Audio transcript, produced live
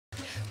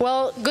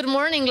Well, good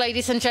morning,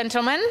 ladies and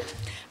gentlemen.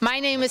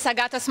 My name is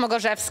Agata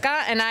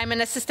Smogorzewska, and I'm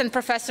an assistant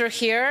professor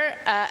here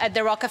at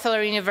the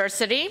Rockefeller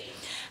University.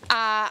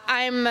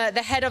 I'm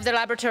the head of the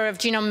Laboratory of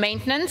Genome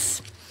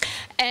Maintenance,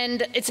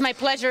 and it's my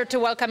pleasure to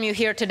welcome you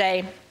here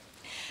today.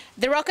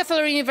 The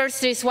Rockefeller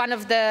University is one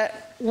of the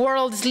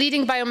world's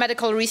leading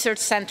biomedical research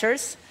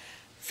centers.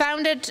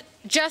 Founded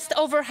just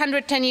over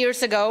 110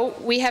 years ago,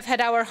 we have had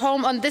our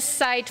home on this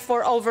site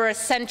for over a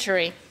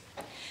century.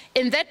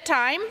 In that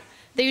time,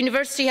 the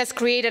university has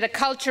created a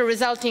culture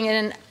resulting in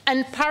an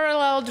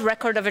unparalleled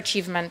record of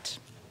achievement.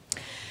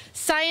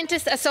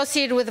 Scientists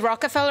associated with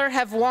Rockefeller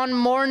have won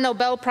more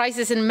Nobel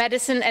Prizes in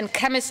medicine and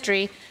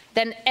chemistry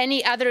than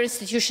any other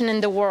institution in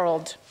the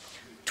world,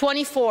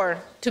 24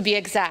 to be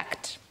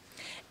exact.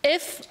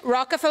 If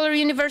Rockefeller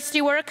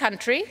University were a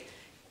country,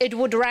 it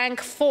would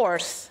rank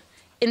 4th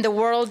in the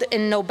world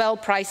in Nobel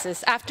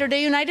Prizes, after the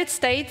United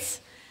States,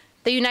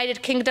 the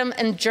United Kingdom,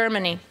 and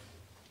Germany.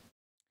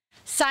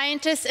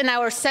 Scientists in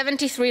our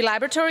 73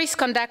 laboratories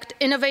conduct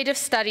innovative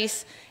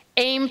studies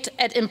aimed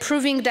at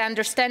improving the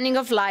understanding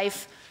of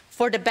life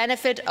for the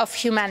benefit of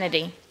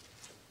humanity.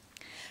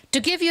 To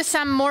give you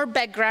some more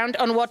background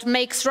on what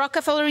makes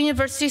Rockefeller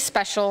University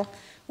special,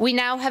 we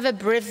now have a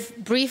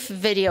brief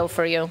video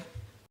for you.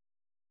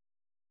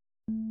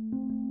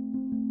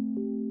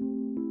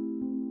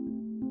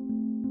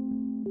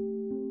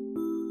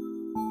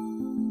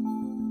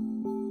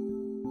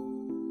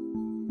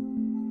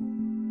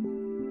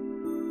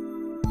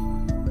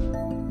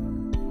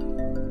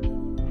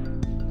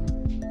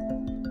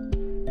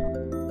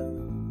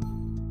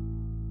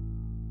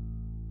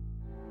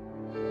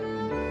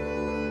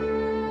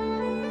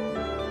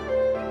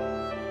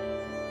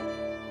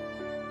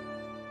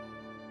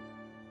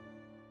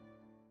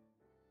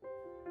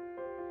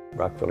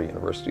 Rockefeller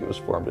University was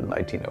formed in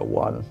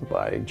 1901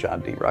 by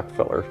John D.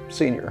 Rockefeller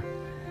Sr.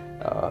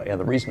 And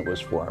the reason it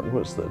was formed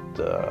was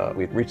that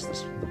we had reached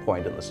the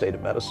point in the state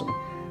of medicine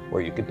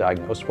where you could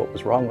diagnose what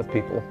was wrong with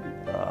people,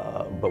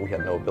 but we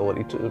had no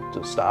ability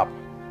to stop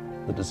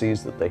the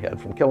disease that they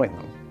had from killing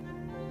them.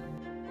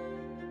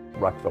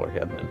 Rockefeller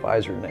had an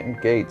advisor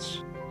named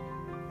Gates,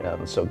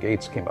 and so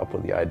Gates came up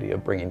with the idea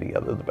of bringing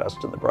together the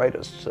best and the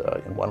brightest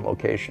in one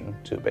location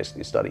to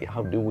basically study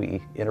how do we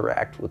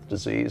interact with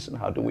disease and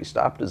how do we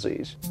stop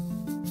disease.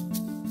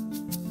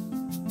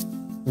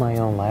 My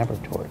own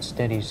laboratory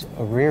studies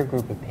a rare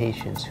group of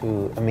patients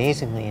who,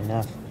 amazingly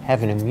enough,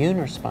 have an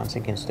immune response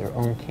against their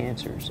own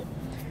cancers.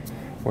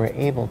 We're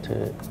able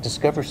to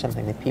discover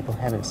something that people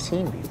haven't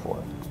seen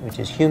before, which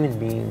is human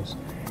beings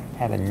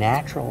have a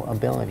natural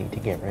ability to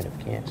get rid of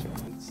cancer.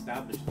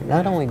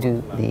 Not only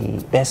do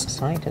the best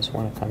scientists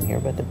want to come here,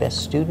 but the best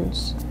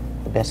students,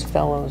 the best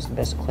fellows, the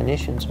best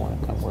clinicians want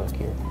to come work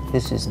here.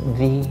 This is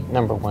the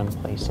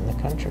 #1 place in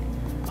the country,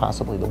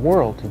 possibly the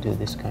world, to do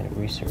this kind of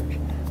research.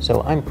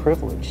 So I'm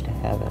privileged to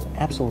have an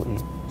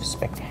absolutely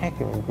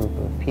spectacular group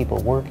of people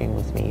working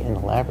with me in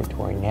the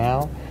laboratory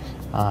now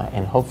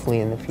and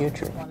hopefully in the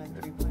future.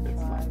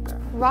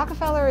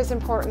 Rockefeller is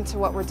important to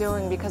what we're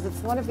doing because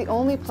it's one of the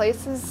only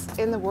places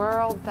in the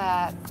world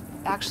that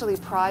actually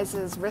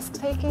prizes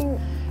risk-taking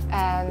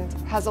and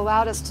has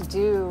allowed us to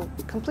do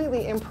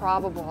completely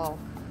improbable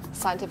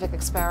scientific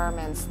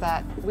experiments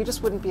that we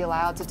just wouldn't be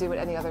allowed to do at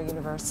any other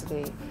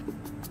university.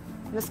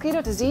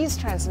 Mosquito disease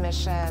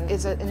transmission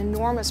is an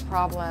enormous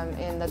problem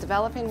in the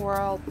developing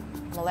world.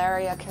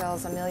 Malaria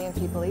kills 1 million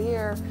people a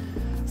year.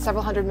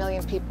 Several hundred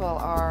million people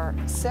are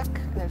sick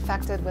and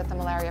infected with the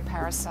malaria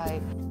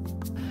parasite.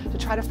 To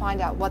try to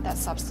find out what that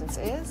substance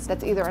is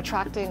that's either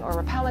attracting or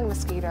repelling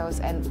mosquitoes,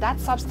 and that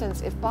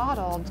substance, if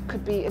bottled,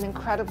 could be an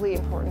incredibly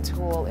important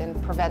tool in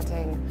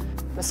preventing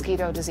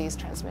mosquito disease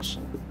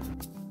transmission.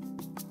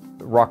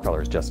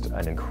 Rockefeller is just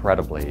an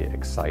incredibly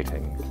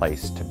exciting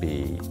place to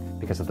be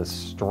because of the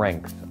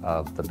strength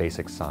of the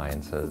basic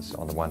sciences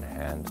on the one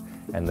hand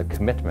and the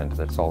commitment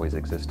that's always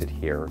existed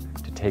here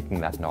to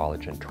taking that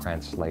knowledge and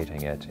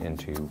translating it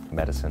into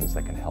medicines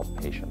that can help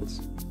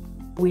patients.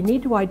 We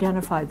need to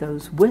identify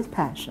those with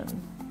passion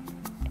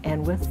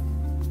and with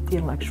the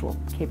intellectual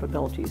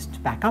capabilities to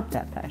back up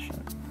that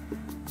passion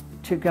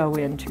to go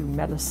into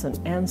medicine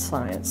and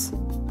science.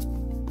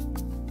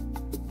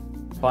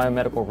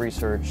 Biomedical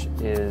research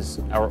is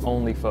our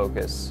only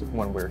focus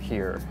when we're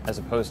here, as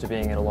opposed to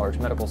being in a large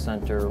medical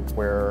center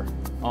where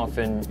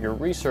often your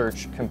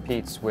research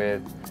competes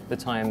with the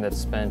time that's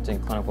spent in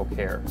clinical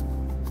care.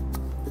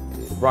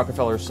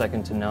 Rockefeller is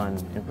second to none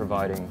in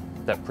providing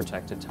that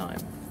protected time.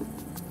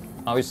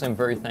 Obviously, I'm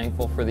very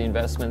thankful for the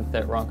investment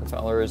that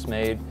Rockefeller has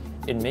made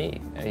in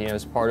me.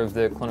 As part of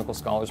the Clinical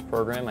Scholars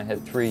Program, I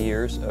had 3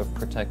 years of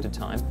protected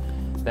time.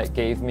 That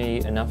gave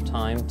me enough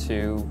time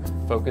to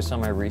focus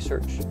on my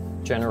research,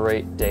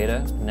 generate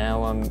data.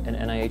 Now I'm an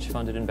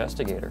NIH-funded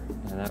investigator,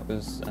 and that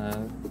was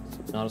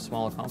not a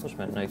small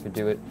accomplishment, and I could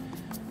do it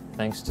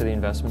thanks to the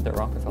investment that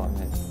Rockefeller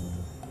made.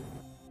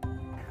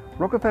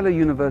 Rockefeller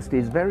University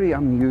is very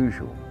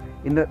unusual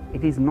in that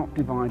it is not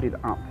divided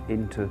up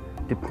into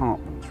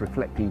departments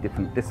reflecting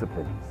different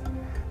disciplines.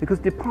 because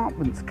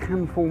departments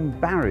can form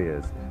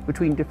barriers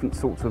between different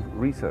sorts of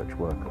research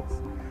workers.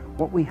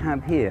 What we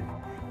have here,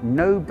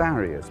 no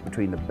barriers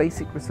between the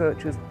basic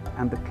researchers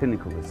and the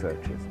clinical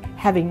researchers.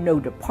 Having no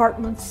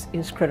departments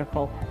is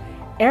critical.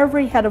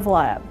 Every head of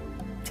lab,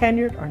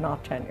 tenured or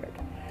not tenured,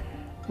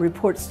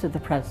 reports to the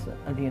president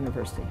of the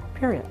university,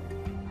 period.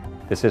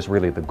 This is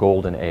really the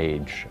golden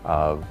age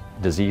of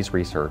disease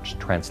research,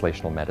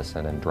 translational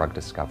medicine, and drug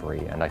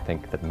discovery, and I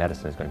think that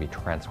medicine is going to be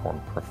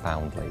transformed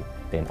profoundly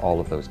in all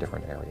of those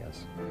different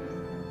areas.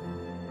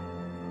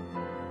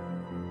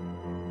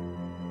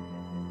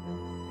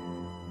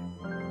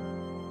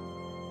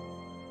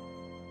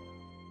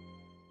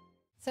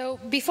 So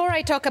before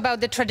I talk about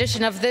the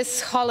tradition of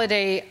this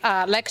holiday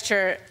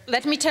lecture,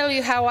 let me tell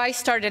you how I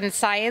started in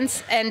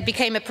science and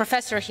became a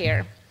professor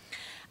here.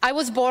 I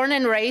was born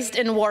and raised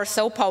in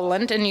Warsaw,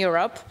 Poland, in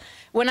Europe.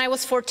 When I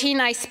was 14,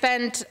 I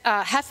spent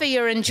half a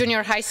year in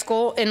junior high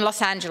school in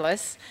Los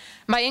Angeles.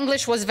 My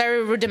English was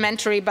very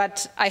rudimentary,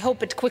 but I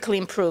hope it quickly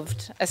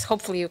improved, as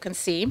hopefully you can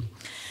see.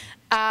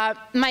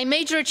 My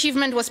major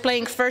achievement was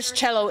playing first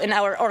cello in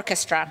our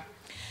orchestra.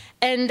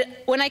 And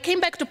when I came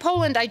back to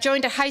Poland, I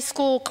joined a high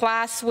school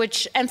class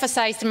which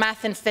emphasized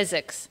math and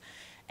physics.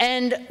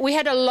 And we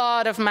had a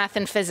lot of math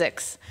and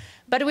physics.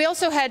 But we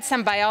also had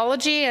some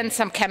biology and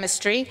some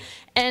chemistry,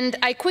 and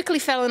I quickly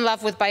fell in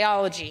love with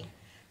biology.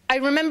 I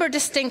remember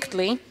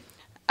distinctly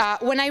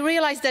when I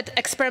realized that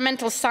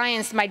experimental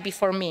science might be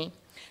for me.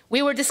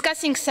 We were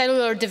discussing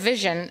cellular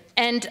division,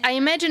 and I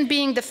imagined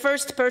being the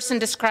first person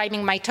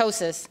describing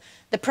mitosis,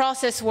 the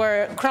process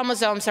where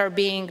chromosomes are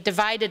being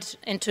divided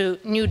into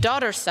new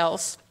daughter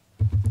cells,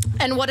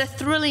 and what a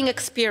thrilling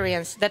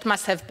experience that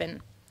must have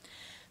been.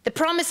 The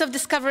promise of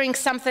discovering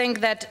something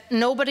that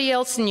nobody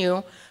else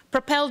knew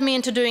propelled me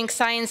into doing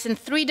science in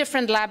 3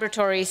 different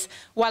laboratories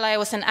while I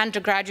was an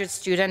undergraduate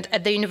student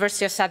at the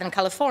University of Southern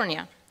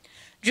California.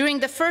 During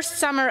the first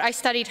summer, I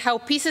studied how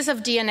pieces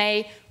of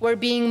DNA were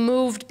being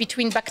moved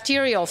between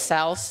bacterial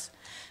cells.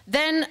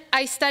 Then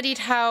I studied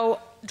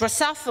how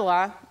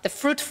Drosophila, the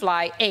fruit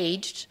fly,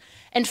 aged.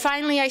 And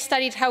finally, I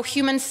studied how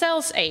human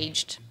cells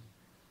aged.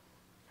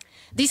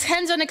 These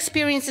hands-on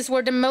experiences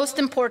were the most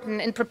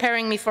important in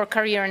preparing me for a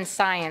career in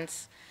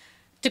science.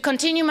 To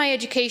continue my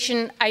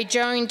education, I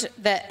joined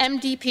the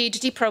MD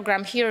Ph.D.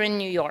 program here in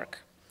New York.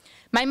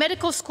 My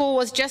medical school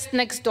was just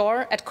next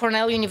door at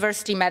Cornell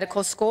University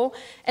Medical School,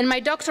 and my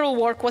doctoral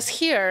work was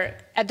here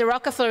at the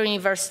Rockefeller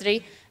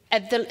University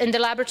in the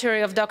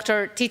laboratory of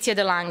Dr. Titia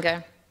de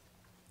Lange.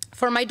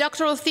 For my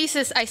doctoral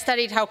thesis, I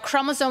studied how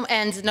chromosome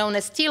ends known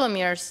as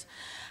telomeres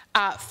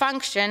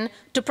function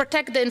to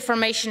protect the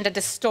information that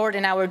is stored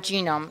in our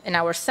genome, in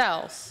our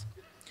cells.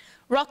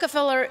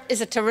 Rockefeller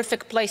is a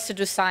terrific place to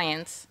do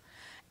science.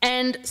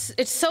 And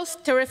it's so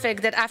terrific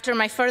that after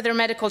my further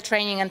medical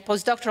training and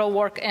postdoctoral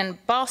work in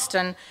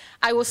Boston,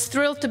 I was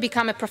thrilled to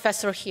become a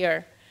professor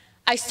here.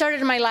 I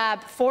started my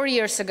lab 4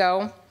 years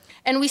ago,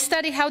 and we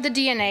study how the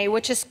DNA,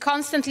 which is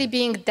constantly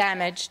being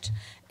damaged,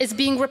 is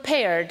being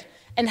repaired,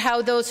 and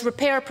how those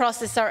repair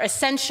processes are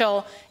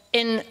essential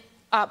in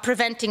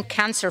preventing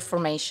cancer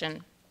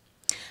formation.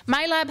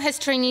 My lab has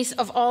trainees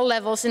of all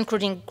levels,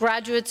 including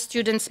graduate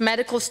students,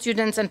 medical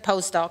students, and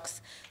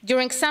postdocs.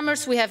 During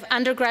summers, we have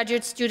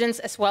undergraduate students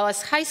as well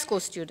as high school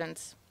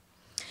students.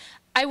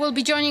 I will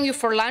be joining you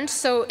for lunch,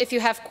 so if you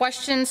have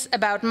questions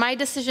about my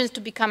decisions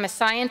to become a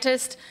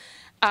scientist,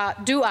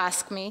 do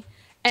ask me.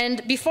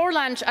 And before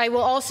lunch, I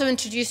will also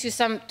introduce you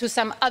to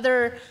some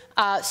other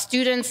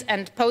students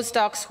and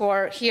postdocs who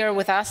are here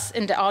with us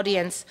in the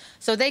audience,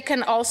 so they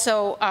can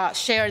also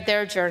share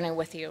their journey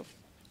with you.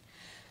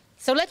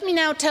 So let me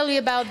now tell you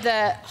about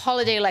the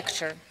holiday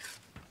lecture.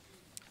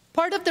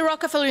 Part of the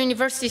Rockefeller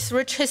University's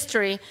rich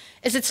history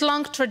is its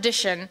long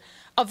tradition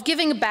of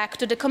giving back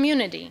to the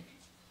community.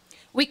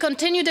 We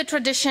continue the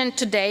tradition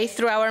today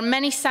through our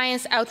many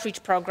science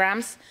outreach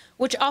programs,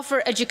 which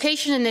offer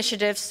education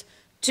initiatives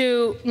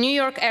to New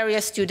York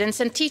area students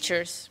and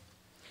teachers.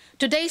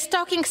 Today's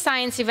Talking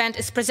Science event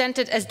is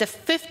presented as the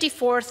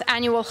 54th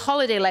annual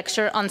holiday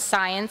lecture on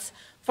science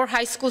for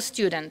high school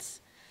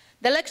students.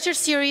 The lecture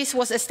series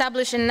was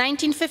established in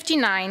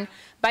 1959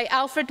 by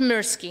Alfred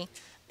Mirsky,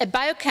 a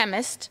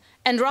biochemist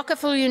and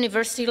Rockefeller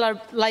University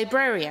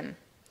librarian.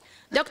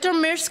 Dr.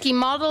 Mirsky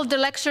modeled the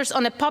lectures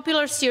on a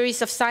popular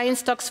series of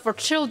science talks for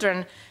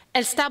children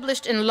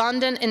established in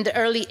London in the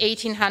early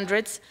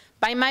 1800s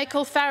by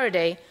Michael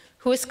Faraday,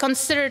 who is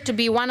considered to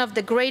be one of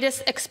the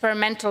greatest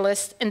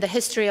experimentalists in the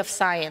history of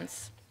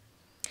science.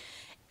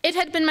 It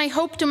had been my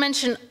hope to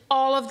mention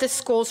all of the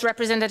schools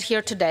represented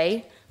here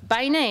today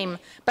by name,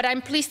 but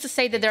I'm pleased to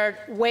say that there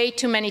are way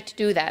too many to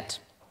do that.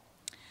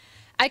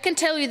 I can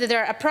tell you that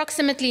there are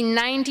approximately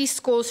 90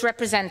 schools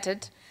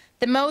represented,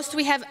 the most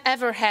we have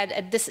ever had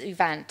at this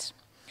event.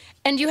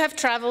 And you have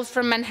traveled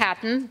from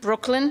Manhattan,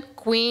 Brooklyn,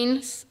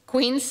 Queens,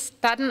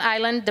 Staten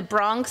Island, the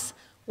Bronx,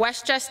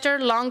 Westchester,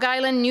 Long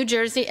Island, New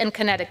Jersey, and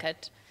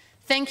Connecticut.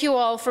 Thank you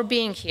all for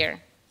being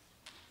here.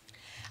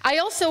 I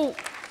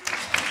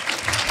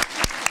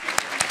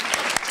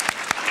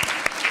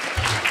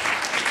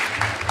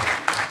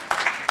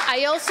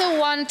I also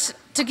want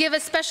to give a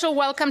special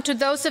welcome to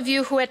those of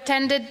you who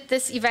attended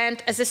this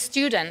event as a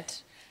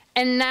student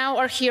and now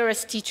are here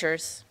as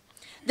teachers.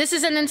 This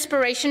is an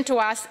inspiration to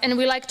us, and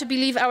we like to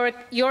believe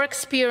your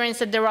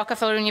experience at the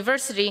Rockefeller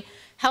University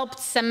helped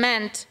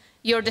cement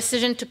your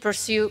decision to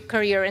pursue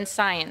career in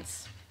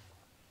science.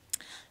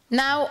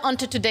 Now on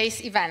to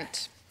today's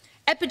event,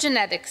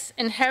 Epigenetics,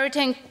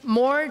 Inheriting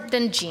More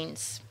Than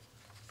Genes.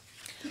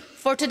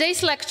 For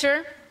today's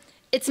lecture,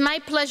 it's my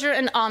pleasure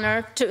and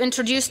honor to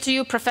introduce to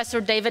you Professor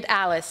David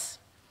Allis.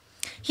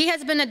 He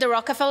has been at the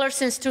Rockefeller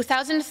since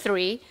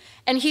 2003,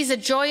 and he's a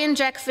Joy and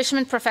Jack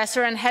Fishman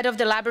Professor and head of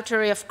the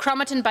Laboratory of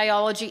Chromatin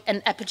Biology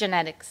and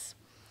Epigenetics.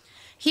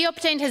 He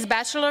obtained his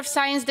Bachelor of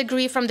Science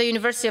degree from the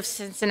University of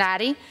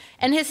Cincinnati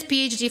and his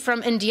Ph.D.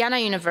 from Indiana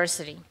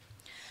University.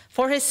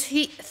 For his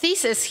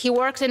thesis, he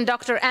worked in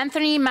Dr.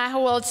 Anthony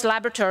Mahowald's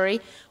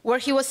laboratory, where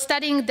he was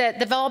studying the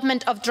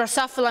development of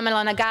Drosophila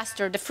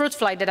melanogaster, the fruit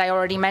fly that I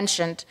already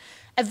mentioned,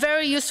 a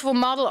very useful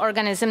model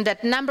organism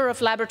that a number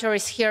of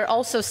laboratories here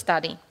also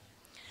study.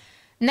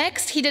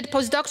 Next, he did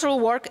postdoctoral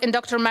work in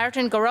Dr.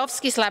 Martin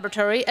Gorowski's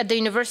laboratory at the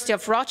University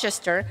of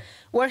Rochester,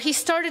 where he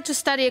started to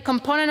study a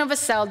component of a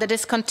cell that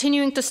is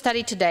continuing to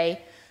study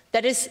today,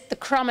 that is the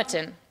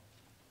chromatin.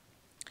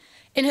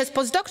 In his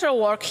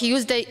postdoctoral work, he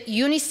used a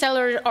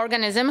unicellular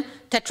organism,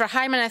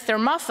 Tetrahymena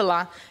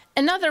thermophila,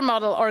 another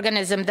model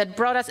organism that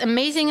brought us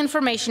amazing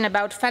information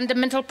about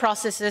fundamental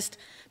processes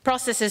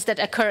that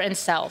occur in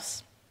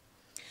cells.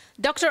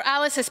 Dr.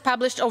 Allis has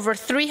published over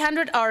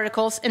 300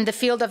 articles in the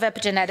field of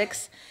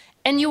epigenetics,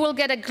 and you will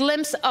get a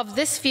glimpse of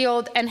this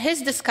field and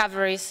his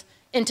discoveries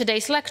in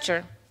today's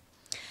lecture.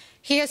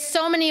 He has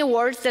so many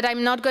awards that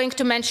I'm not going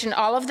to mention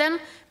all of them,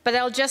 but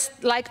I'll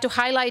just like to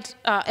highlight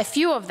a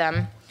few of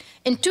them.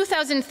 In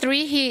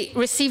 2003, he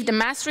received a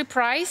Mastery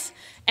Prize,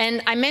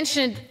 and I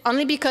mention it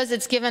only because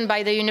it's given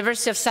by the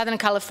University of Southern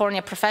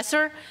California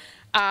professor,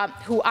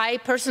 who I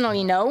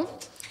personally know.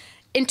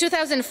 In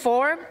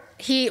 2004,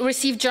 he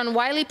received John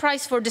Wiley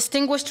Prize for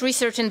Distinguished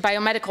Research in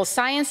Biomedical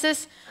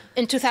Sciences.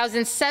 In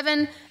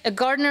 2007, a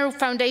Gardner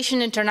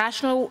Foundation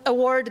International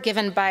Award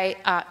given by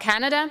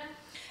Canada.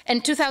 In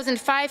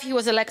 2005, he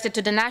was elected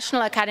to the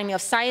National Academy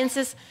of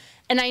Sciences,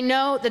 and I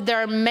know that there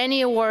are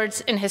many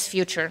awards in his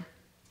future.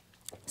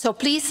 So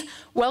please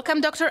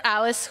welcome Dr.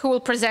 Allis, who will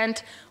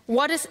present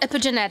what is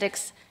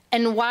epigenetics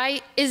and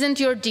why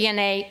isn't your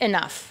DNA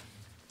enough?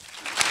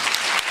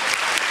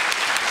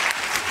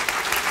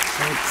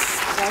 Thanks.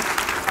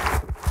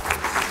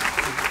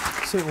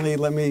 Certainly,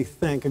 let me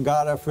thank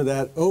Agata for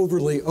that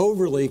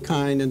overly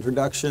kind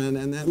introduction,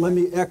 and then let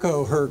me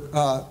echo her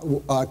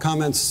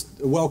comments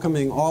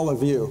welcoming all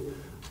of you,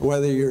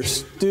 whether you're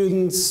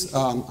students.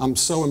 I'm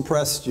so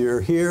impressed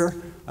you're here.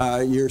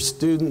 Your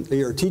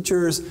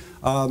teachers.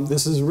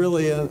 This is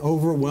really an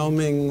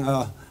overwhelming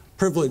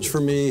privilege for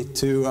me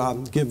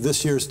to give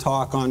this year's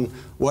talk on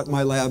what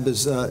my lab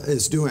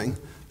is doing.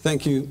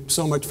 Thank you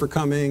so much for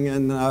coming,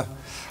 and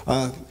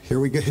here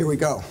we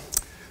go.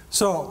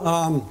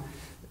 So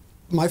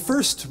my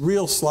first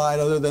real slide,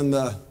 other than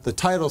the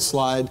title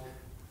slide,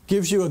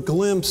 gives you a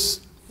glimpse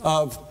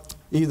of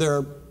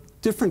either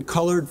different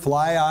colored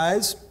fly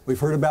eyes. We've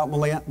heard about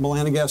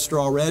melanogaster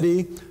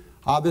already.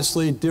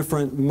 Obviously,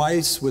 different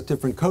mice with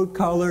different coat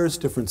colors,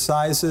 different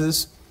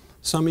sizes.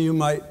 Some of you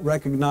might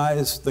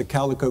recognize the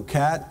calico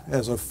cat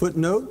as a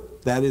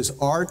footnote. That is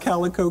our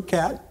calico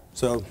cat.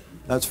 So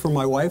that's for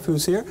my wife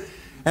who's here.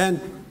 And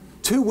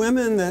two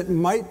women that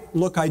might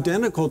look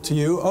identical to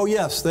you. Oh,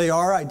 yes, they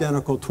are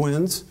identical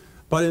twins.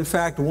 But in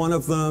fact, one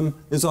of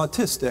them is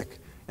autistic.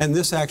 And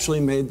this actually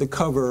made the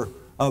cover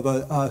of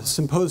a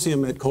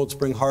symposium at Cold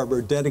Spring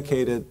Harbor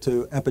dedicated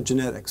to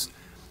epigenetics.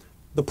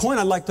 The point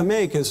I'd like to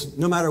make is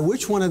no matter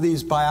which one of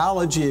these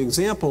biology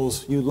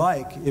examples you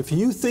like, if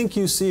you think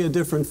you see a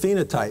different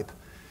phenotype,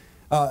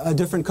 a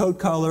different coat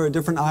color, a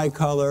different eye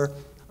color,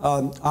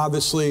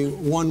 obviously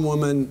one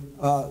woman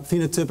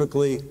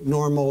phenotypically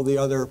normal, the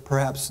other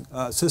perhaps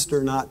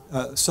sister not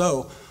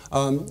so,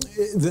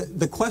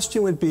 the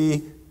question would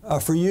be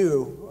for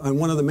you, and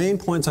one of the main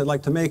points I'd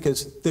like to make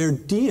is their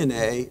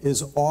DNA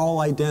is all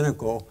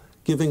identical,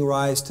 giving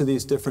rise to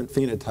these different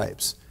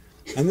phenotypes.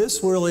 And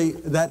this really,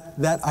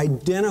 that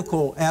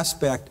identical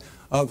aspect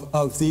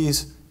of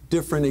these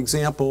different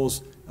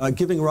examples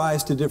giving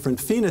rise to different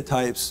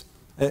phenotypes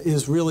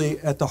is really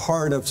at the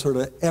heart of sort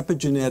of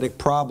epigenetic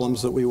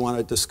problems that we want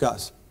to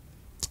discuss.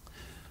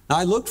 Now,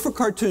 I looked for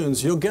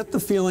cartoons. You'll get the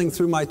feeling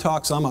through my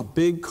talks I'm a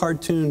big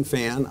cartoon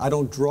fan. I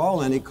don't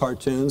draw any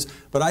cartoons,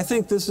 but I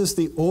think this is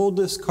the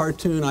oldest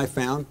cartoon I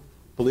found.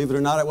 Believe it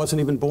or not, I wasn't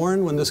even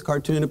born when this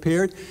cartoon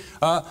appeared.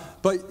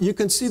 But you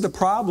can see the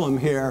problem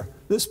here.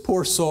 This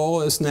poor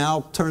soul is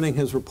now turning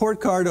his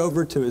report card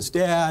over to his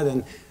dad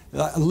and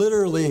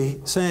literally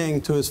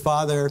saying to his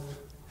father,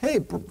 "Hey,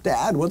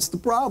 Dad, what's the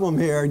problem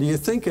here? Do you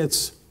think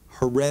it's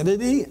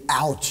heredity?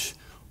 Ouch.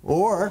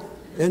 Or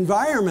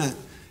environment?"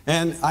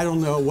 And I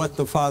don't know what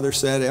the father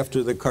said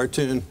after the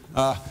cartoon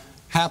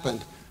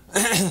happened.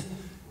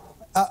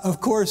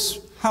 Of course,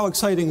 how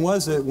exciting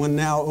was it when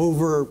now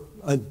over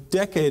a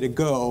decade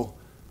ago,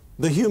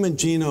 the human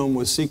genome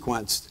was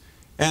sequenced.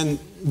 And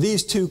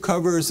these two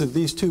covers of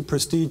these two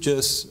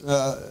prestigious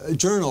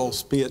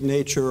journals, be it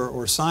Nature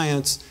or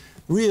Science,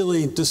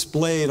 really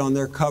displayed on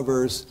their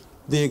covers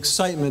the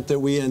excitement that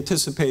we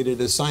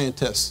anticipated as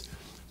scientists.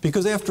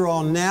 Because after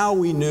all, now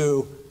we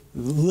knew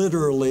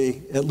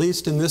literally, at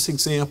least in this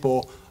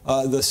example,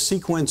 the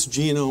sequenced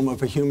genome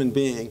of a human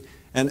being.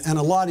 And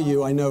a lot of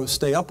you, I know,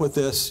 stay up with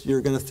this.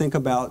 You're going to think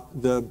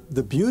about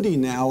the beauty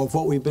now of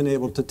what we've been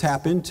able to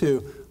tap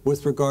into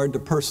with regard to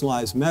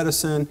personalized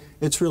medicine.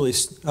 It's really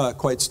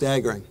quite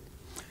staggering.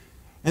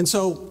 And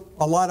so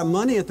a lot of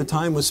money at the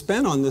time was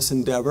spent on this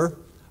endeavor,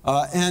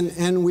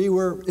 and we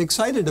were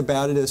excited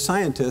about it as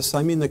scientists,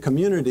 I mean the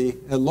community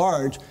at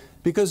large,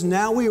 because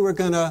now we were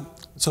going to,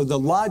 so the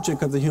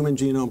logic of the Human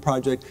Genome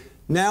Project,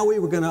 now we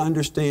were going to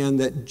understand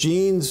that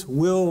genes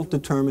will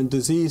determine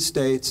disease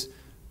states.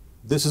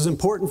 This is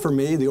important for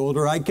me. The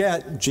older I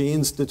get,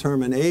 genes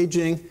determine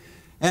aging.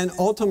 And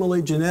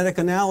ultimately, genetic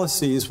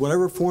analyses,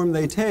 whatever form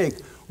they take,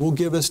 will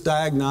give us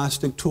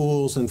diagnostic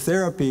tools and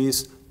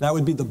therapies. That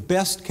would be the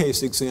best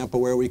case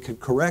example where we could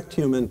correct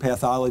human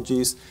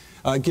pathologies,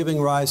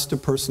 giving rise to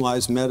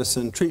personalized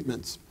medicine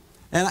treatments.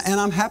 And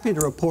I'm happy to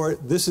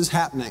report this is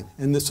happening.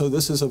 And so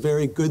this is a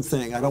very good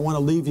thing. I don't want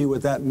to leave you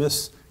with that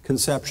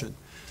misconception.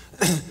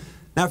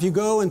 Now, if you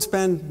go and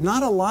spend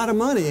not a lot of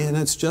money, and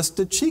it's just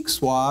a cheek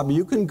swab,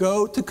 you can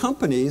go to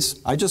companies.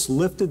 I just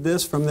lifted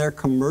this from their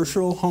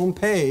commercial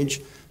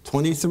homepage,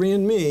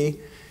 23andMe,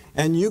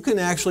 and you can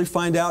actually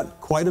find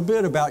out quite a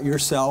bit about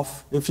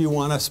yourself if you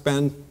want to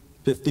spend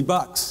 50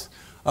 bucks.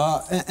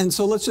 And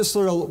so let's just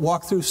sort of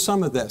walk through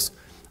some of this.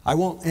 I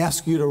won't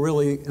ask you to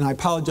really, and I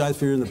apologize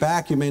if you're in the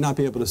back, you may not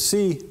be able to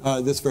see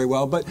this very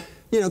well, but,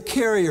 you know,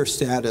 carrier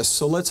status.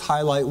 So let's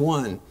highlight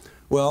one.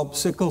 Well,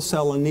 sickle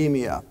cell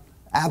anemia.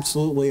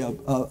 Absolutely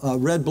a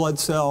red blood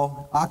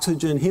cell,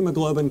 oxygen,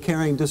 hemoglobin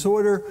carrying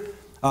disorder.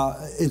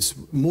 It's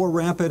more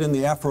rampant in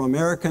the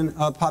Afro-American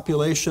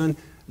population.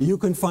 You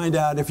can find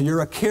out if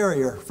you're a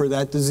carrier for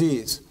that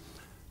disease.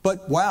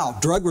 But wow,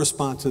 drug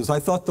responses. I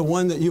thought the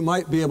one that you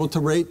might be able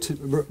to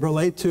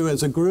relate to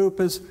as a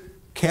group is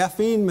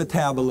caffeine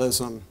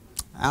metabolism.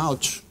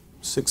 Ouch,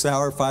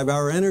 6-hour,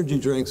 5-hour energy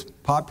drinks,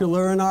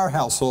 popular in our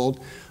household.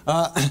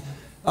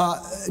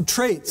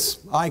 Traits,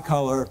 eye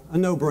color, a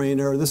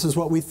no-brainer. This is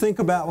what we think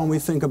about when we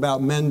think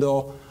about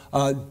Mendel.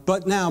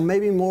 But now,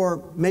 maybe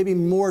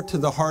more to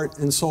the heart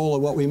and soul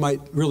of what we might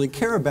really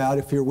care about,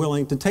 if you're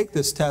willing to take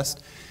this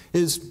test,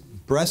 is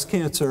breast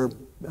cancer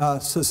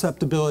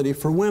susceptibility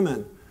for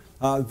women.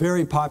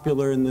 Very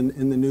popular in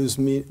the news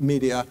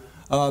media.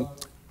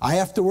 I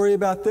have to worry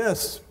about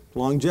this.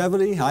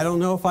 Longevity, I don't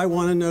know if I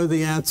want to know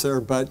the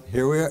answer, but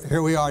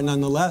here we are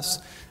nonetheless.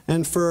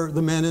 And for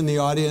the men in the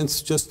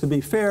audience, just to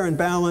be fair and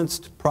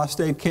balanced,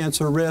 prostate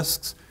cancer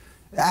risks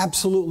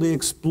absolutely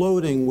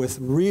exploding with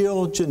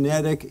real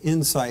genetic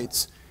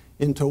insights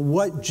into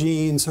what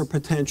genes are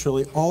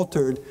potentially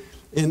altered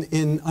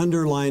in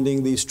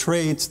underlining these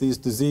traits, these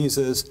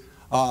diseases,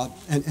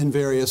 and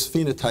various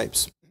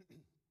phenotypes.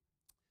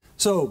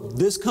 So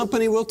this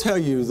company will tell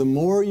you the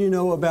more you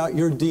know about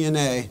your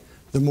DNA,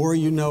 the more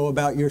you know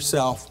about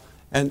yourself,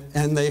 and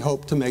they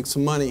hope to make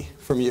some money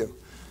from you.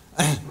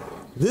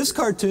 This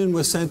cartoon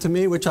was sent to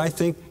me, which I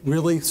think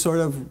really sort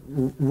of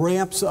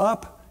ramps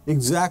up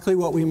exactly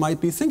what we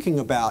might be thinking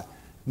about.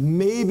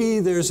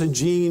 Maybe there's a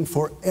gene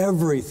for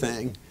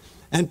everything,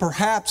 and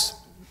perhaps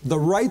the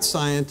right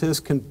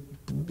scientist can,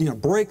 you know,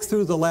 break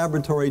through the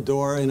laboratory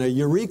door in a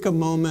eureka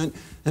moment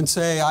and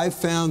say, I've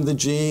found the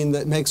gene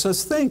that makes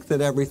us think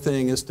that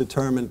everything is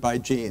determined by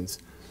genes.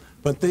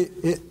 But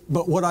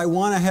what I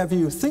want to have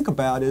you think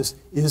about is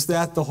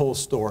that the whole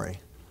story?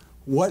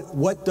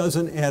 What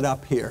doesn't add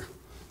up here?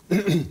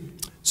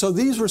 So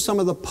these were some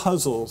of the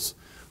puzzles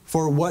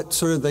for what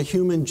sort of the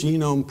Human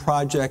Genome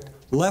Project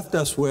left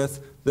us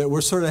with that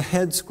were sort of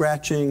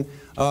head-scratching,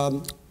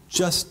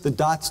 just the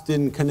dots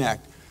didn't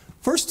connect.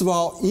 First of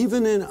all,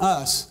 even in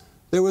us,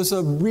 there was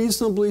a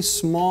reasonably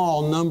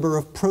small number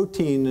of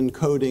protein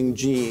encoding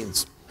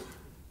genes.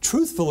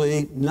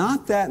 Truthfully,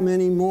 not that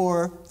many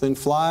more than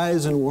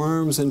flies and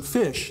worms and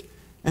fish.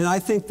 And I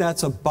think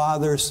that's a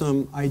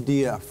bothersome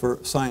idea for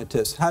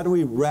scientists. How do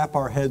we wrap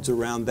our heads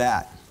around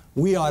that?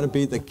 We ought to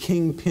be the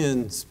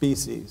kingpin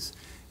species.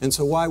 And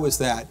so why was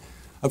that?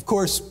 Of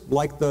course,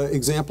 like the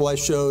example I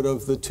showed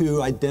of the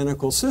two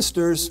identical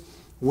sisters,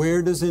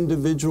 where does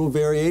individual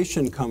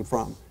variation come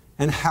from?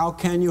 And how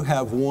can you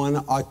have one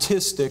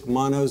autistic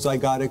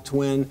monozygotic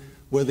twin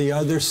where the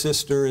other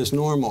sister is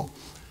normal?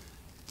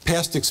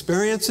 Past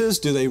experiences,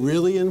 do they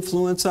really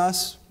influence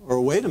us?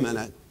 Or wait a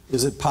minute,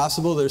 is it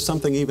possible there's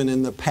something even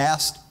in the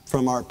past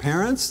from our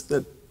parents?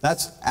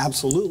 That's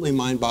absolutely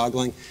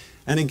mind-boggling.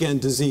 And again,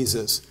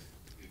 diseases.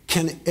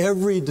 Can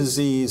every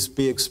disease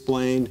be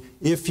explained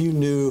if you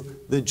knew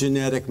the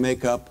genetic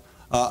makeup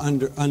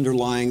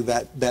underlying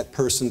that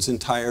person's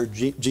entire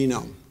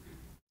genome?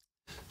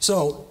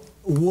 So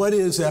what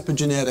is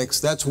epigenetics?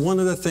 That's one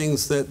of the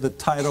things that the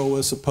title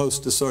was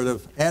supposed to sort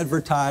of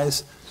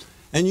advertise.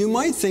 And you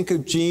might think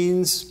of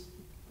genes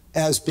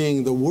as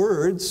being the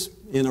words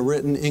in a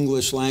written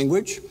English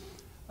language.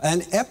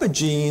 And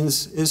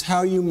epigenes is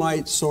how you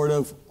might sort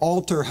of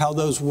alter how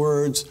those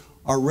words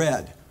are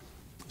read.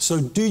 So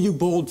do you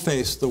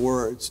boldface the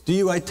words? Do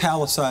you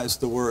italicize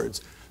the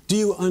words? Do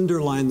you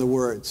underline the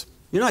words?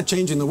 You're not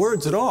changing the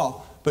words at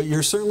all, but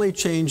you're certainly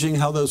changing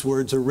how those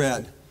words are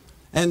read.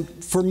 And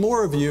for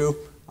more of you,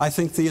 I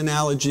think the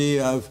analogy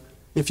of,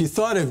 if you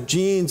thought of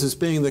genes as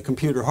being the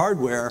computer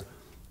hardware,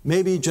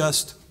 maybe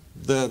just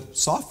the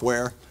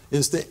software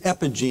is the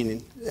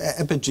epigenes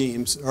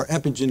or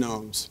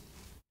epigenomes.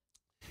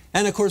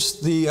 And of course,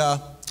 the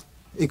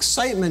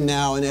excitement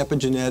now in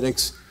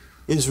epigenetics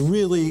is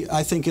really,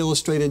 I think,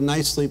 illustrated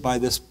nicely by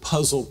this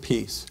puzzle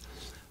piece.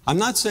 I'm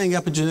not saying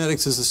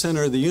epigenetics is the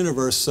center of the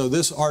universe, so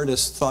this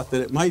artist thought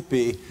that it might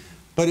be,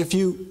 but if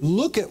you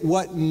look at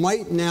what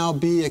might now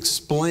be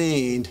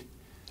explained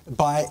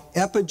by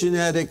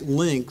epigenetic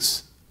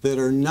links that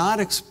are not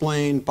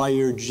explained by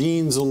your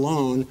genes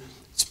alone,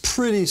 it's a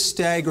pretty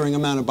staggering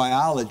amount of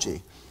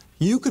biology.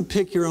 You could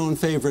pick your own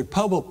favorite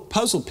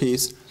puzzle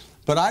piece,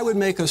 but I would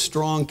make a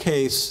strong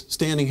case,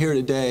 standing here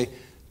today,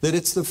 that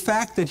it's the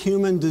fact that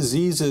human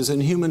diseases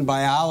and human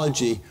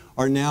biology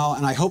are now,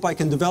 and I hope I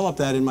can develop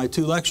that in my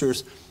 2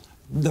 lectures,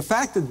 the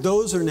fact that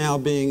those are now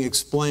being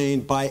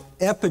explained by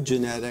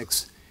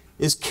epigenetics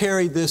is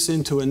carried this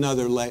into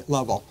another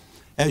level.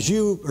 As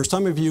you, or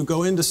some of you,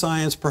 go into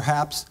science,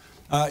 perhaps,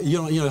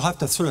 you'll have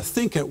to sort of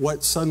think at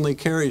what suddenly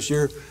carries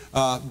your,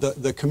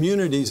 the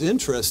community's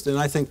interest, and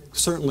I think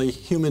certainly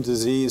human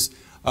disease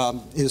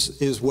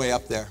is way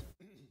up there.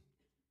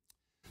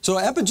 So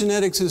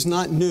epigenetics is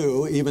not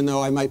new, even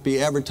though I might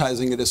be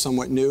advertising it as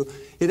somewhat new.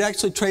 It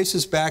actually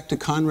traces back to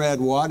Conrad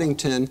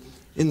Waddington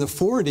in the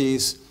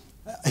 40s.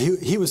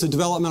 He was a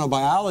developmental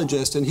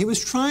biologist, and he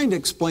was trying to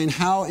explain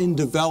how in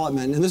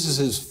development, and this is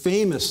his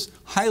famous,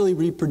 highly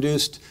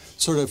reproduced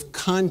sort of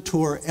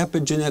contour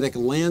epigenetic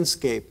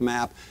landscape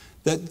map,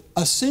 that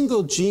a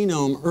single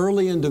genome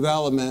early in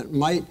development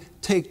might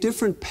take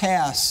different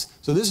paths.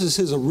 So this is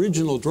his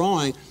original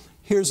drawing.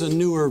 Here's a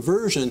newer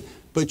version.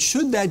 But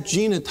should that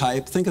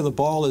genotype, think of the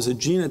ball as a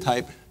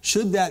genotype,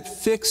 should that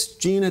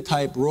fixed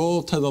genotype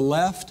roll to the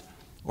left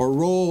or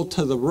roll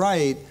to the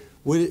right,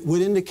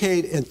 would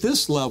indicate at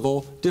this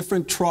level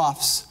different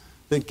troughs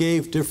that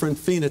gave different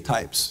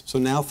phenotypes. So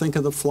now think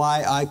of the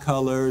fly eye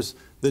colors,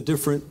 the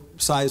different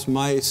size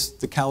mice,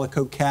 the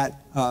calico cat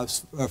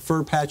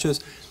fur patches.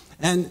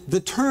 And the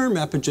term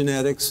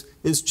epigenetics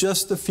is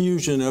just the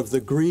fusion of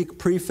the Greek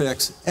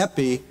prefix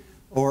epi,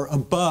 or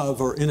above,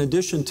 or in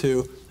addition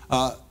to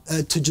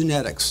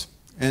genetics.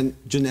 And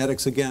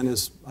genetics, again,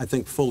 is, I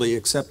think, fully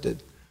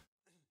accepted.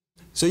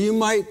 So you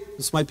might,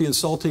 this might be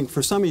insulting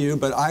for some of you,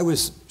 but I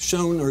was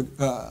shown, or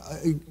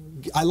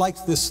I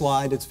liked this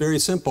slide. It's very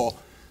simple.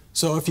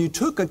 So if you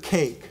took a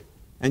cake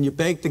and you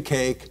baked a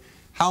cake,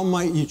 how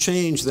might you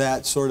change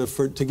that sort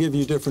of to give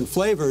you different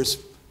flavors?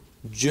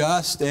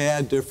 Just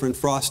add different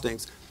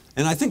frostings.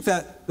 And I think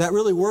that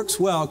really works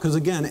well because,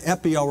 again,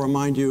 epi, I'll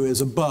remind you,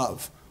 is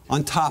above,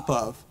 on top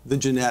of the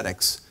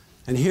genetics.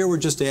 And here we're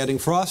just adding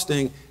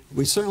frosting.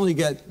 We certainly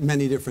get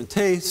many different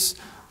tastes,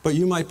 but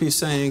you might be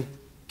saying,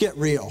 get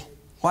real.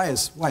 Why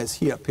is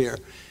he up here?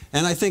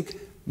 And I think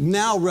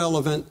now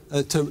relevant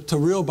to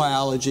real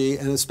biology,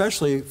 and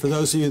especially for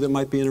those of you that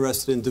might be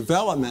interested in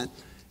development,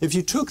 if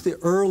you took the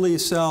early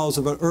cells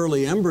of an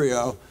early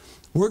embryo,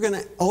 we're going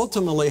to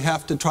ultimately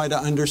have to try to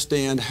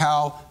understand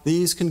how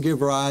these can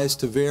give rise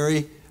to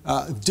very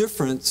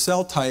different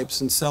cell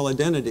types and cell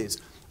identities,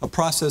 a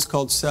process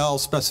called cell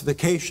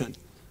specification.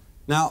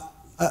 Now,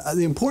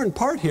 the important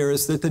part here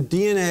is that the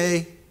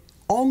DNA,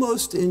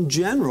 almost in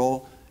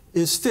general,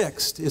 is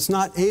fixed. It's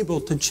not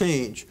able to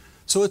change.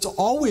 So it's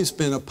always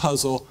been a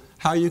puzzle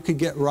how you could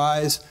get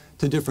rise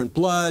to different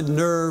blood,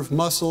 nerve,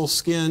 muscle,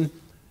 skin,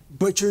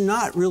 but you're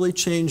not really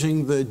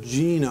changing the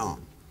genome.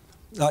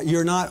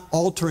 You're not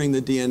altering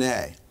the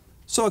DNA.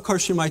 So, of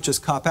course, you might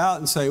just cop out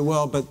and say,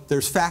 well, but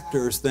there's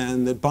factors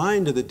then that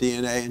bind to the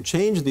DNA and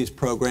change these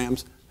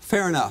programs.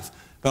 Fair enough.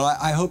 But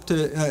I hope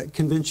to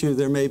convince you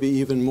there may be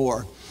even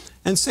more.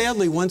 And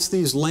sadly, once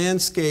these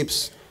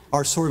landscapes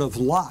are sort of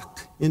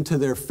locked into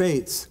their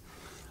fates,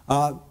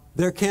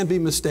 there can be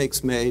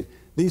mistakes made.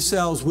 These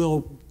cells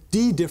will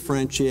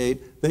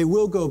de-differentiate. They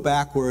will go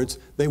backwards.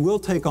 They will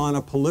take on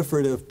a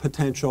proliferative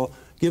potential,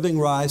 giving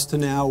rise to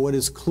now what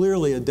is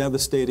clearly a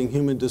devastating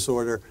human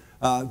disorder,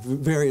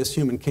 various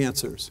human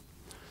cancers.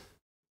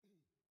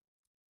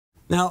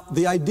 Now,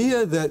 the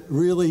idea that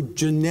really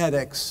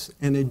genetics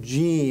and a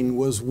gene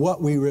was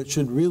what we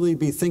should really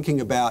be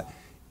thinking about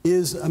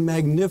is a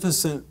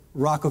magnificent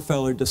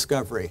Rockefeller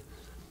discovery.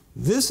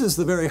 This is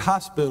the very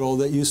hospital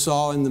that you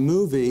saw in the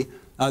movie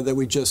that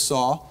we just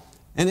saw,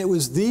 and it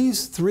was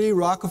these 3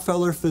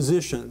 Rockefeller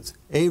physicians,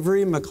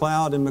 Avery,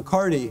 McLeod, and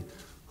McCarty,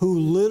 who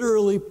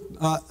literally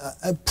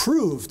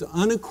proved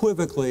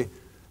unequivocally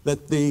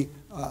that the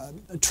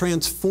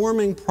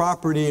transforming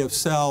property of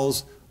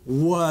cells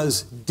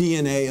was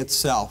DNA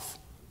itself,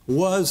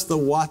 was the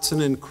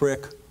Watson and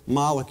Crick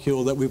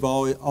molecule that we've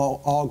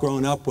all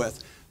grown up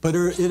with. But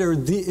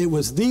it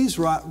was these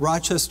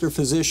Rochester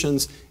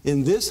physicians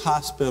in this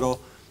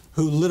hospital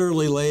who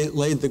literally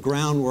laid the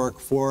groundwork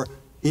for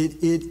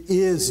it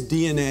is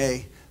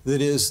DNA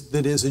that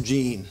is a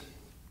gene.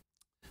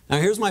 Now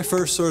here's my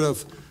first sort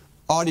of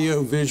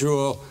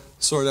audio-visual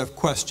sort of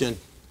question.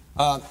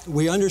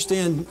 We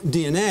understand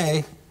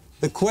DNA.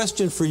 The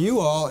question for you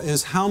all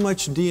is how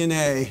much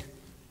DNA,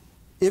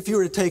 if you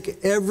were to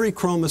take every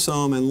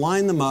chromosome and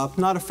line them up,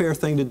 not a fair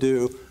thing to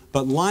do,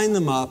 but line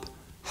them up,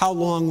 how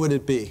long would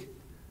it be?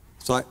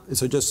 So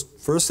just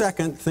for a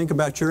second, think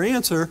about your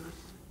answer.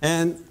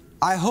 And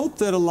I hope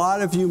that a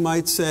lot of you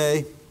might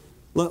say,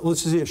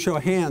 let's just see a show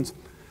of hands,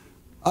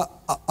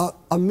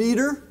 a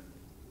meter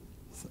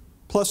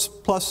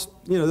plus,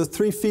 you know, the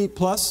 3 feet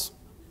plus,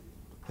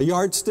 a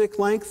yardstick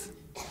length.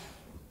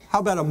 How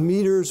about a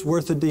meter's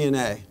worth of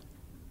DNA?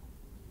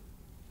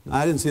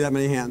 I didn't see that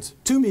many hands.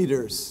 2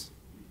 meters.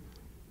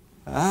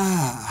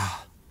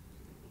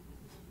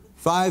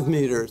 5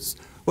 meters.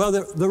 Well,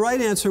 the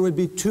right answer would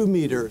be 2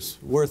 meters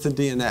worth of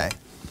DNA.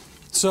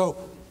 So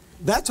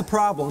that's a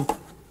problem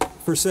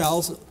for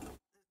cells.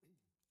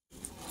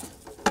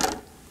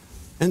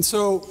 And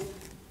so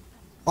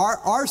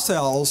our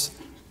cells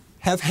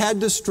have had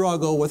to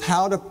struggle with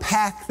how to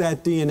pack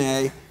that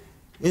DNA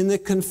in the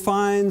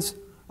confines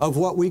of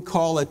what we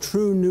call a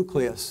true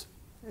nucleus.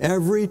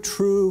 Every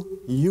true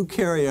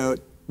eukaryote,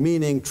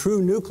 meaning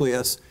true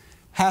nucleus,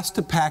 has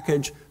to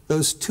package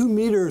those 2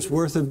 meters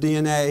worth of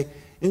DNA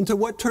into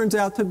what turns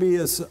out to be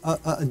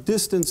a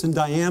distance in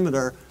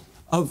diameter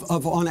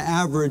of on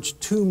average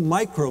 2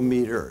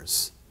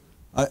 micrometers.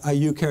 A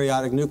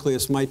eukaryotic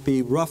nucleus might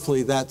be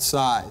roughly that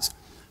size.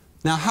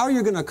 Now, how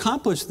you're going to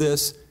accomplish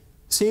this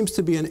seems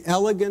to be an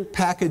elegant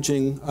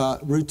packaging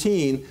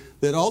routine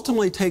that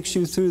ultimately takes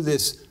you through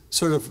this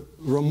sort of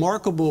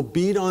remarkable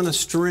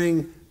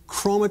bead-on-a-string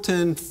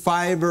chromatin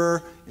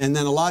fiber, and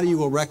then a lot of you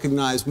will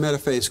recognize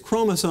metaphase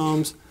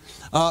chromosomes.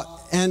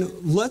 And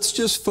let's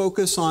just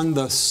focus on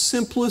the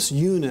simplest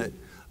unit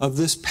of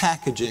this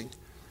packaging.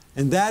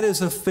 And that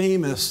is a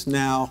famous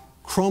now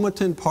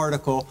chromatin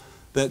particle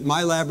that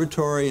my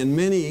laboratory and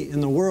many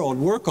in the world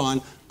work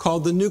on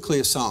called the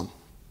nucleosome.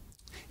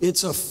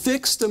 It's a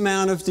fixed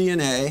amount of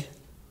DNA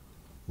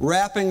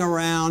wrapping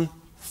around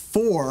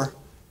 4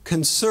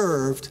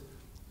 conserved,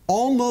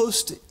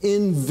 almost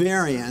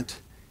invariant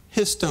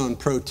histone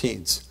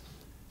proteins.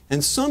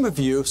 And some of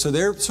you, so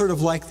they're sort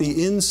of like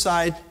the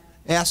inside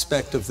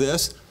aspect of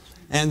this,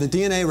 and the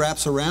DNA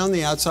wraps around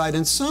the outside,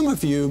 and some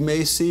of you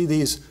may see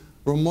these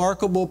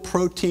remarkable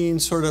protein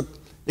sort of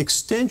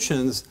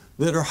extensions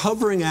that are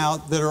hovering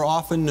out that are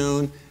often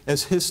known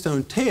as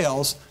histone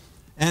tails,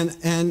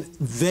 and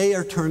they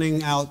are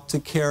turning out to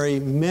carry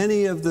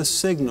many of the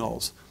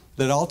signals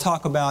that I'll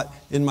talk about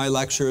in my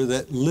lecture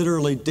that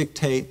literally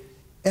dictate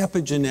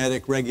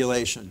epigenetic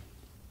regulation.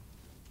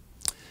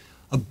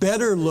 A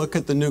better look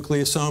at the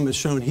nucleosome is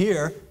shown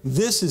here.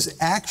 This is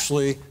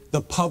actually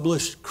the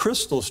published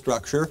crystal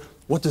structure.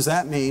 What does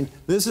that mean?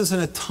 This is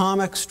an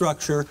atomic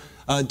structure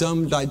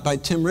done by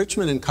Tim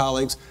Richmond and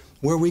colleagues,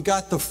 where we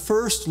got the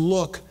first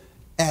look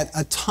at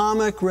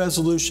atomic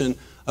resolution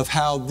of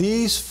how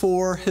these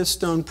 4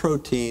 histone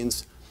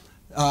proteins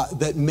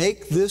that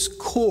make this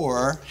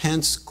core,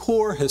 hence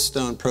core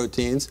histone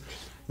proteins,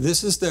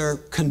 this is their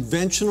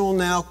conventional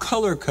now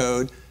color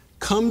code,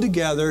 come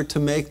together to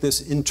make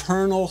this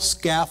internal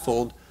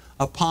scaffold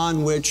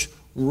upon which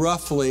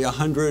roughly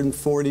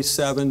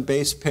 147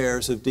 base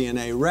pairs of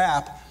DNA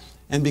wrap.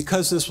 And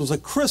because this was a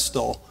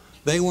crystal,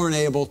 they weren't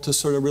able to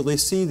sort of really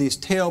see these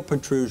tail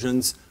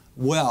protrusions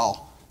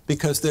well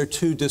because they're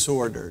too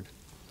disordered.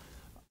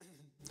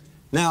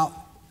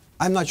 Now,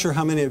 I'm not sure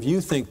how many of you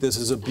think this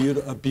is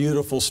a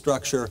beautiful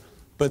structure,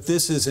 but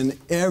this is in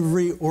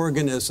every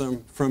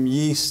organism from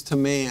yeast to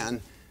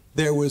man.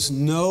 There was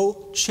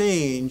no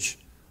change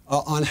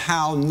on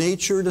how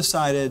nature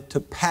decided to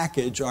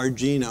package our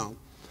genome.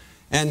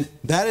 And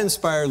that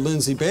inspired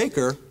Lindsay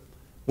Baker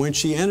when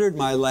she entered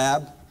my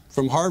lab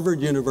from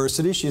Harvard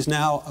University. She's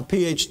now a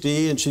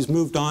Ph.D. and she's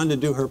moved on to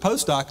do her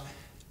postdoc.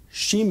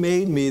 She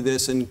made me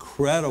this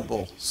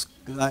incredible,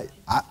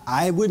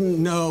 I wouldn't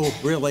know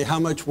really how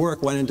much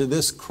work went into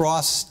this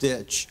cross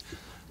stitch,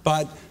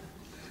 but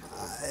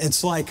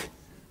it's like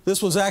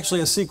this was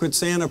actually a Secret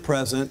Santa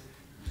present,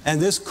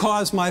 and this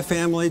caused my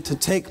family to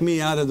take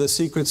me out of the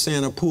Secret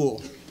Santa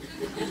pool.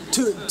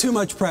 Too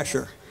much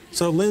pressure.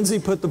 So Lindsay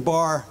put the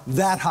bar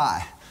that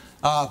high,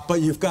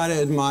 but you've got to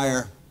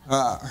admire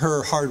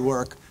her hard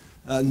work.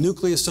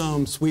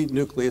 Nucleosome, sweet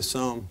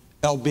nucleosome,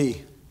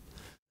 LB.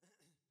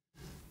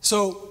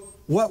 So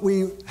what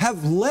we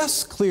have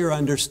less clear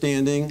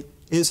understanding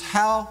is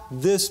how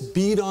this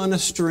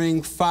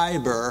bead-on-a-string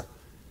fiber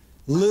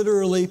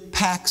literally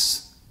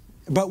packs,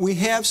 but we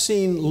have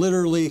seen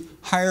literally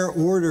higher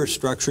order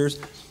structures.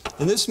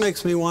 And this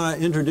makes me want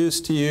to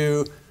introduce to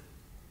you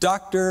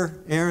Dr.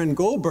 Aaron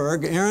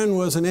Goldberg. Aaron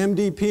was an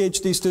MD,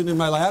 PhD student in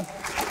my lab.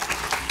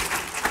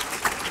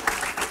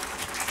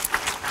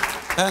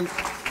 And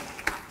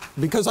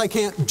because I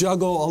can't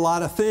juggle a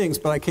lot of things,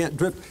 but I can't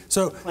drift.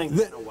 So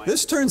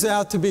this turns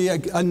out to be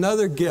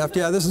another gift.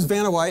 Yeah, this is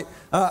Vanna White.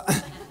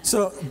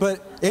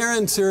 But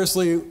Aaron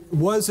seriously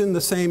was in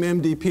the same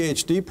MD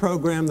Ph.D.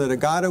 program that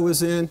Agata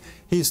was in.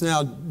 He's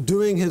now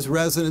doing his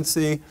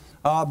residency.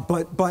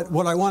 But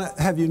what I want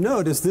to have you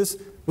note is this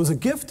was a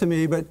gift to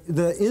me, but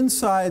the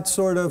inside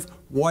sort of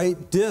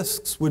white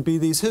discs would be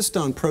these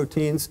histone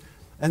proteins.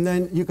 And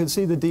then you can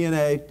see the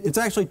DNA. It's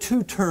actually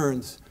two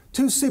turns,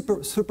 two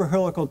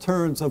superhelical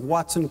turns of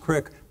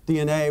Watson-Crick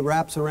DNA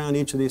wraps around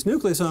each of these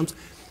nucleosomes.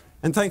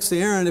 And thanks to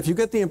Aaron, if you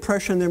get the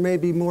impression there may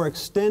be more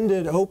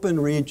extended open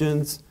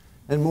regions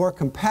and more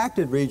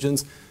compacted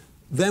regions,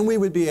 then we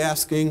would be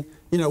asking,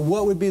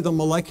 what would be the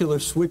molecular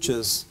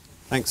switches?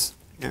 Thanks,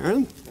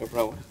 Aaron. No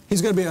problem.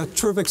 He's going to be a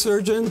terrific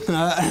surgeon.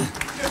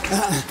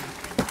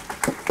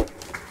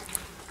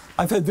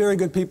 I've had very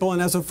good people,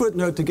 and as a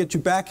footnote to get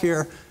you back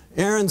here,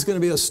 Aaron's going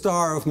to be a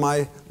star of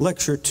my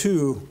lecture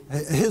 2.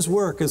 His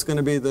work is going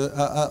to be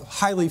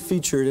highly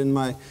featured in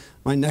my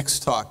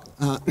next talk.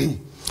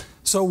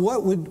 So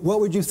what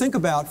would you think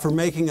about for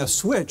making a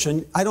switch?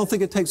 And I don't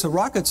think it takes a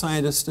rocket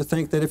scientist to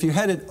think that if you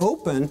had it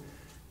open,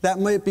 that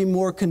might be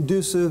more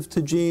conducive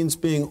to genes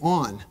being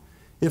on.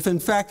 If in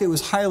fact it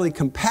was highly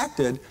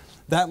compacted,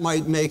 that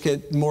might make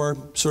it more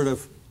sort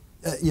of,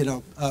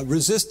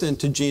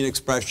 resistant to gene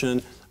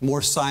expression,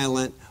 more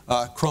silent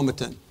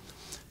chromatin.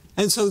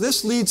 And so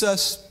this leads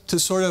us to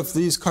sort of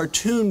these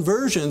cartoon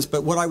versions,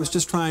 but what I was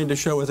just trying to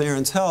show with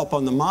Aaron's help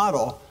on the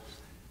model.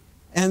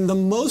 And the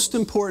most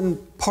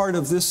important part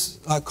of this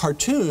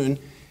cartoon,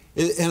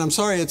 and I'm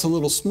sorry it's a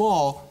little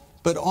small,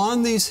 but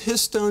on these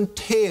histone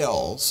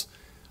tails,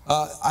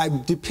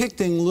 I'm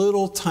depicting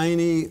little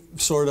tiny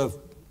sort of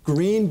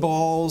green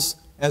balls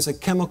as a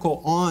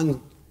chemical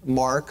on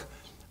mark,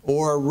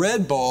 or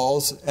red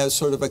balls as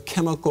sort of a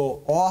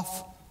chemical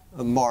off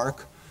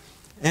mark.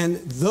 And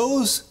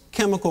those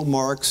chemical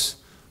marks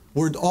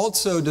were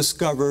also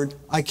discovered,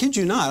 I kid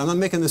you not, I'm not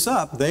making this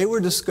up, they were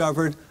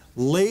discovered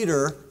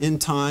later in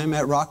time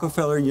at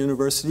Rockefeller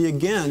University,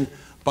 again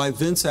by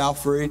Vince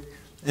Alfrey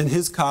and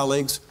his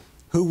colleagues,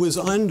 who was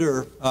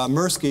under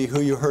Mirsky,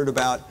 who you heard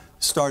about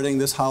starting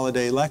this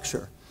holiday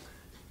lecture.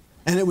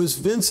 And it was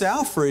Vince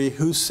Alfrey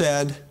who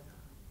said,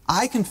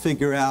 I can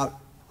figure out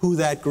who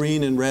that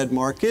green and red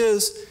mark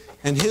is,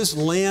 and his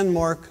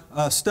landmark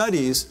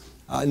studies,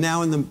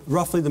 now in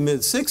roughly the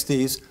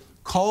mid-60s,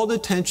 called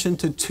attention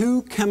to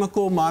 2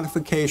 chemical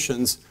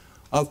modifications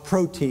of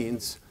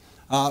proteins.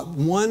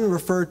 One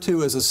referred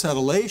to as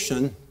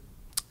acetylation,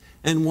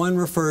 and one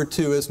referred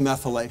to as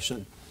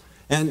methylation.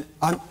 And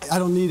I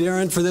don't need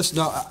Aaron for this.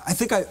 No, I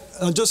think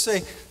I'll just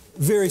say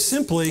very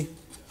simply,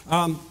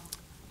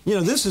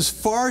 this is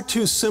far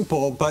too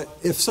simple, but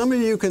if some of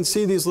you can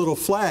see these little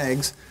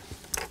flags,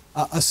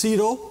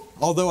 acetyl,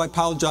 although I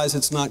apologize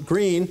it's not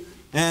green,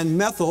 and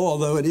methyl,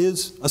 although it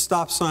is a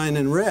stop sign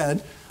in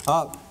red.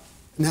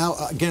 Now,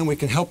 again, we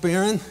can help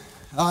Aaron.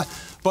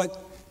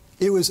 But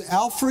it was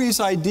Alfrey's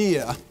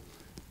idea,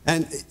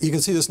 and you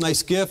can see this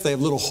nice GIF. They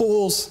have little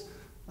holes.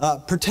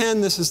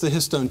 Pretend this is the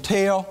histone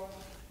tail.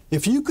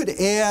 If you could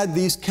add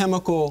these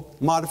chemical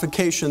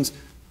modifications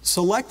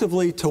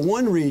selectively to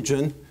one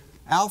region,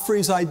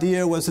 Alfrey's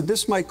idea was that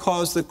this might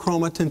cause the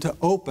chromatin to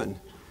open.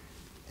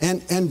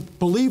 And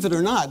believe it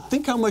or not,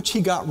 think how much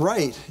he got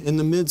right in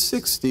the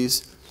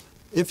mid-60s.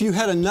 If you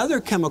had another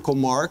chemical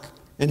mark,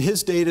 and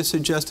his data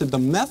suggested the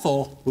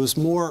methyl was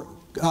more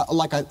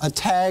like a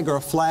tag or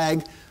a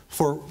flag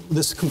for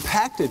this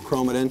compacted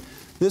chromatin,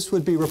 this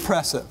would be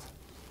repressive.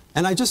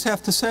 And I just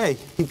have to say,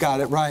 he got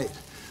it right.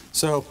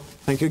 So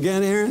thank you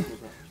again, Aaron.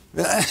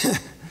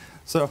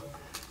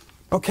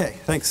 Okay,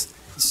 thanks.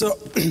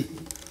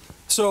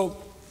 So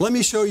let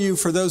me show you,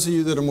 for those of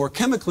you that are more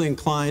chemically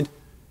inclined,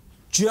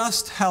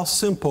 just how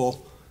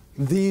simple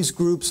these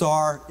groups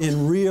are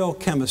in real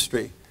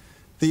chemistry.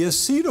 The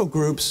acetyl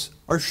groups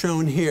are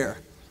shown here.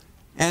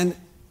 And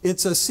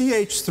it's a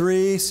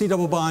CH3, C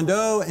double bond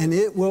O, and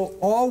it will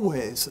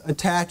always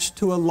attach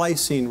to a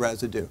lysine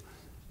residue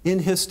in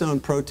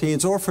histone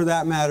proteins, or for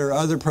that matter,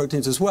 other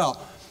proteins as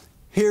well.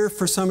 Here,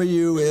 for some of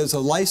you, is a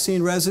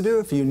lysine residue,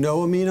 if you know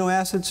amino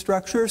acid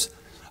structures.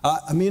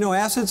 Amino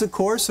acids, of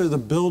course, are the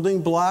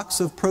building blocks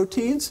of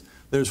proteins.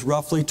 There's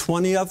roughly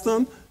 20 of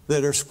them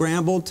that are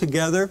scrambled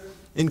together,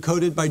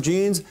 encoded by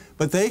genes,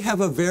 but they have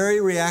a very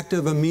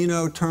reactive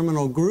amino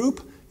terminal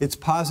group. It's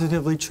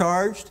positively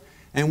charged,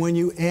 and when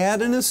you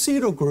add an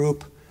acetyl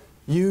group,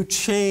 you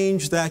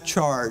change that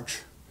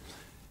charge.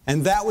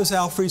 And that was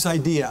Alfrey's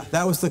idea.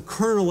 That was the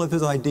kernel of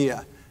his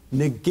idea.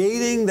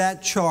 Negating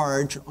that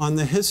charge on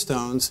the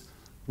histones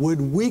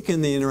would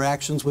weaken the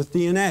interactions with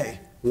DNA.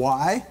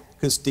 Why?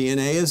 Because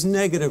DNA is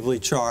negatively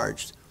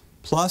charged.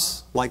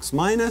 Plus likes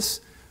minus,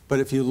 but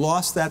if you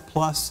lost that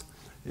plus,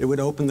 it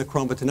would open the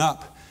chromatin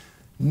up.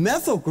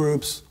 Methyl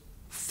groups,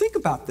 think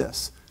about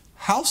this.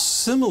 How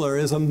similar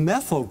is a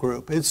methyl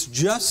group? It's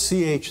just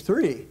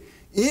CH3.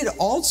 It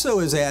also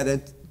is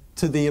added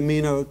to the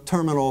amino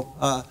terminal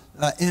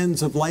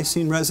ends of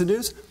lysine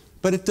residues,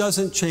 but it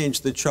doesn't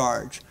change the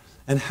charge.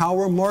 and how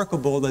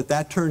remarkable that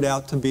that turned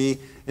out to be,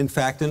 in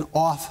fact, an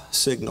off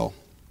signal.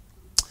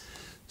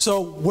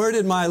 So where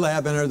did my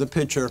lab enter the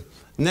picture?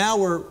 Now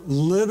we're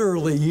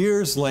literally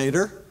years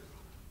later,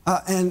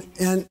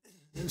 and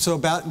so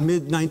about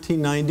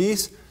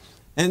mid-1990s,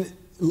 and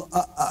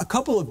a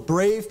couple of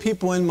brave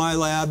people in my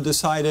lab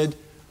decided,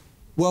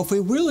 well, if we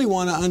really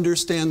want to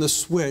understand the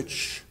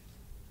switch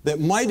that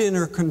might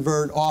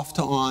interconvert off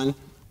to on,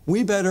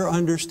 we better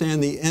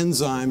understand the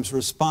enzymes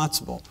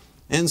responsible.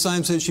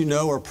 Enzymes, as you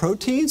know, are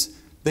proteins.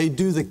 They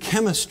do the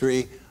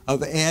chemistry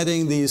of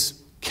adding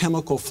these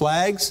chemical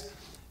flags.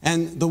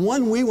 And the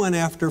one we went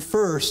after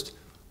first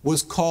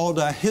was called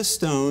a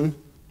histone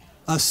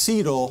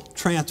acetyl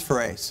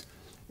transferase.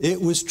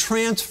 It was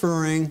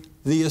transferring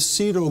the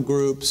acetyl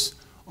groups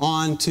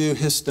onto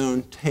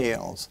histone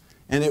tails,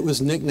 and it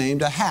was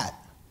nicknamed a hat.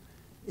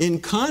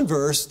 In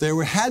converse,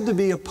 there had to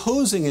be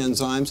opposing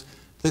enzymes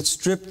that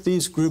stripped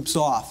these groups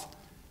off,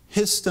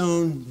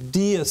 histone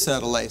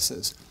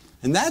deacetylases.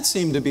 And that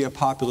seemed to be a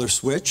popular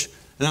switch.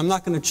 And I'm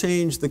not going to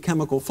change the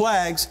chemical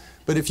flags,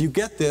 but if you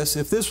get this,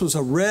 if this was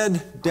a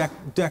red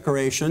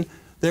decoration,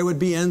 there would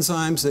be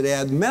enzymes that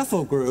add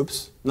methyl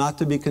groups, not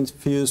to be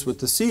confused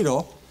with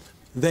acetyl.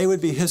 They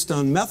would be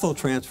histone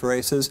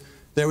methyltransferases.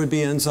 There would be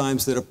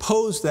enzymes that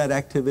oppose that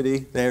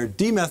activity. They're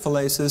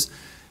demethylases.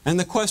 And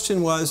the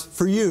question was,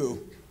 for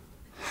you,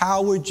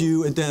 how would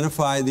you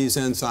identify these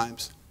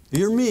enzymes?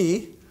 You're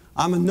me.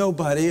 I'm a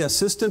nobody,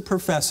 assistant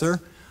professor.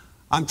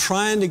 I'm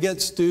trying to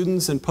get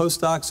students and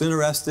postdocs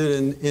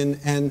interested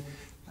in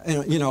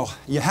you know,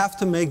 you have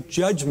to make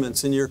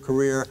judgments in your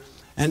career.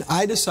 And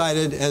I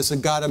decided, as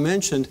Agata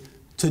mentioned,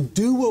 to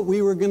do what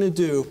we were going to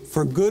do,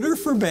 for good or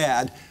for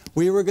bad.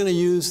 We were going to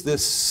use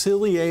this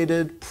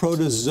ciliated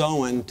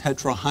protozoan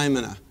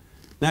tetrahymena.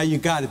 Now, you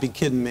got to be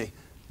kidding me.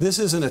 This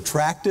isn't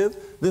attractive.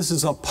 This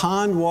is a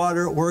pond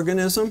water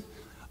organism.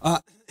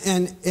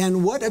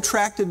 And what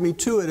attracted me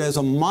to it as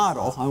a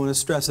model, I want to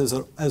stress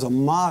as a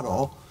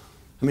model,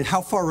 I mean,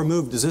 how far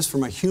removed is this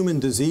from a human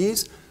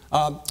disease?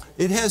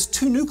 It has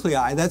two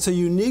nuclei. That's a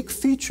unique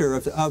feature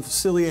of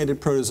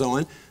ciliated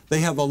protozoan. They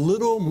have a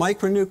little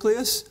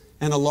micronucleus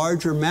and a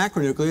larger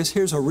macronucleus.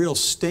 Here's a real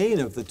stain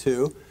of the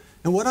two.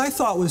 And what I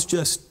thought was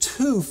just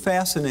too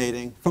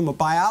fascinating from a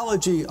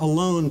biology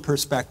alone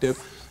perspective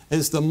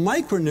is the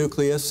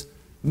micronucleus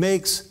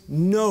makes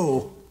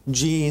no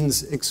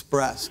genes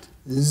expressed.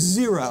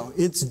 Zero.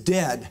 It's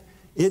dead.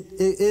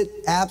 It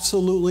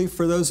absolutely,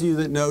 for those of you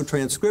that know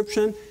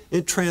transcription,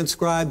 it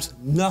transcribes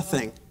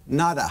nothing,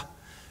 nada.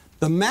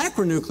 The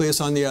macronucleus,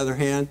 on the other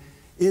hand,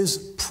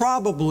 is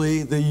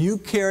probably the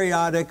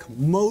eukaryotic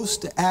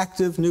most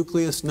active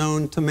nucleus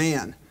known to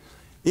man.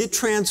 It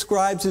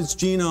transcribes its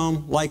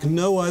genome like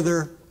no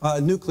other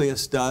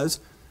nucleus does.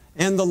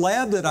 And the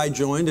lab that I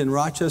joined in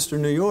Rochester,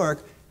 New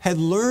York, had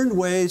learned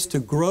ways to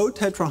grow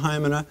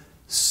tetrahymena,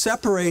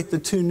 separate the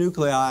two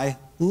nuclei,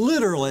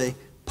 literally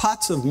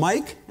pots of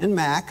mic and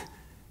mac,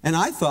 and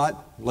I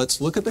thought,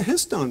 let's look at the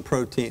histone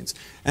proteins.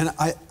 And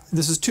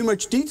this is too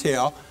much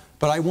detail,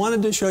 but I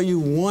wanted to show you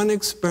one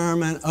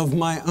experiment of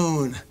my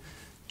own,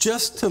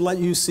 just to let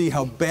you see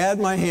how bad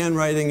my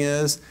handwriting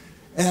is.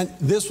 And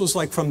this was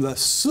like from the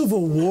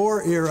Civil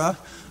War era.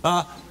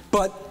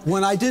 But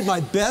when I did my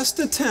best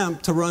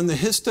attempt to run the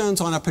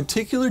histones on a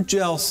particular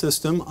gel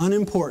system,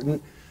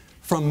 unimportant,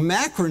 from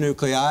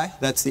macronuclei,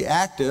 that's the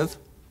active,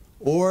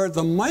 or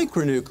the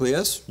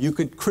micronucleus, you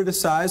could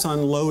criticize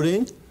on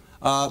loading,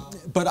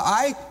 but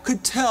I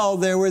could tell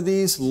there were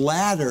these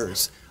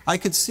ladders. I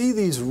could see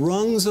these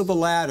rungs of a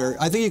ladder.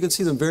 I think you could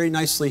see them very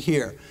nicely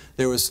here.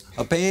 There was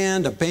a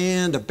band, a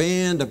band, a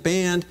band, a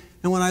band,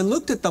 and when I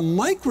looked at the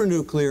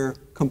micronuclear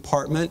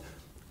compartment,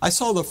 I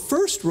saw the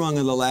first rung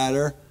of the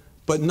ladder,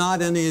 but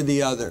not any of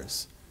the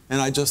others.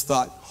 And I just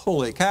thought,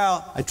 holy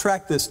cow, I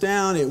tracked this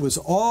down. It was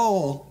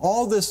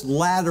all this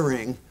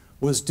laddering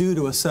was due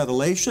to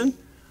acetylation.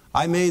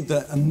 I made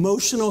the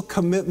emotional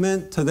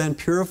commitment to then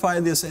purify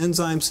this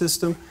enzyme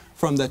system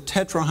from the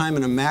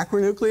tetrahymena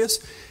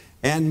macronucleus.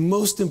 And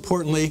most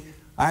importantly,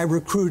 I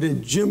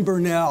recruited Jim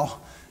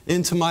Burnell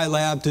into my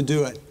lab to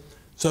do it.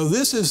 So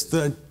this is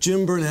the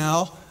Jim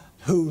Burnell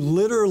who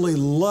literally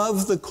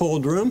loved the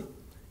cold room.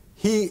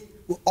 He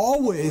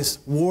always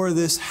wore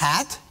this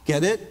hat,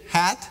 get it,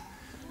 hat,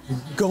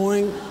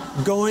 going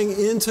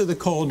into the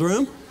cold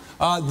room.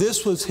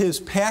 This was his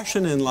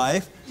passion in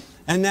life.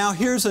 And now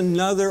here's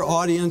another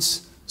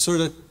audience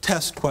sort of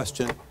test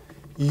question.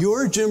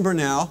 You're Jim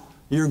Burnell,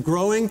 you're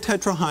growing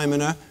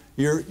tetrahymena,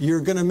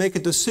 you're going to make a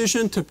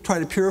decision to try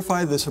to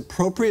purify this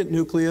appropriate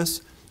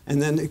nucleus and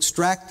then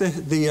extract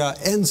the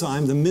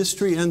enzyme, the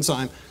mystery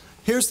enzyme.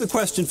 Here's the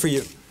question for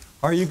you.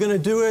 Are you going to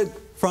do it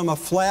from a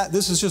flat,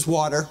 this is just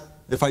water.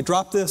 If I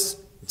drop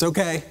this, it's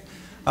okay.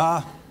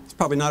 It's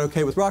probably not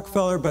okay with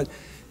Rockefeller, but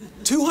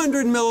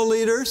 200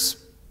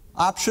 milliliters,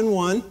 option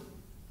one,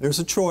 there's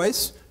a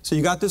choice. So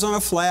you got this on a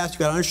flask, you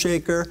got it on a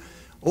shaker,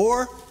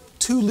 or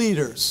 2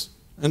 liters,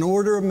 an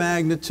order of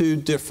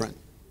magnitude different,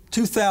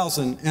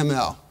 2,000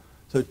 ml.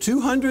 So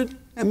 200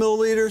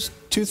 milliliters,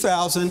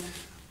 2,000.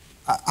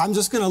 I'm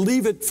just going to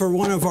leave it for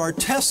one of our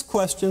test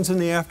questions in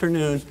the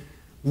afternoon,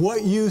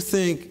 what you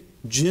think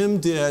Jim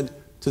did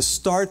to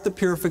start the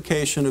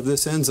purification of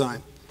this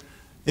enzyme.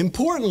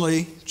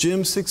 Importantly,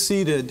 Jim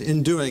succeeded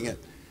in doing it.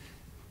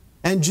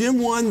 And Jim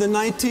won the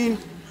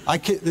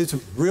these are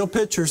real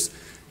pictures.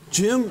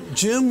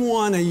 Jim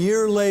won a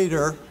year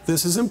later.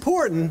 This is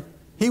important.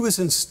 He was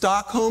in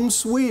Stockholm,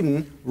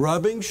 Sweden,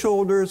 rubbing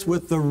shoulders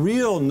with the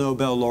real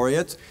Nobel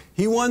laureates.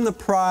 He won the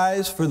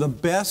prize for the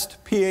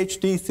best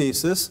Ph.D.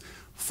 thesis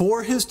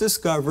for his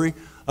discovery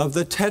of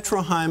the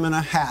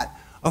tetrahymena hat,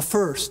 a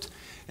first.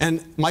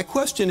 And my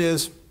question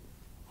is,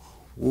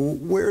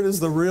 where does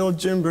the real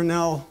Jim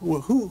Brunel,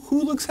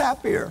 who looks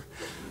happier?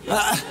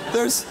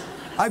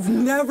 I've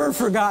never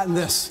forgotten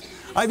this.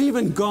 I've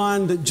even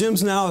gone to,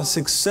 Jim's now a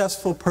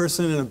successful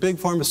person in a big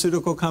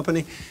pharmaceutical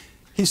company.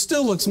 He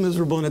still looks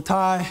miserable in a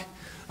tie.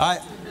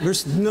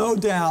 There's no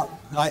doubt,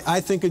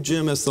 I think of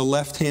Jim as the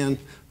left-hand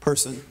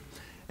person.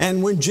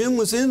 And when Jim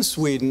was in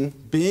Sweden,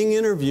 being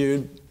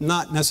interviewed,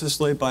 not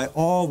necessarily by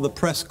all the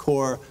press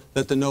corps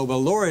that the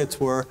Nobel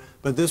laureates were,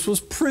 but this was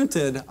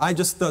printed. I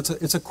just thought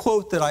it's a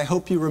quote that I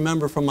hope you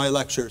remember from my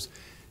lectures.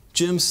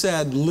 Jim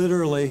said,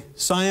 literally,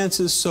 "Science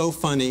is so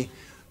funny.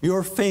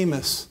 You're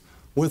famous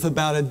with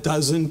about a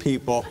dozen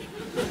people."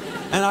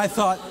 And I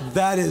thought,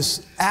 that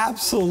is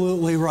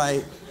absolutely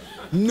right.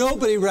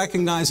 Nobody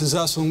recognizes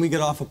us when we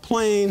get off a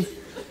plane.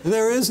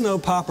 There is no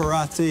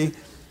paparazzi.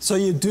 So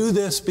you do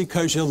this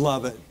because you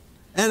love it.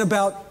 And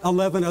about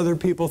 11 other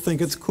people think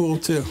it's cool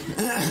too.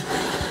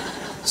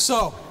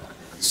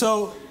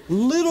 So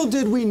little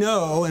did we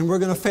know, and we're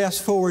going to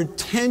fast forward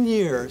 10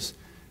 years,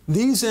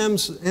 these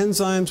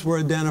enzymes were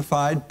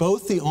identified,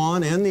 both the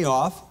on and the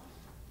off.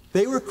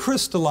 They were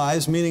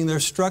crystallized, meaning their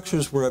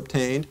structures were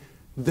obtained.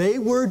 They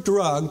were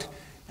drugged,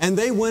 and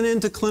they went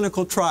into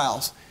clinical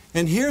trials.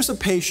 And here's a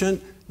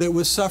patient that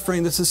was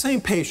suffering. It's the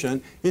same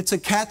patient. It's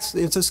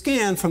a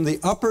scan from the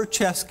upper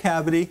chest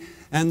cavity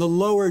and the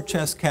lower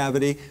chest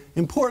cavity.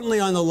 Importantly,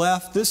 on the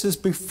left, this is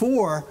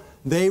before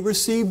they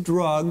received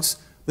drugs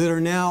that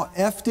are now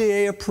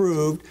FDA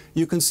approved.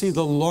 You can see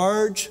the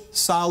large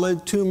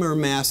solid tumor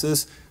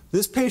masses.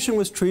 This patient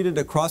was treated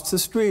across the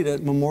street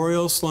at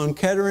Memorial Sloan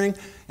Kettering,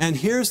 and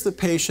here's the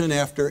patient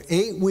after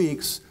 8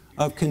 weeks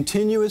of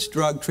continuous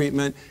drug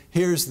treatment.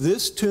 Here's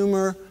this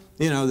tumor.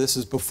 You know, this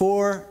is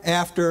before,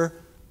 after,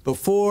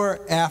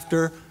 before,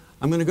 after.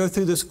 I'm going to go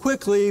through this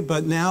quickly,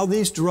 but now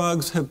these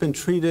drugs have been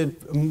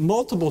treated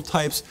multiple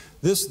types.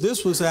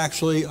 This was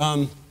actually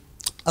a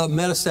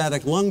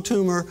metastatic lung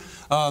tumor,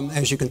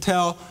 as you can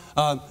tell.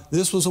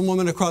 This was a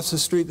woman across the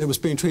street that was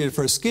being treated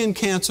for a skin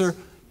cancer.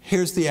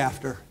 Here's the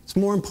after. It's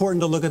more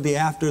important to look at the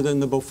after than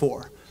the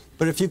before.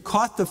 But if you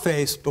caught the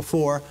face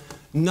before,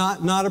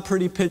 not a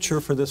pretty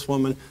picture for this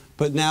woman,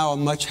 but now a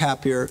much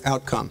happier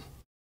outcome.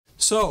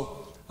 So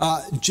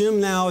Jim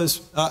now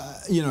is,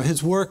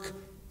 his work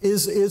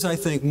is I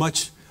think,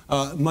 much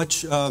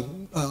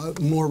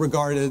more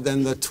regarded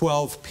than the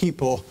 12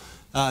 people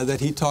that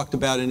he talked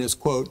about in his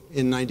quote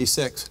in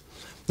 '96.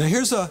 Now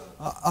here's a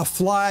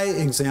fly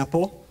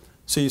example.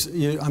 So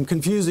I'm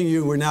confusing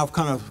you. We're now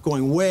kind of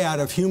going way out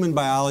of human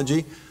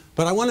biology.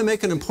 But I want to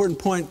make an important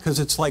point because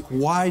it's like,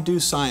 why do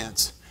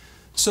science?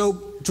 So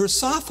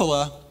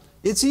Drosophila,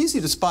 it's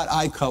easy to spot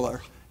eye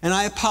color. And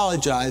I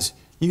apologize.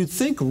 You'd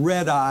think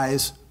red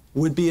eyes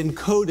would be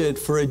encoded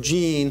for a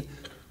gene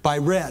by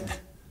red.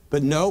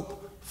 But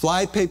nope.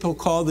 Fly people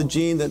call the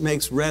gene that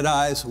makes red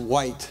eyes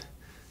white.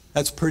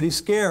 That's pretty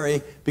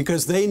scary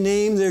because they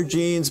name their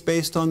genes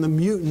based on the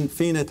mutant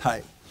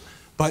phenotype.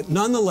 But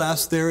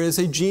nonetheless, there is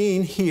a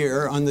gene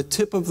here on the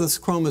tip of this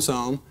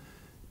chromosome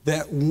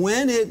that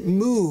when it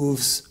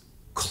moves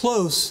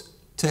close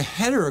to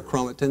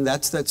heterochromatin,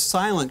 that's that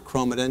silent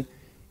chromatin,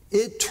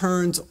 it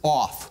turns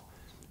off.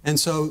 And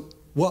so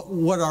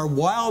what are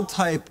wild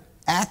type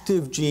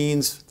active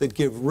genes that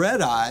give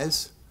red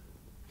eyes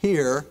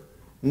here,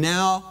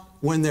 now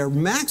when they're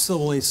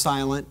maximally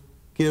silent,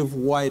 give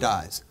white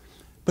eyes.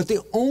 But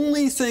the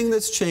only thing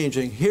that's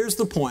changing, here's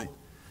the point.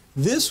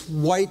 This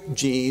white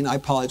gene, I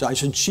apologize, I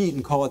should cheat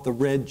and call it the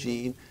red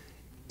gene,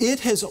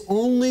 it has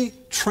only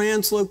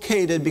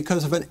translocated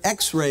because of an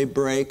X-ray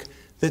break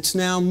that's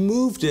now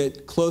moved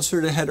it closer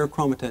to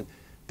heterochromatin.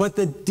 But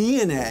the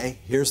DNA,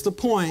 here's the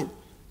point,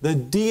 the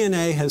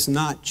DNA has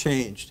not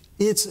changed.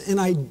 It's an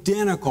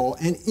identical,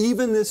 and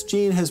even this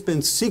gene has been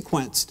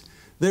sequenced.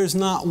 There's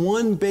not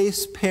one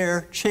base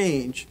pair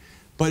change,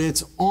 but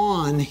it's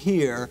on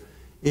here,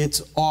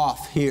 it's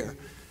off here.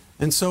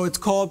 And so it's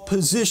called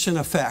position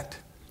effect.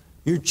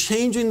 You're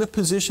changing the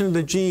position of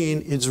the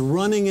gene, it's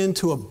running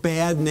into a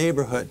bad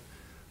neighborhood.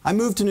 I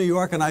moved to New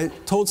York and I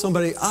told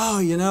somebody, oh,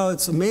 you know,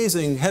 it's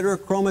amazing,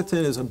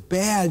 heterochromatin is a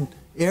bad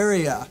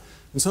area.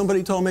 And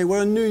somebody told me,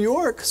 well, in New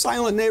York,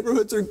 silent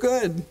neighborhoods are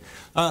good.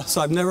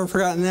 So I've never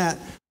forgotten that.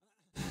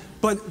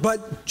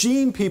 But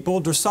gene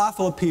people,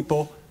 Drosophila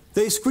people,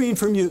 they screen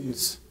for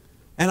mutants.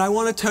 And I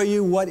want to tell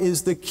you what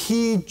is the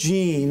key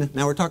gene,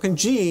 now we're talking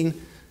gene,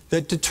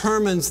 that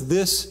determines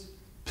this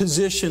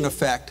position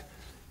effect.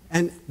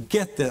 And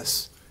get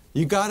this,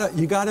 You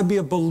gotta be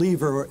a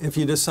believer if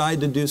you decide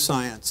to do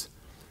science.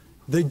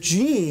 The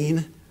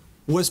gene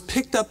was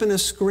picked up in a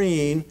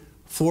screen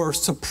for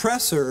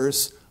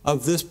suppressors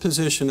of this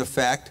position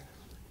effect.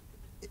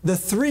 The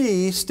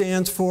 3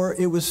 stands for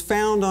it was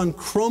found on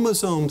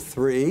chromosome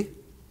 3,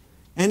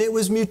 and it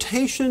was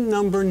mutation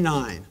number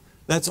 9.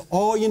 That's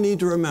all you need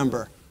to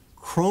remember.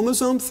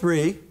 Chromosome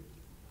 3,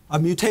 a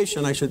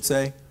mutation, I should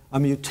say, a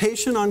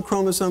mutation on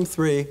chromosome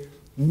 3,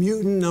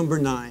 mutant number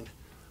 9.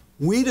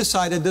 We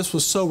decided this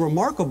was so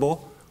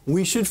remarkable,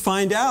 we should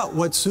find out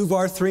what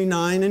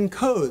SUVAR39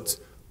 encodes.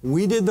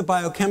 We did the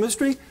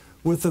biochemistry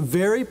with the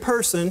very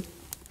person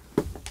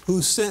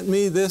who sent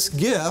me this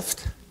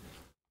gift.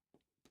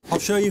 I'll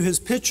show you his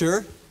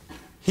picture.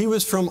 He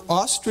was from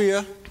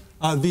Austria,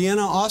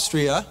 Vienna,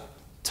 Austria,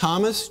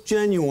 Thomas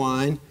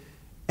Genuine,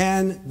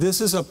 and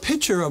this is a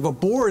picture of a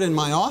board in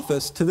my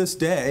office to this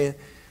day.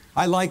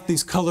 I like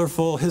these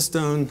colorful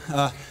histone,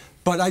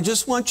 but I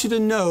just want you to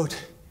note,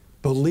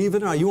 believe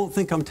it or not, you won't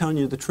think I'm telling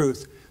you the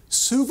truth.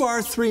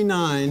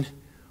 SUVAR39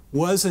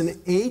 was an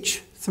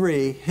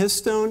H3,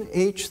 histone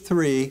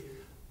H3,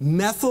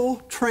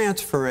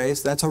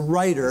 methyltransferase, that's a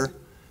writer,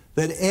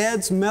 that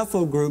adds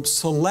methyl groups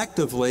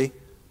selectively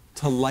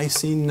to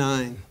lysine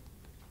 9.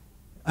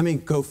 I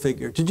mean, go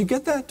figure. Did you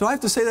get that? Do I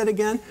have to say that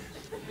again?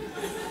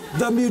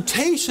 The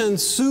mutation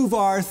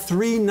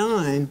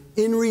SUVAR39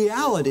 in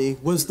reality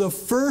was the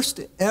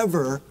first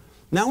ever,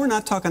 now we're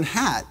not talking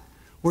HAT,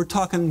 we're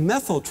talking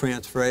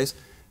methyltransferase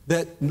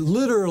that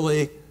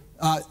literally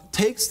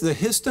takes the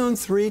histone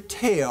 3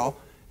 tail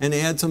and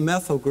adds a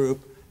methyl group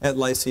at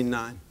lysine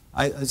 9.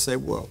 I say,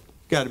 whoa,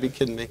 got to be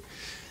kidding me.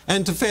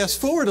 And to fast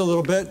forward a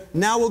little bit,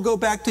 now we'll go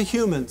back to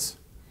humans.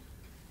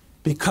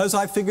 Because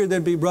I figured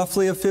there'd be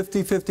roughly a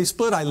 50-50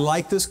 split, I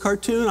like this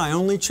cartoon. I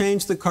only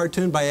changed the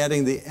cartoon by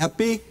adding the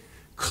epi.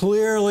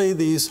 Clearly,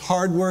 these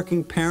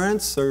hardworking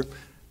parents are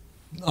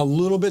a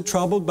little bit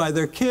troubled by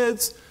their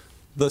kids.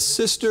 The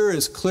sister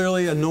is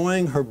clearly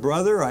annoying her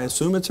brother. I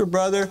assume it's her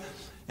brother.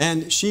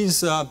 And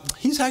he's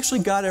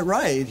actually got it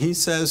right. He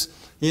says,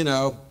 you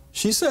know,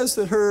 she says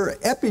that her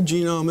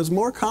epigenome is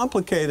more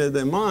complicated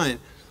than mine.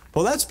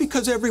 Well, that's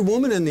because every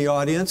woman in the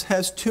audience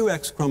has 2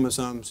 X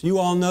chromosomes. You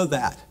all know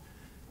that.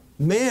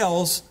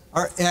 Males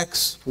are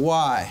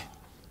XY.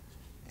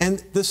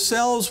 And the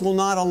cells will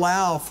not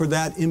allow for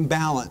that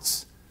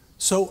imbalance.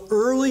 So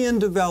early in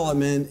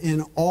development,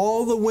 in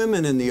all the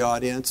women in the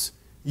audience,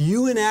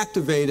 you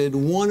inactivated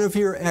one of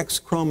your X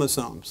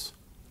chromosomes.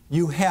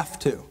 You have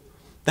to.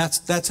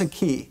 That's a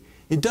key.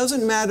 It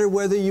doesn't matter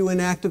whether you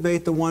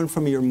inactivate the one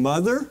from your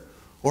mother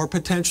or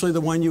potentially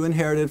the one you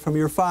inherited from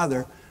your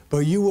father, but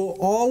you will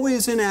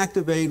always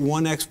inactivate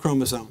one X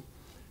chromosome.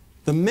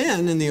 The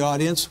men in the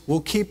audience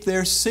will keep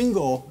their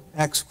single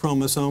X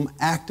chromosome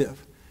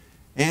active.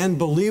 And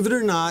believe it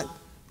or not,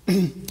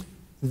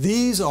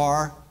 these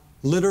are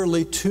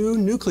literally 2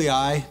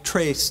 nuclei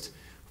traced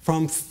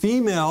from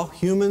female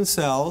human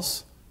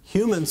cells,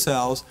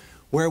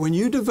 where when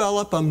you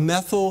develop a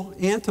methyl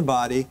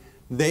antibody,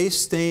 they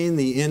stain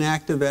the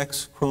inactive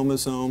X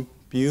chromosome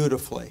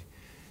beautifully.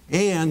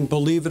 And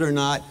believe it or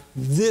not,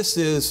 this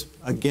is,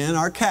 again,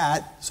 our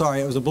cat.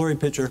 Sorry, it was a blurry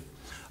picture.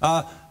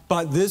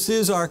 But this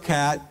is our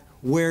cat,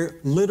 where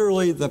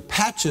literally the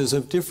patches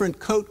of different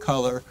coat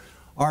color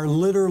are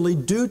literally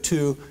due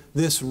to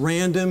this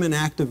random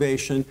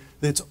inactivation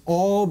that's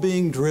all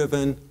being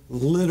driven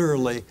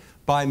literally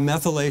by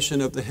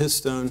methylation of the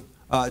histone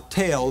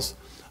tails.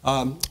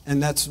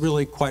 And that's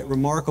really quite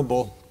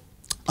remarkable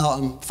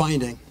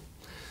finding.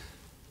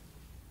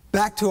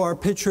 Back to our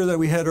picture that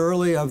we had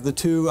early of the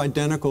 2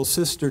 identical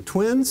sister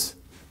twins.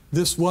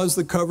 This was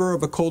the cover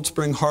of a Cold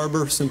Spring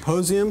Harbor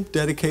symposium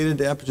dedicated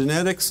to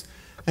epigenetics.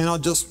 And I'll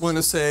just want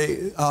to say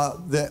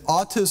that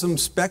autism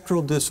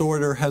spectral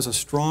disorder has a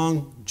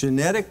strong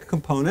genetic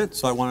component,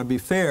 so I want to be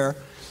fair.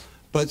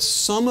 But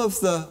some of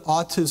the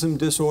autism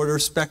disorder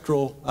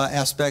spectral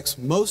aspects,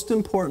 most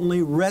importantly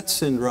Rett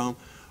syndrome,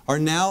 are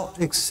now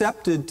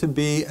accepted to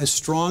be a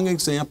strong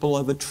example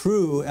of a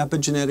true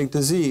epigenetic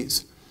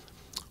disease.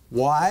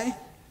 Why?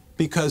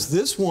 Because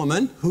this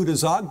woman, Huda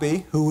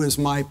Zogby, who is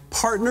my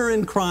partner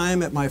in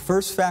crime at my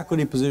first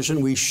faculty position,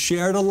 we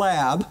shared a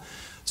lab.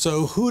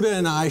 So Huda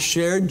and I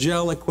shared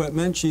gel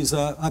equipment. She's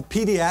a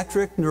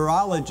pediatric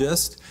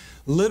neurologist.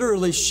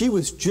 Literally, she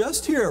was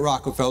just here at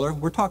Rockefeller.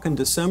 We're talking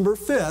December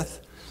 5th,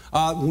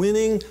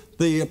 winning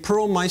the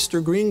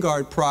Perlmeister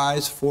Greengard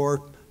Prize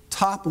for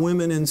top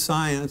women in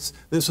science.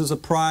 This was a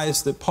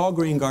prize that Paul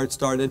Greengard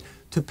started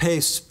to pay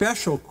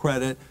special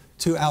credit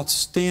to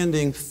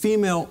outstanding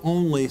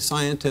female-only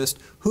scientists.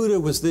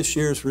 Huda was this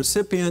year's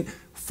recipient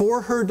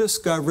for her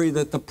discovery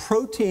that the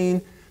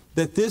protein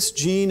that this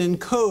gene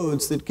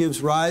encodes that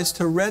gives rise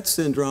to Rett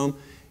syndrome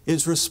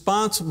is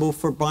responsible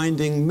for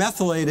binding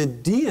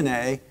methylated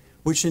DNA,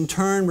 which in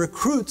turn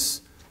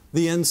recruits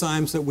the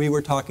enzymes that we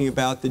were talking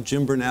about, that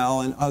Jim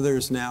Burnell and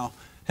others now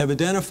have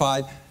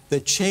identified,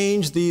 that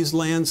change these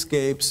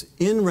landscapes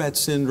in Rett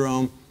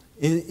syndrome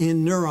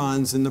in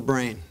neurons in the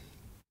brain.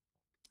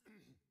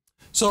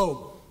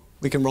 So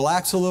we can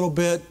relax a little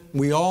bit.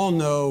 We all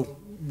know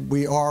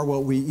we are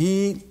what we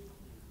eat.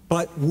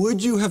 But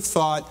would you have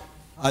thought,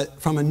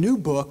 from a new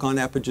book on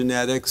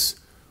epigenetics,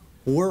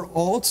 we're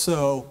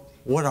also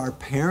what our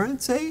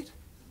parents ate?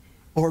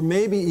 Or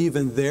maybe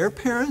even their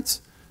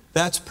parents?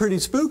 That's pretty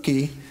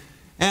spooky.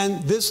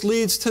 And this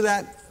leads to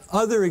that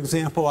other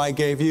example I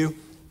gave you.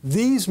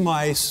 These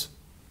mice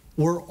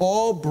were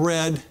all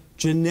bred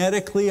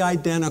genetically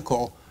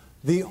identical.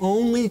 The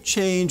only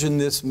change in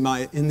these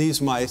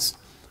mice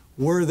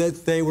were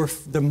that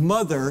the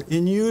mother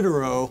in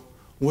utero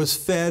was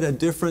fed a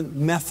different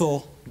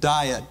methyl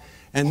diet.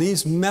 And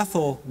these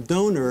methyl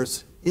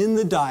donors in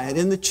the diet,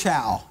 in the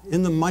chow,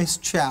 in the mice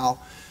chow,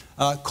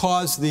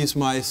 caused these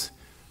mice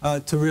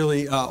to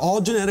really,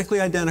 all genetically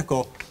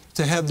identical,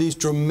 to have these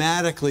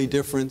dramatically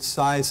different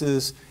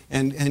sizes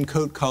and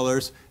coat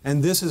colors.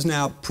 And this is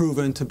now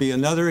proven to be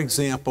another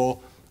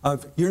example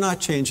of you're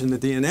not changing the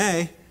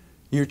DNA,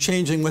 you're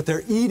changing what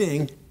they're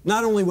eating,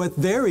 not only what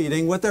they're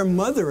eating, what their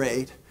mother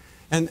ate.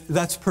 And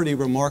that's pretty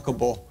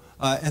remarkable.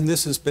 And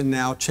this has been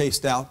now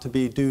chased out to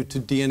be due to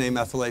DNA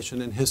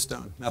methylation and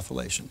histone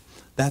methylation.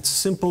 That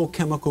simple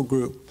chemical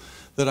group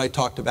that I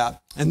talked about.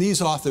 And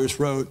these authors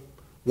wrote,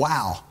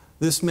 wow,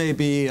 this may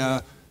be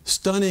a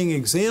stunning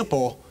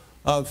example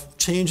of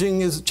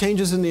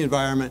changes in the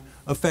environment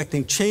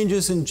affecting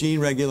changes in gene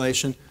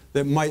regulation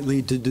that might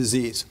lead to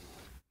disease.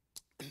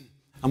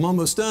 I'm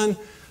almost done.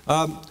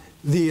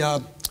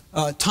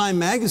 Time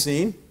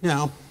magazine,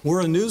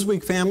 we're a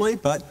Newsweek family,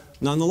 but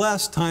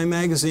nonetheless, Time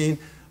magazine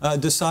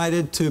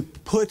decided to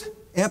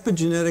put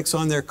epigenetics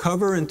on their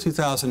cover in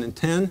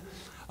 2010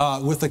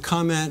 with the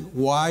comment,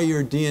 why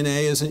your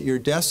DNA isn't your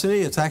destiny.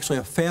 It's actually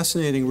a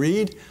fascinating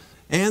read.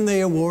 And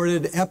they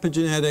awarded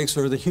epigenetics,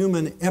 or the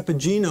human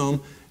epigenome,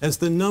 as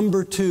the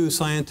 #2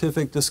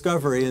 scientific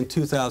discovery in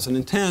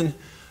 2010,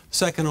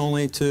 second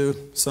only to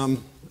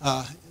some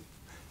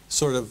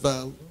sort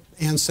of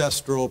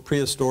ancestral,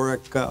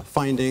 prehistoric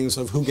findings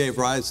of who gave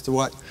rise to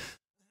what.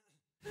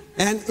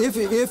 And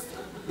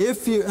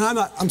if you, and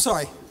I'm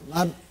sorry,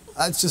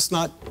 it's just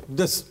not,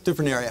 this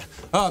different area.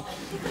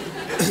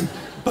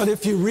 But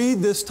if you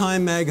read this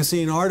Time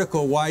magazine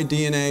article, Why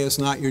DNA is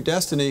Not Your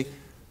Destiny,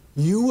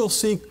 you will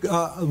see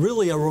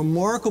really a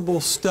remarkable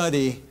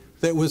study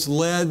that was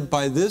led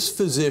by this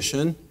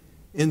physician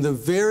in the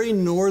very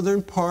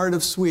northern part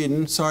of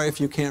Sweden. Sorry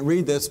if you can't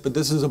read this, but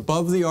this is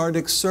above the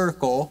Arctic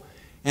Circle.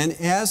 And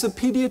as a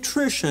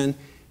pediatrician,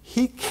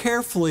 he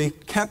carefully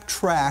kept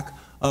track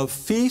of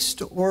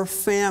feast or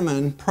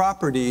famine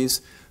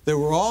properties that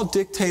were all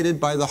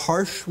dictated by the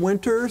harsh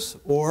winters,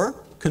 or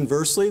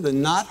conversely, the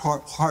not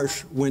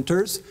harsh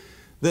winters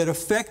that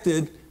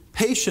affected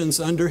patients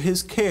under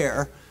his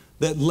care,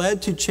 that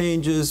led to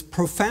changes,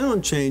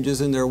 profound changes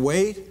in their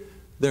weight,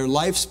 their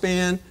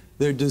lifespan,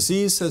 their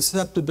disease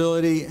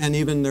susceptibility, and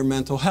even their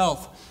mental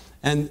health.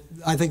 And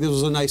I think this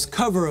was a nice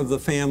cover of the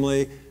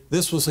family.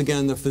 This was,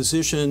 again, the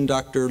physician,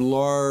 Dr.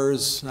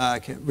 Lars, I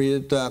can't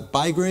read it,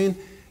 Bygren,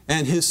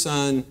 and his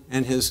son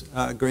and his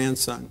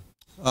grandson.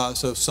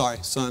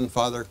 Son,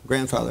 father,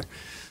 grandfather.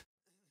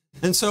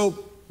 And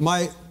so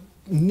my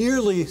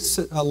nearly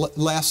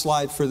last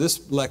slide for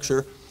this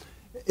lecture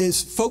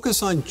is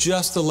focus on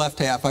just the left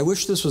half. I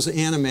wish this was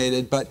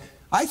animated, but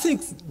I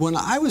think when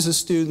I was a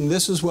student,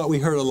 this is what we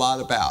heard a lot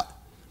about.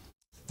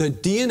 The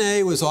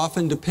DNA was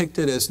often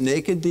depicted as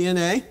naked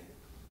DNA.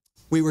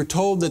 We were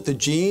told that the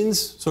genes,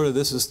 sort of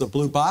this is the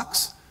blue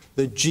box,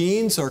 the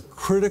genes are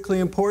critically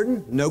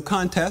important, no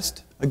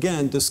contest,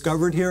 again,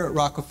 discovered here at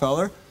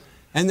Rockefeller,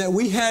 and that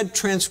we had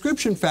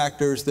transcription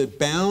factors that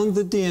bound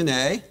the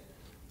DNA,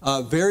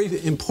 a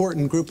very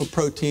important group of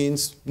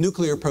proteins,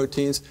 nuclear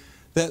proteins,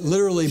 that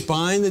literally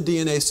bind the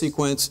DNA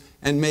sequence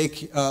and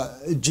make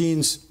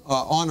genes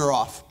on or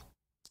off.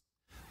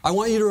 I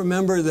want you to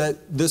remember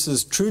that this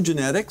is true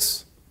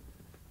genetics,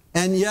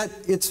 and yet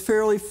it's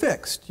fairly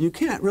fixed. You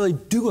can't really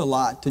do a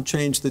lot to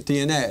change the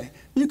DNA.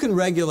 You can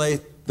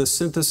regulate the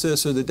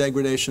synthesis or the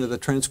degradation of the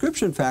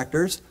transcription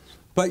factors,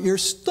 but you're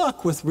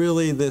stuck with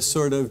really this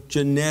sort of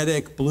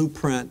genetic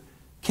blueprint.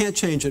 Can't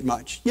change it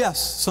much.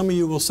 Yes, some of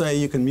you will say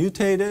you can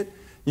mutate it,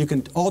 you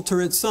can alter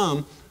it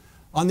some.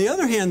 On the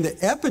other hand, the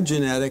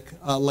epigenetic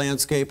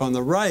landscape on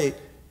the right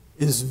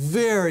is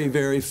very,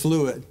 very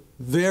fluid,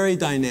 very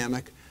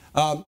dynamic.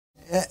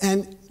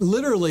 And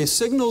literally,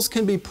 signals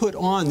can be put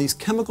on these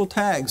chemical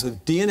tags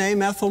of DNA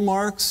methyl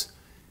marks,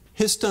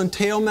 histone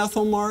tail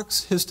methyl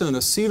marks, histone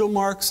acetyl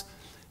marks,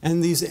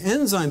 and these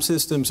enzyme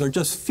systems are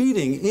just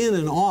feeding in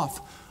and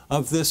off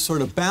of this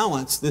sort of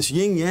balance, this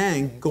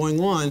yin-yang going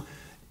on,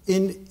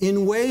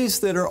 in ways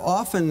that are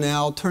often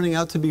now turning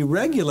out to be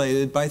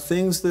regulated by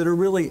things that are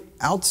really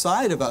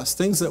outside of us,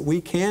 things that we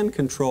can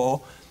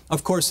control.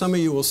 Of course, some of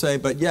you will say,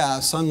 but yeah,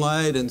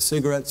 sunlight and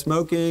cigarette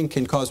smoking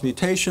can cause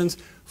mutations,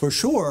 for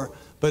sure,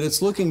 but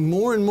it's looking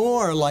more and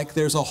more like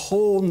there's a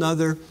whole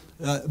nother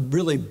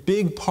really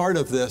big part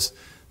of this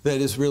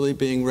that is really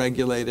being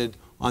regulated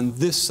on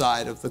this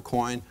side of the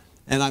coin.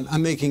 And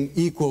I'm making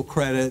equal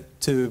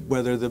credit to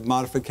whether the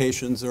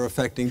modifications are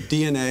affecting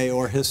DNA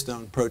or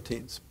histone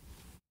proteins.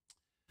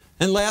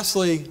 And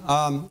lastly,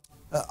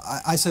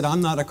 I said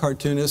I'm not a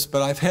cartoonist,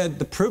 but I've had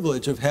the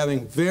privilege of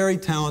having very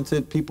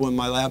talented people in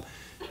my lab,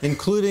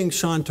 including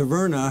Sean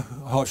Taverna.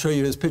 I'll show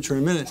you his picture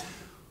in a minute.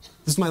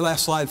 This is my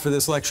last slide for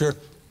this lecture.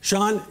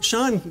 Sean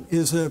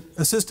is an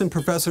assistant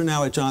professor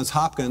now at Johns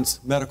Hopkins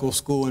Medical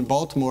School in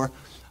Baltimore.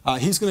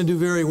 He's going to do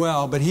very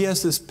well, but he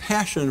has this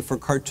passion for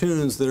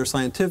cartoons that are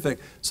scientific.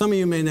 Some of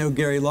you may know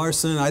Gary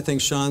Larson. I think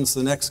Sean's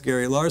the next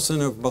Gary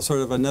Larson of sort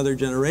of another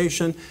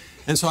generation.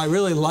 And so I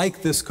really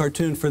like this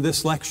cartoon for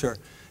this lecture.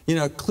 You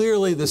know,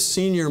 clearly the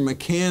senior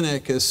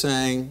mechanic is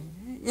saying,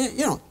 you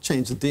don't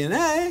change the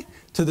DNA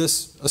to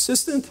this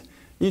assistant.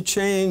 You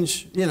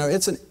change, you know,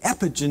 it's an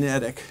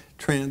epigenetic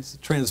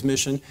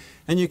transmission.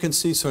 And you can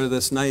see sort of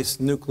this nice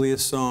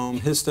nucleosome,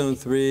 histone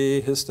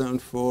 3,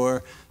 histone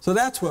 4. So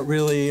that's what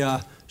really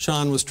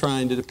Sean was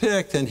trying to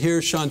depict. And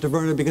here's Sean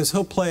Taverna, because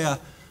he'll play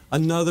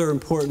another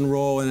important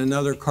role in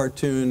another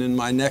cartoon in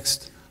my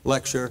next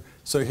lecture.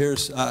 So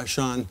here's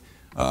Sean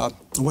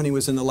when he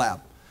was in the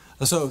lab.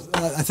 So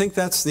I think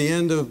that's the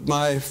end of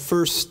my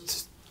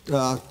first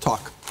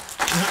talk.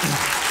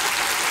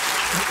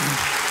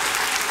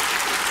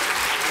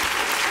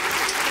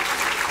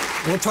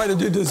 We'll try to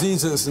do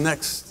diseases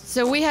next.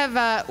 So we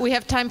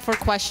have time for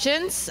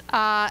questions,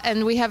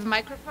 and we have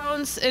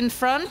microphones in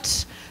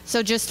front.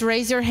 So just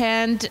raise your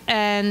hand,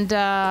 and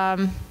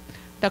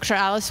Dr.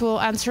 Allis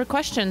will answer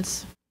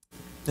questions.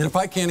 And if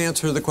I can't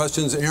answer the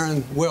questions,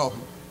 Aaron will.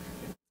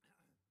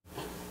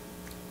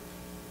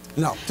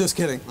 No, just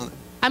kidding.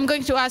 I'm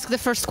going to ask the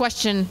first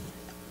question.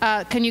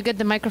 Can you get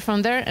the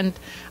microphone there? And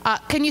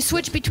can you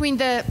switch between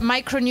the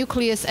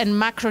micronucleus and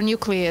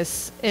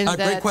macronucleus in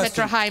the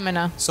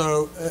tetrahymena?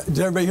 So did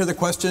everybody hear the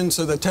question?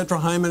 So the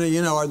tetrahymena,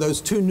 you know, are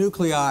those two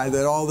nuclei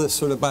that all this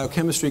sort of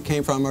biochemistry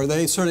came from? Are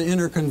they sort of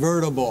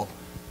interconvertible?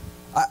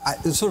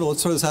 Let's sort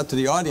of this out to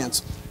the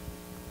audience.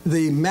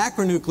 The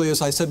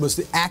macronucleus, I said, was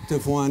the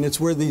active one. It's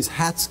where these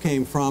hats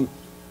came from.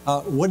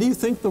 What do you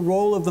think the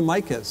role of the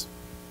mic is?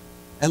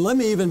 And let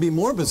me even be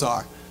more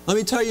bizarre. Let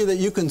me tell you that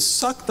you can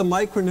suck the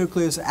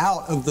micronucleus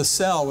out of the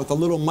cell with a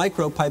little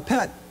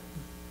micropipette.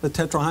 The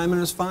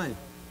tetrahymena is fine.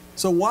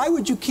 So why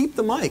would you keep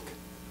the mic?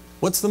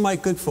 What's the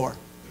mic good for?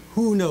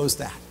 Who knows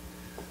that?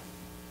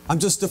 I'm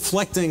just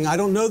deflecting. I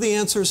don't know the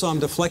answer, so I'm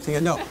deflecting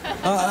it. No.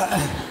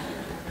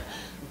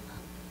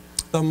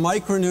 The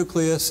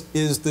micronucleus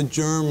is the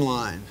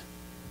germline.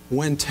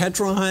 When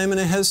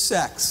tetrahymena has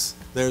sex,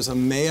 there's a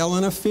male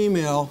and a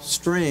female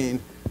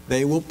strain.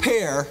 They will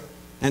pair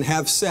and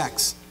have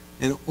sex.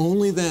 And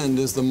only then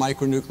does the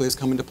micronucleus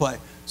come into play.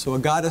 So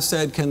Agata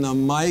said, can the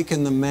mic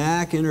and the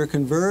mac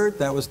interconvert?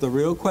 That was the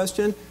real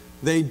question.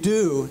 They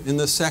do in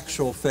the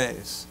sexual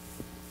phase.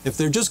 If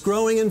they're just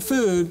growing in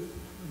food,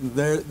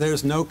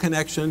 there's no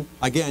connection.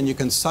 Again, you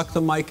can suck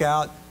the mic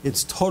out.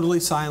 It's totally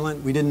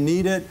silent. We didn't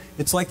need it.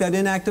 It's like that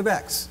inactive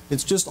X.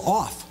 It's just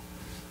off.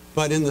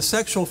 But in the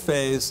sexual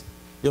phase,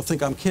 you'll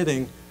think I'm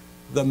kidding,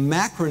 the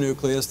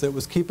macronucleus that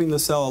was keeping the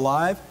cell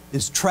alive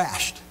is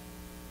trashed.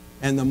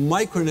 And the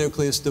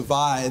micronucleus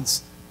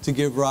divides to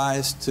give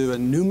rise to a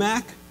new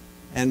mac,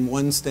 and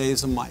one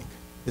stays a mic.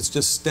 It's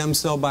just stem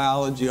cell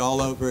biology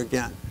all over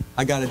again.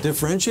 I got to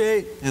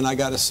differentiate, and I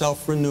got to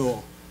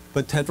self-renewal.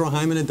 But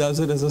tetrahymena does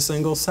it as a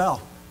single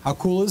cell. How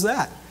cool is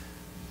that?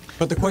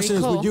 But the question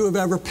is, would you have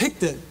ever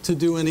picked it to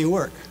do any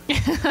work?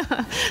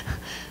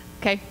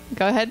 Okay,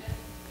 go ahead.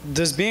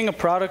 Does being a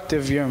product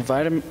of your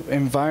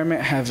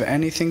environment have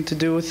anything to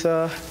do with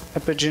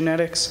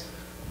epigenetics?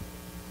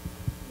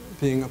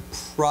 Being a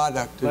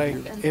product of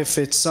like if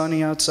it's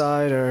sunny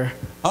outside or...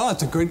 Oh,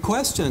 it's a good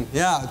question.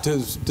 Yeah,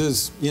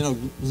 does you know,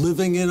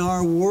 living in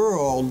our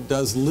world,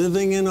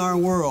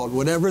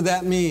 whatever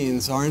that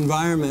means, our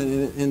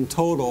environment in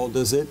total,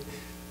 does it,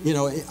 you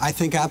know, I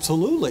think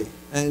absolutely.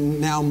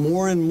 And now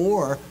more and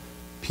more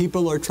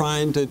people are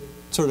trying to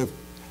sort of,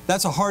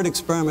 that's a hard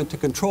experiment to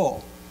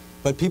control,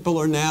 but people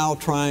are now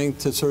trying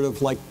to sort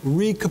of like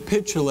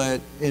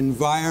recapitulate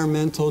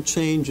environmental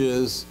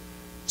changes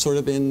sort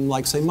of in,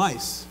 like, say,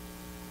 mice.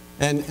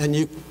 And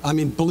you, I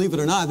mean, believe it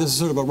or not, this is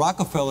sort of a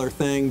Rockefeller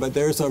thing, but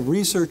there's a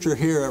researcher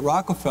here at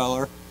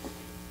Rockefeller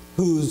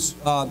who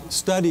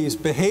studies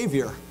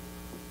behavior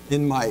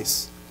in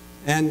mice.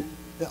 And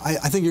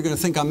I think you're going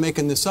to think I'm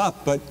making this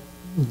up, but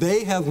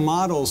they have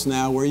models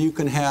now where you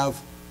can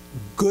have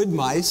good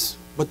mice.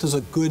 What does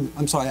a good,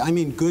 I'm sorry, I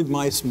mean good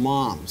mice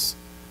moms.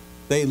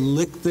 They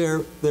lick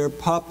their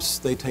pups,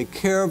 they take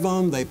care of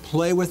them, they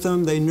play with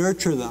them, they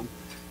nurture them.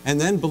 And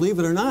then, believe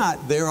it or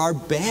not, there are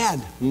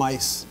bad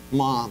mice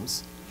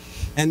moms.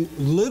 And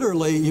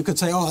literally, you could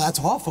say, oh, that's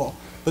awful.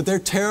 But they're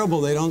terrible.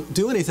 They don't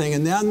do anything.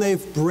 And then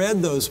they've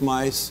bred those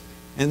mice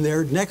and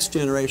their next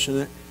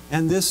generation.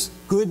 And this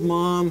good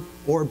mom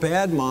or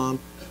bad mom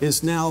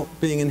is now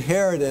being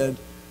inherited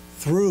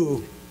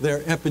through their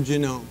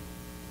epigenome.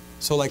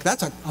 So, like,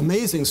 that's an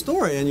amazing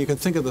story. And you can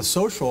think of the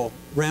social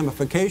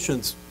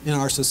ramifications in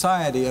our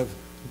society of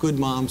good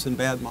moms and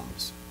bad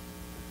moms.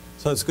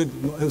 So it's good.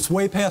 It's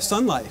way past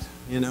sunlight,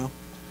 you know.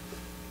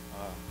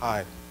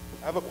 Hi.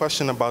 I have a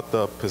question about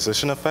the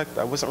position effect.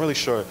 I wasn't really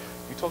sure.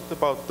 You talked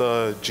about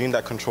the gene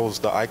that controls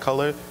the eye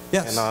color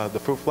Yes. and the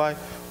fruit fly.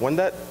 When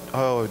that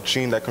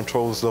gene that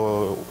controls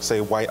the,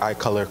 say, white eye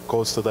color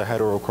goes to the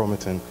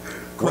heterochromatin,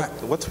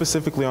 Correct. What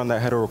specifically on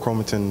that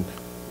heterochromatin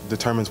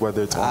determines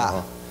whether it's on or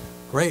off?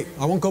 Great.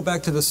 I won't go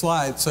back to the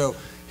slide. So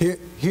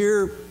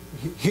here,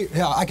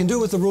 yeah, I can do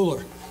it with the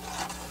ruler.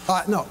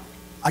 No,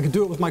 I can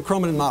do it with my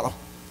chromatin model.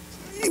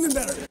 Even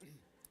better.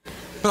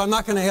 But I'm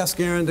not going to ask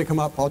Aaron to come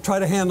up. I'll try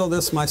to handle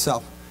this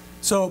myself.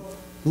 So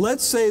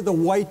let's say the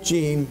white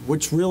gene,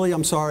 which really,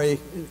 I'm sorry,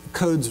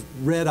 codes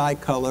red eye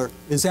color,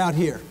 is out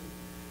here.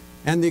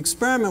 And the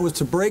experiment was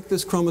to break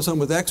this chromosome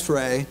with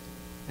X-ray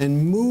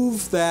and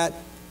move that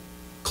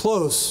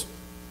close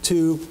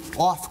to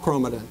off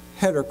chromatin,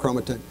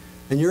 heterochromatin.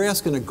 And you're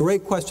asking a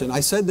great question. I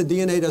said the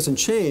DNA doesn't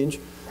change,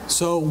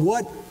 so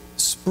what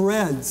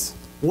spreads?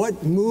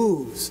 What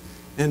moves?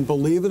 And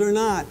believe it or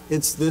not,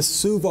 it's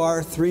this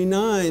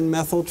SUVAR39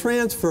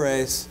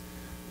 methyltransferase.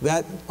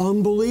 That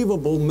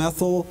unbelievable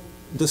methyl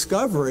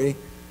discovery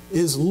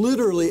is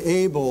literally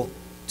able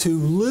to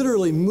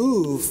literally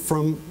move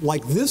from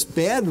like this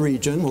bad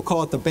region, we'll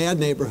call it the bad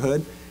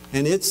neighborhood,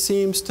 and it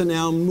seems to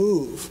now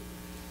move.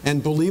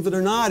 And believe it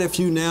or not, if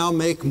you now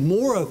make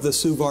more of the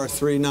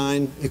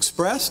SUVAR39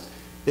 expressed,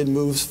 it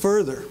moves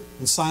further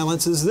and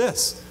silences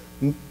this.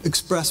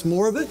 Express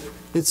more of it,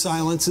 it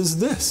silences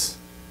this.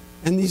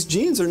 And these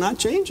genes are not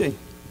changing.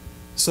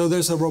 So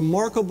there's a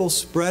remarkable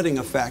spreading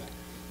effect.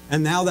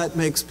 And now that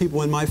makes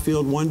people in my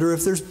field wonder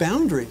if there's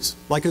boundaries.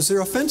 Like, is there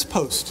a fence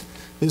post?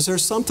 Is there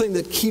something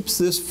that keeps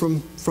this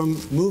from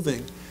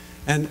moving?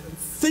 And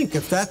think,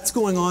 if that's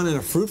going on in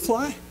a fruit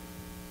fly,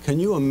 can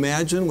you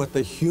imagine what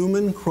the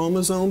human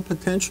chromosome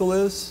potential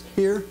is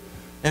here?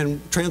 And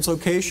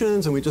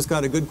translocations, and we just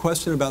got a good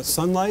question about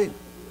sunlight.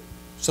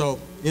 So,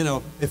 you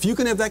know, if you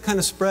can have that kind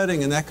of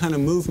spreading and that kind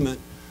of movement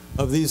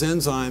of these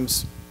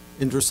enzymes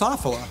in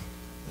Drosophila,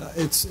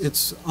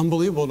 it's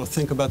unbelievable to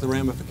think about the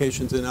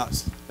ramifications in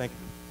us. Thank you.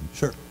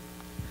 Sure.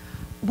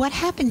 What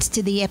happens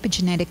to the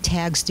epigenetic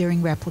tags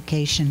during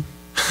replication?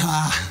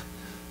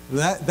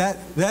 That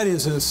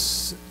is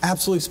an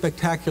absolutely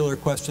spectacular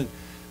question.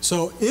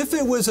 So if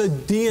it was a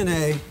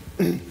DNA,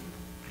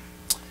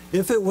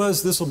 if it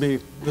was, you're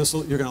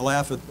going to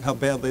laugh at how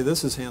badly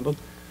this is handled.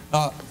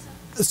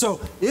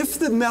 So if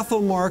the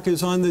methyl mark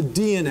is on the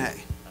DNA,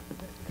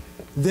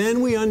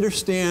 then we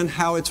understand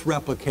how it's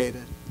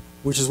replicated,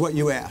 which is what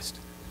you asked.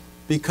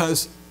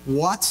 Because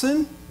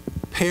Watson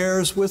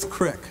pairs with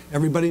Crick.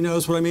 Everybody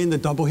knows what I mean, the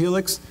double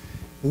helix.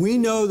 We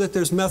know that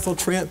there's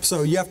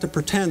so you have to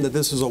pretend that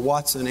this is a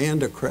Watson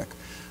and a Crick.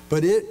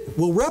 But it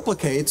will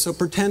replicate, so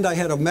pretend I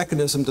had a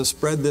mechanism to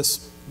spread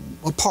this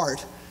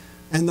apart.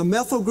 And the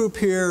methyl group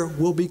here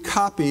will be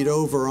copied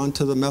over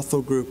onto the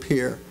methyl group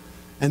here.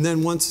 And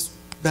then once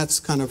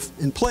that's kind of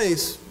in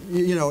place,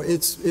 you know,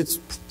 it's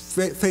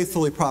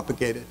faithfully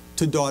propagated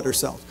to daughter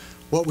cells.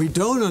 What we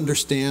don't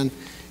understand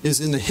is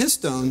in the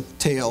histone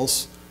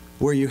tails,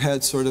 where you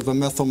had sort of a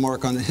methyl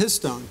mark on a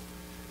histone.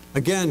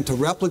 Again, to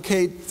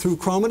replicate through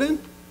chromatin,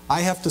 I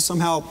have to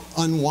somehow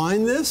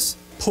unwind this,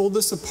 pull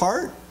this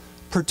apart,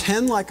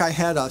 pretend like I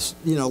had a,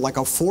 you know, like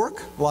a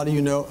fork. A lot of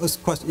you know this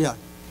question. Yeah.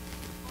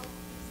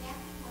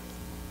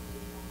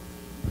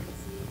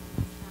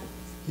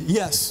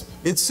 Yes,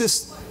 it's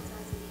just.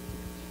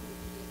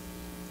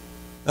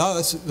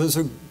 Oh, those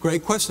are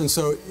great questions.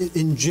 So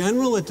in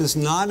general, it does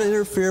not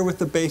interfere with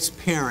the base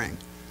pairing.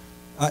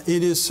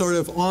 It is sort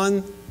of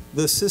on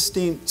the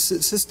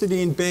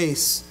cysteine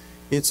base.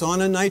 It's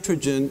on a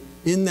nitrogen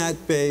in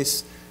that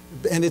base,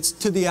 and it's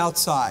to the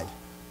outside.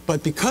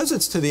 But because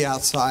it's to the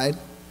outside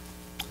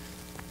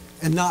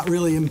and not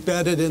really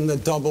embedded in the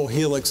double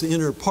helix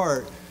inner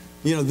part,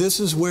 you know,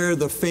 this is where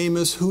the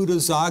famous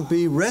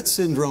Huda-Zogby-Rett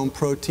syndrome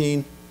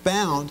protein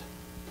bound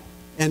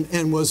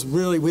and was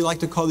really, we like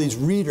to call these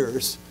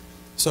readers.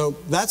 So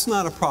that's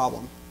not a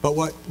problem. But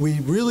what we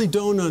really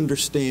don't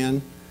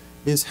understand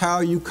is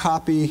how you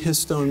copy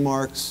histone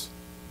marks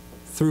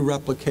through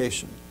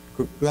replication.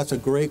 That's a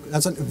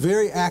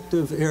very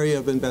active area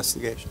of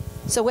investigation.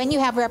 So when you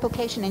have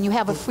replication and you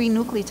have a free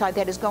nucleotide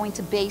that is going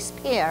to base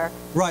pair,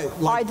 right,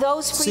 like are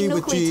those free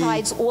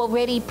nucleotides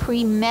already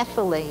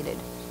pre-methylated?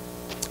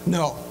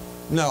 No,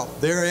 no,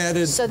 they're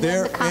added. So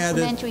then the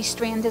complementary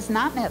strand is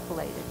not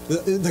methylated.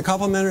 The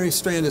complementary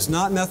strand is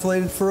not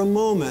methylated for a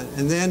moment,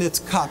 and then it's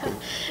copied.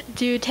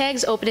 Do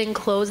tags open and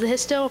close the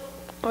histone,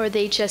 or are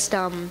they just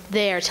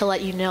there to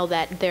let you know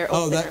that they're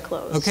open or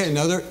closed? Okay,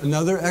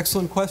 another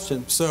excellent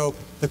question. So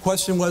the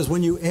question was,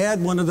 when you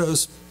add one of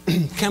those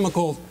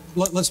chemical,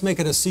 let's make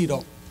it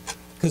acetyl,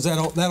 because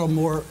that'll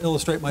more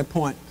illustrate my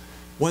point.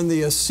 When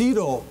the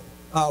acetyl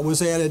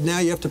was added, now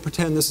you have to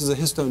pretend this is a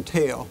histone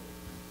tail.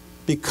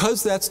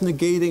 Because that's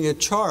negating a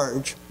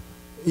charge,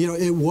 you know,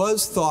 it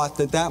was thought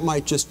that that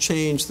might just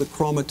change the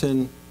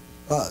chromatin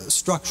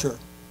structure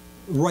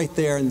right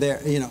there and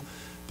there, you know.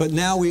 But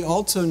now we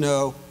also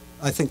know,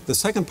 I think the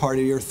second part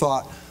of your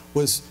thought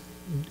was,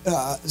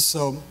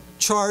 so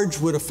charge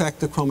would affect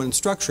the chromatin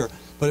structure.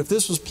 But if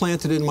this was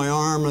planted in my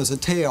arm as a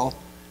tail,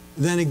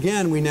 then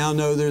again, we now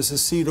know there's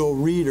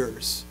acetyl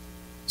readers.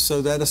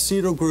 So that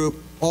acetyl group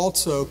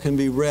also can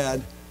be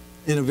read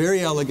in a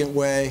very elegant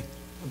way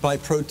by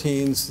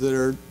proteins that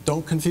are,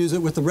 don't confuse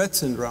it with the Rett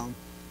syndrome,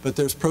 but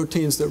there's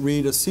proteins that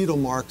read acetyl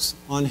marks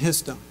on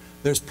histone.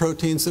 There's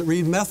proteins that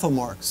read methyl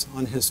marks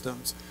on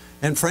histones.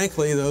 And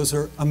frankly, those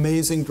are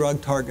amazing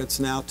drug targets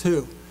now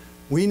too.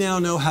 We now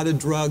know how to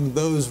drug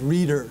those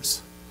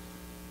readers.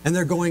 And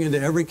they're going into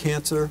every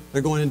cancer,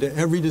 they're going into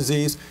every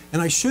disease.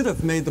 And I should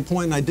have made the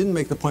point, and I didn't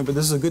make the point, but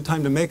this is a good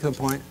time to make the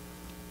point.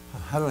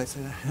 How do I say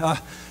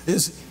that?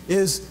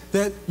 Is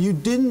that you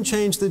didn't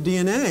change the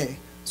DNA.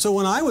 So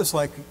when I was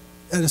like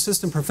an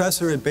assistant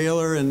professor at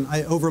Baylor and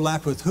I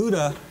overlapped with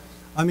Huda,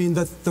 I mean,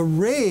 the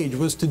rage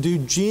was to do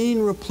gene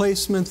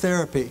replacement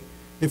therapy.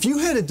 If you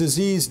had a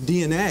diseased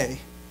DNA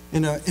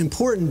in an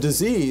important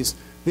disease,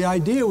 the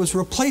idea was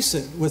replace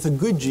it with a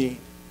good gene.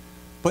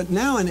 But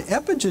now in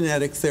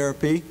epigenetic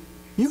therapy,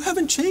 you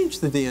haven't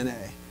changed the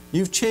DNA.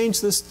 You've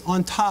changed this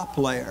on top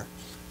layer.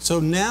 So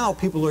now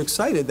people are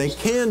excited. They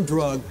can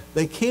drug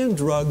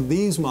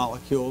these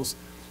molecules.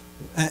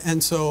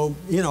 And so,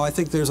 you know, I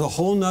think there's a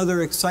whole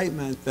nother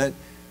excitement that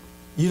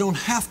you don't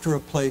have to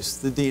replace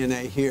the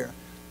DNA here.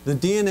 The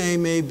DNA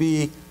may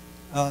be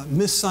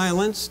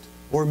missilenced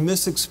or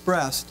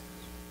misexpressed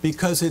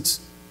because it's,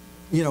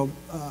 you know,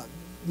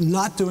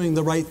 not doing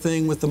the right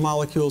thing with the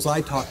molecules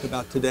I talked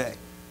about today.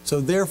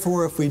 So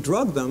therefore, if we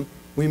drug them,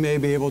 we may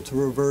be able to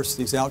reverse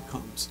these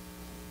outcomes.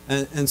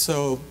 And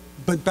so,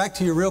 but back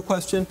to your real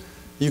question,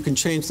 you can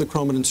change the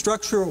chromatin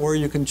structure or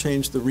you can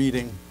change the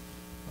reading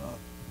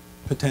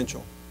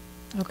potential.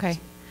 Okay.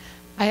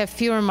 I have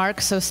few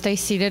remarks, so stay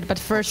seated. But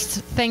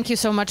first, thank you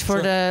so much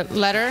for the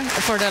letter,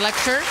 for the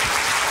lecture.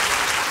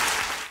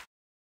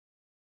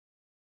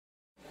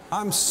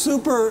 I'm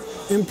super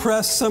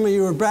impressed some of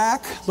you are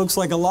back. Looks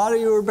like a lot of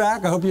you are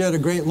back. I hope you had a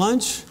great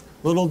lunch,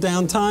 little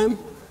downtime.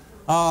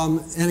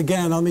 And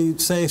again, let me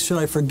say, should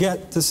I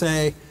forget to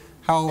say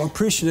how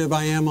appreciative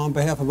I am on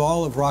behalf of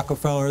all of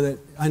Rockefeller that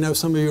I know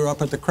some of you are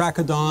up at the crack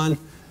of dawn.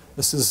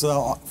 This is,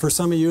 for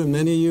some of you and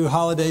many of you,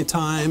 holiday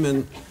time,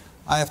 and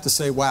I have to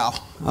say, wow.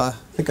 I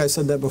think I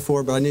said that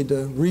before, but I need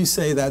to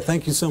re-say that.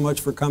 Thank you so much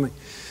for coming.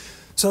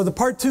 So the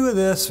part two of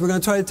this, we're going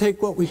to try to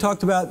take what we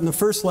talked about in the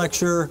first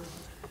lecture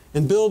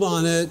and build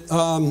on it.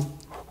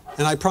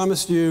 And I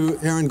promised you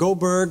Aaron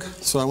Goldberg,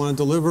 so I want to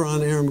deliver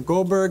on Aaron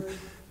Goldberg.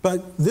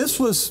 But this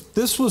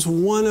was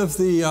one of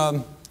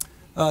the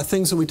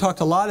things that we talked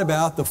a lot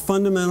about, the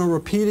fundamental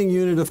repeating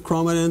unit of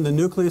chromatin, the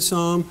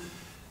nucleosome,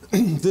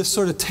 this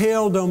sort of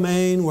tail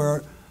domain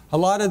where a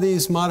lot of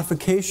these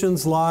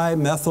modifications lie,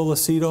 methyl,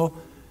 acetyl.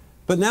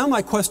 But now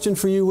my question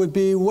for you would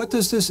be, what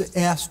does this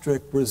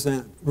asterisk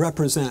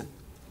represent?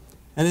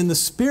 And in the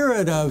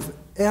spirit of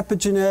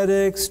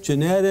epigenetics,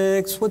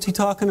 genetics, what's he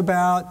talking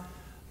about?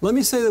 Let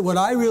me say that what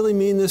I really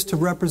mean this to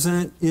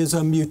represent is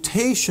a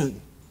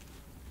mutation.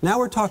 Now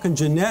we're talking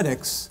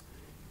genetics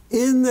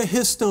in the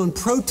histone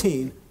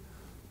protein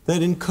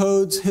that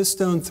encodes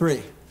histone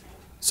 3.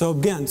 So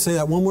again, say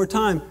that one more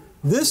time.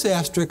 This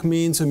asterisk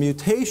means a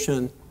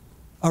mutation,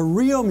 a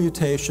real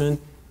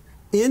mutation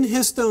in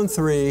histone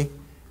 3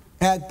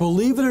 at,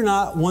 believe it or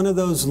not, one of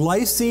those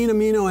lysine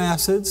amino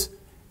acids,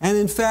 and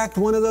in fact,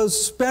 one of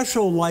those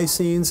special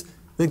lysines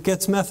that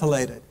gets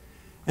methylated.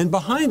 And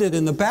behind it,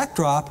 in the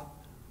backdrop,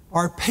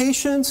 are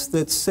patients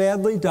that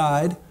sadly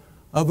died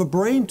of a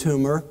brain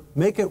tumor.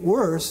 Make it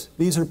worse,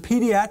 these are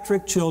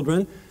pediatric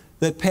children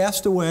that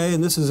passed away,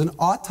 and this is an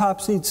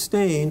autopsied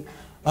stain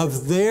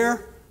of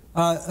their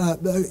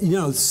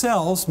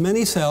cells,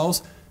 many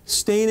cells,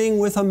 staining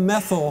with a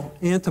methyl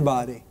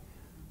antibody.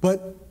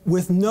 But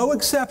with no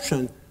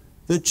exception,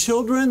 the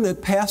children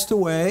that passed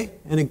away,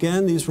 and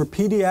again, these were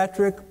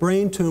pediatric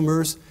brain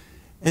tumors,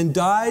 and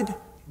died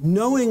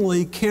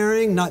knowingly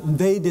carrying, not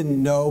they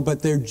didn't know,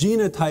 but their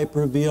genotype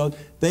revealed,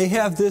 they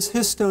have this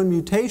histone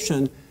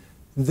mutation,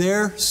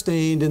 they're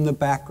stained in the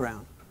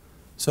background.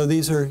 So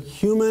these are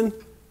human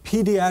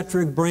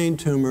pediatric brain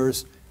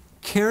tumors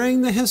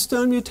carrying the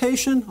histone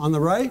mutation on the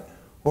right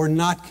or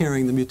not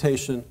carrying the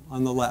mutation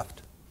on the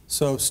left.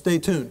 So stay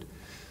tuned.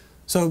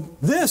 So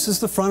this is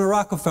the front of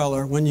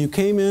Rockefeller. When you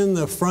came in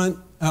the front,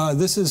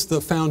 this is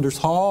the Founders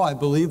Hall. I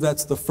believe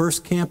that's the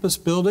first campus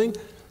building.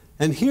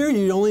 And here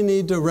you only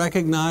need to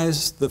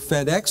recognize the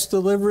FedEx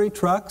delivery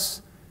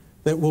trucks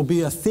that will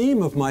be a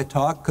theme of my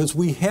talk, because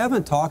we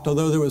haven't talked,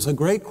 although there was a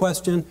great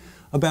question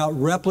about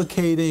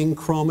replicating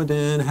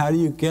chromatin. How do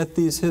you get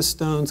these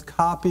histones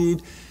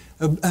copied?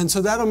 And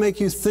so that'll make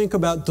you think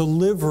about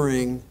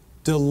delivering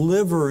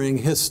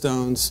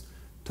histones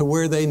to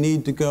where they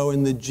need to go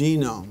in the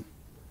genome.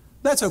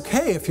 That's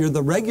okay if you're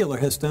the regular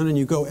histone and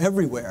you go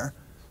everywhere.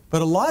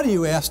 But a lot of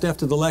you asked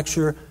after the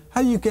lecture,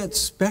 how do you get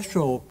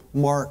special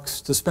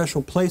marks to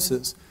special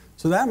places?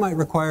 So that might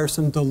require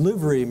some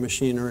delivery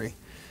machinery.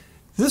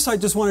 This I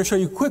just want to show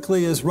you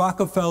quickly is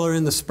Rockefeller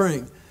in the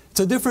spring. It's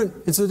a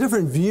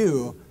different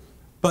view,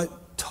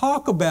 but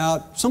talk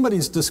about,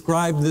 somebody's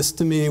described this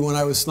to me when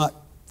I was not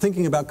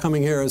thinking about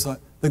coming here as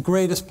the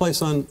greatest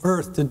place on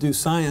earth to do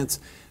science.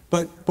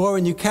 But boy,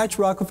 when you catch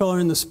Rockefeller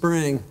in the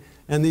spring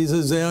and these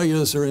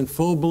azaleas are in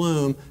full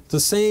bloom, it's the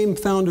same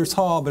Founders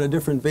Hall but a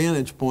different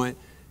vantage point,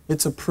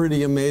 it's a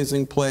pretty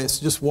amazing place.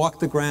 Just walk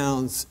the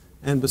grounds,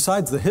 and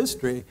besides the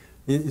history,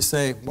 you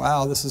say,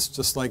 wow, this is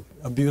just like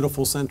a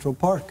beautiful Central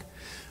Park.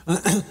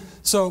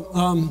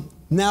 So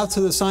now to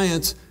the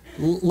science.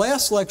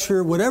 Last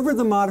lecture, whatever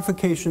the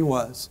modification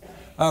was,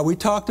 we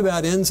talked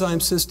about enzyme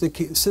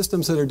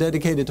systems that are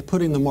dedicated to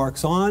putting the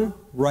marks on,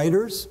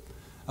 writers,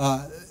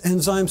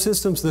 enzyme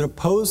systems that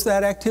oppose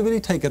that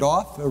activity, take it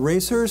off,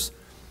 erasers.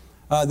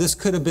 This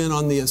could have been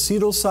on the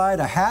acetyl side,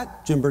 a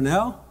hat, Jim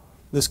Burnell.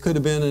 This could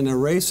have been an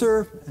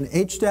eraser, an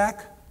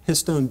HDAC,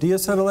 histone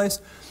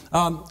deacetylase.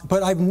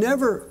 But I've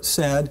never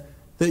said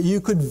that you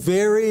could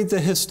vary the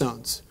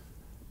histones,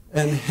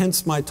 and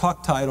hence my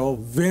talk title,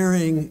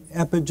 Varying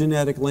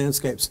Epigenetic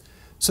Landscapes.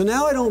 So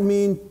now I don't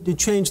mean you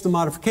change the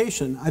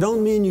modification. I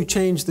don't mean you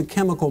change the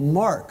chemical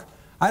mark.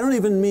 I don't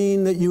even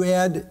mean that you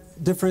add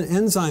different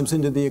enzymes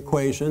into the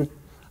equation.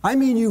 I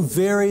mean you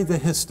vary the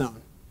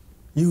histone.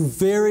 You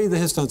vary the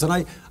histones. And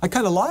I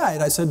kind of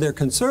lied. I said they're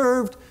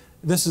conserved.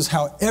 This is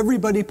how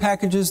everybody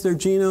packages their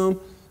genome.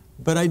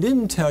 But I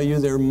didn't tell you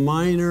they're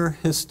minor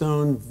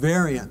histone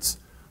variants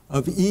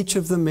of each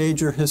of the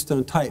major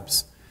histone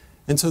types.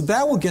 And so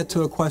that will get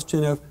to a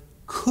question of,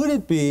 could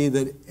it be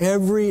that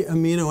every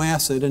amino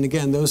acid, and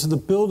again, those are the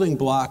building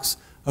blocks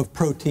of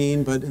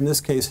protein, but in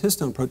this case,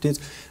 histone proteins,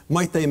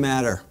 might they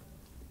matter?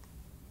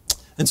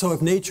 And so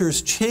if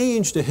nature's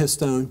changed a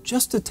histone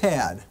just a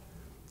tad,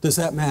 does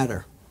that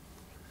matter?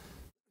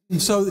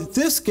 And so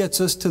this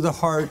gets us to the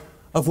heart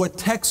of what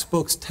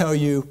textbooks tell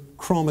you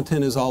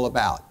chromatin is all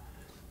about.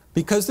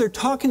 Because they're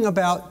talking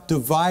about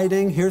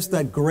dividing. Here's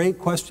that great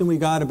question we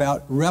got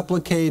about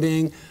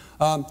replicating.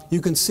 You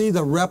can see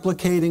the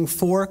replicating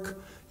fork.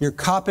 You're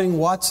copying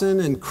Watson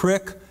and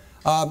Crick.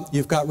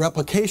 You've got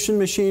replication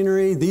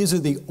machinery. These are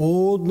the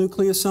old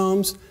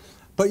nucleosomes.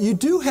 But you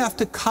do have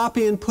to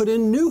copy and put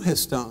in new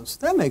histones.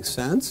 That makes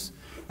sense.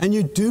 And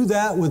you do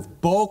that with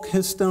bulk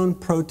histone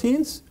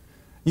proteins.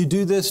 You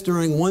do this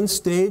during one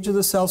stage of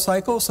the cell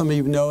cycle. Some of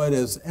you know it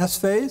as S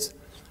phase.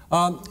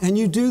 And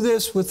you do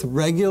this with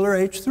regular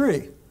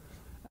H3.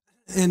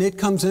 And it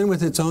comes in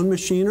with its own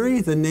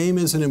machinery. The name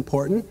isn't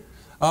important.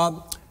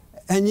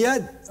 And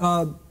yet,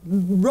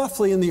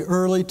 roughly in the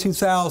early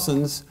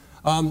 2000s,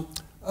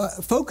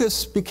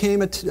 focus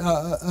became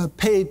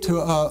paid to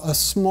a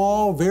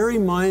small, very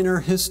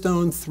minor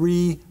histone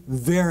 3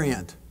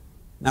 variant.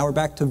 Now we're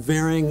back to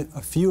varying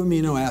a few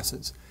amino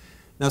acids.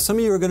 Now some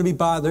of you are going to be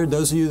bothered,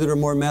 those of you that are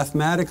more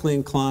mathematically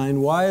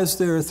inclined. Why is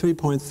there a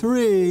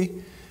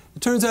 3.3? It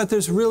turns out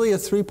there's really a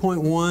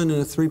 3.1 and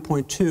a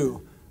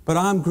 3.2, but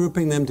I'm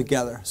grouping them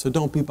together, so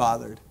don't be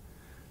bothered.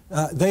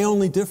 They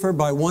only differ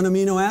by one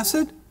amino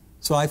acid,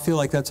 so I feel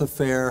like that's a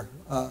fair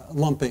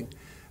lumping.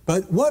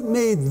 But what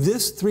made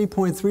this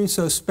 3.3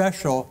 so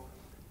special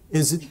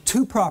is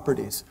two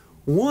properties.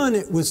 One,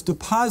 it was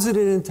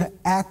deposited into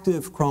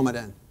active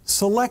chromatin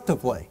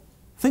selectively.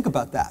 Think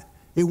about that.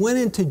 It went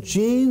into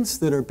genes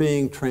that are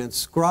being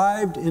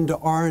transcribed into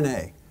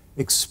RNA,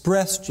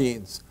 express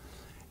genes.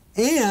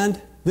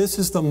 And this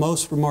is the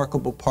most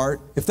remarkable part.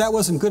 If that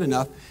wasn't good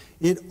enough,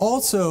 it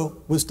also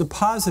was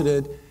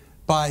deposited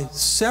by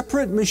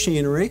separate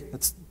machinery,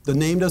 the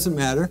name doesn't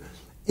matter,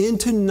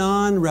 into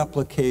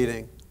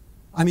non-replicating.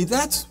 I mean,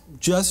 that's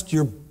just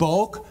your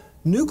bulk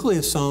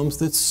nucleosomes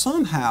that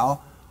somehow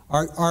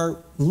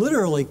are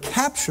literally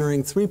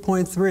capturing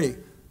 3.3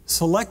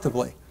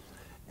 selectively.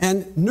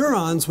 And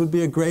neurons would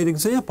be a great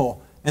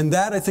example. And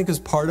that, I think, is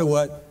part of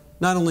what,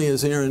 not only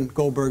is Aaron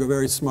Goldberg a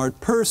very smart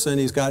person,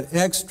 he's got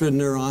extra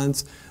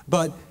neurons,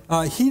 but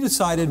he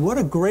decided what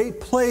a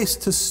great place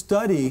to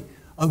study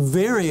a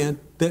variant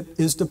that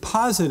is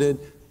deposited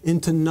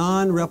into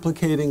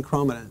non-replicating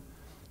chromatin.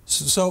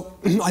 So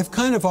I've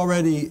kind of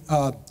already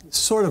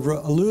sort of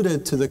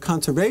alluded to the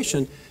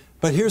conservation,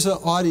 but here's an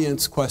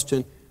audience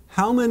question.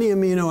 How many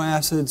amino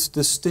acids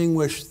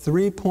distinguish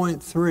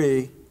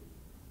 3.3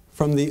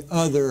 from the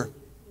other,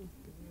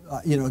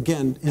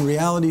 again, in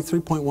reality,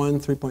 3.1,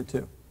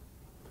 3.2?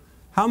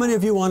 How many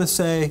of you want to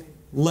say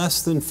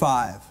less than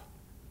 5?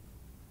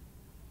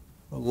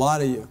 A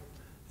lot of you.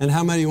 And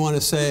how many want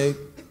to say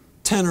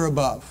 10 or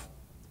above?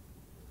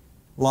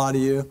 A lot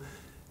of you.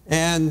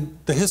 And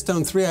the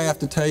histone 3, I have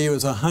to tell you,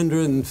 is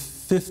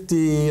 150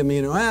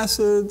 amino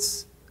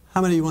acids.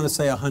 How many of you want to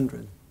say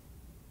 100?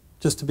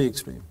 Just to be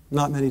extreme.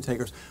 Not many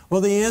takers.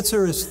 Well, the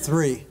answer is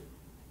 3.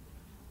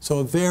 So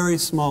a very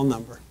small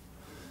number.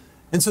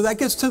 And so that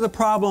gets to the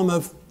problem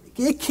of,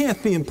 it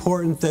can't be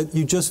important that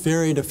you just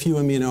varied a few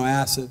amino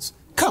acids.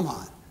 Come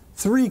on.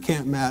 3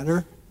 can't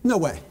matter. No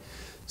way.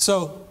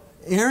 So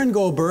Aaron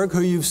Goldberg,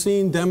 who you've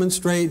seen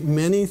demonstrate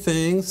many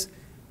things,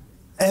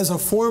 as a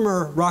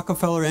former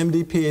Rockefeller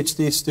MD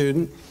Ph.D.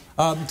 student,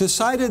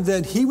 decided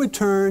that he would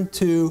turn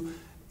to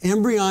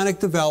embryonic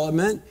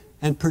development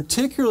and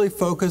particularly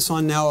focus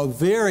on now a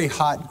very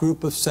hot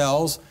group of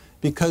cells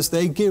because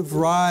they give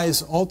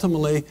rise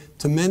ultimately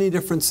to many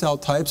different cell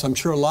types. I'm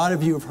sure a lot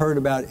of you have heard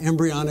about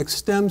embryonic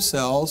stem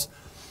cells.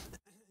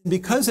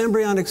 Because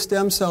embryonic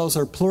stem cells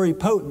are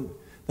pluripotent,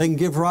 they can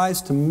give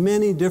rise to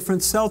many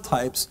different cell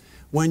types.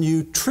 When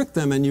you trick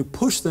them and you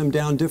push them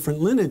down different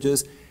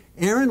lineages,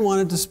 Aaron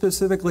wanted to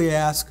specifically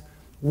ask,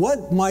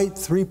 what might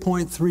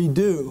 3.3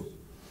 do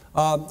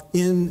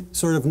in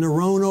sort of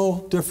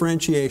neuronal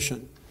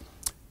differentiation?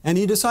 And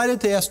he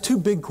decided to ask two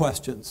big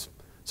questions.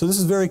 So this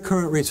is very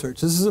current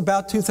research. This is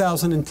about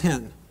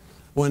 2010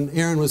 when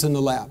Aaron was in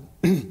the lab.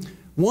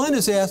 One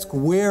is ask,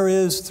 where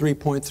is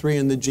 3.3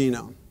 in the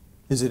genome?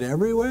 Is it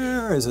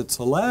everywhere? Is it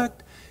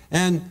select?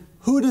 And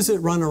who does it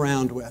run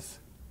around with?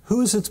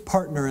 Who's its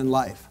partner in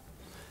life?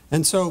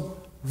 And so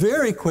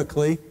very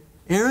quickly,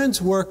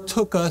 Aaron's work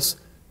took us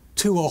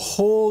to a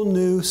whole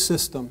new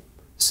system,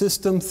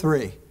 System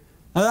 3.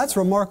 Now that's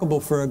remarkable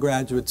for a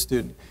graduate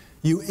student.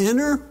 You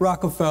enter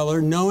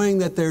Rockefeller knowing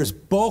that there's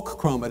bulk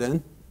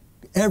chromatin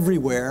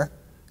everywhere,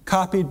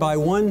 copied by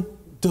one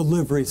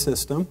delivery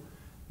system.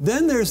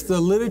 Then there's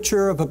the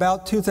literature of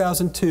about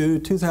 2002,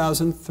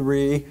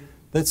 2003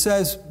 that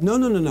says, no,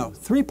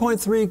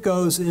 3.3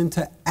 goes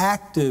into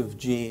active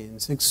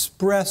genes,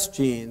 express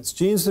genes,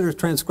 genes that are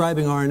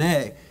transcribing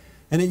RNA,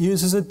 and it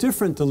uses a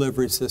different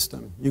delivery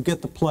system. You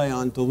get the play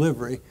on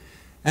delivery.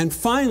 And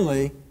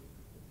finally,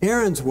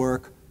 Aaron's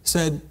work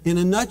said, in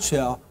a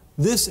nutshell,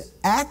 this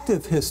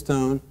active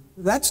histone,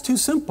 that's too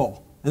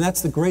simple. And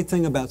that's the great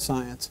thing about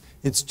science.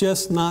 It's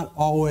just not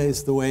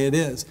always the way it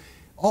is.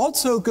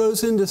 Also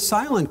goes into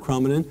silent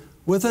chromatin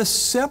with a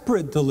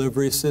separate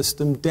delivery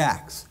system,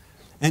 DAX.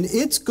 And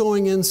it's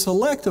going in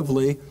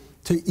selectively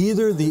to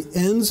either the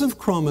ends of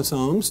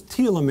chromosomes,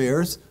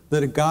 telomeres,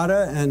 that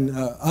Agata and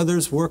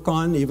others work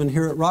on, even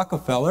here at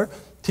Rockefeller,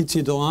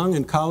 Tizia DeLong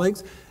and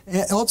colleagues.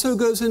 It also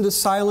goes into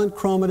silent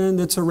chromatin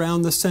that's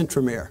around the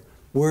centromere,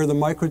 where the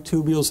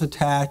microtubules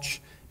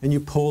attach and you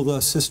pull the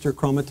sister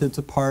chromatids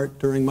apart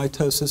during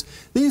mitosis.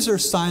 These are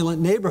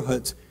silent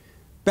neighborhoods.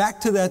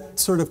 Back to that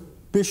sort of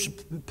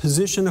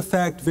position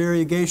effect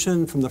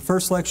variegation from the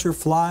first lecture,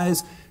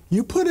 flies.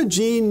 You put a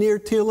gene near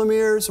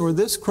telomeres or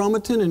this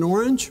chromatin in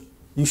orange,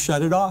 you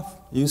shut it off,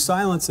 you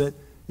silence it.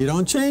 You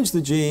don't change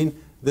the gene.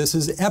 This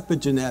is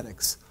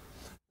epigenetics.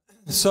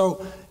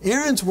 So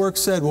Aaron's work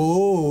said,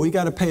 whoa, we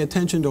got to pay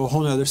attention to a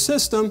whole other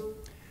system.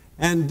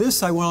 And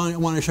this I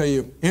want to show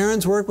you.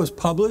 Aaron's work was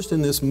published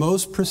in this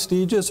most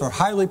prestigious or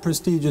highly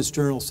prestigious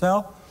journal,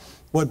 Cell.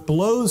 What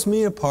blows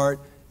me apart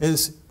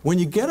is when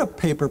you get a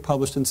paper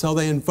published in Cell,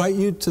 they invite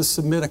you to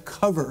submit a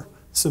cover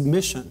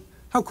submission.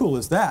 How cool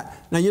is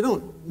that? Now, you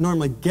don't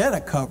normally get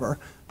a cover,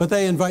 but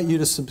they invite you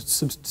to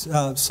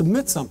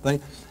submit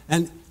something.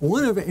 And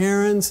one of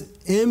Aaron's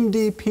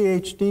MD,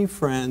 Ph.D.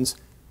 friends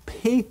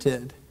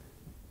painted.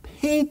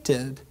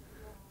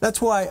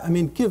 That's why, I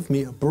mean, give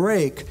me a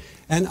break.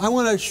 And I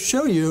want to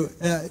show you,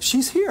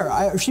 she's here.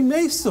 She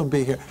may still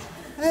be here.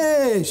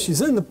 Hey,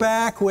 she's in the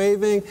back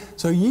waving.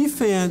 So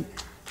Yifan,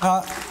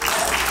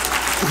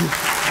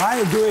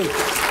 I agree.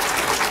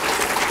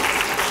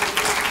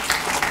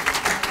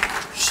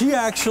 She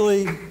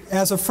actually,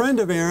 as a friend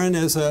of Aaron,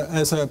 as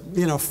a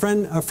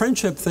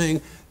friendship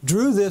thing,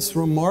 drew this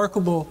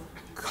remarkable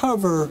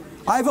cover.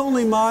 I've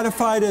only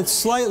modified it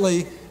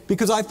slightly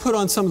because I've put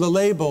on some of the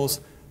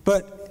labels,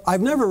 but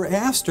I've never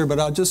asked her, but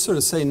I'll just sort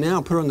of say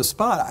now, put her on the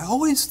spot. I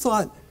always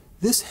thought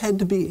this had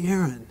to be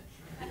Aaron.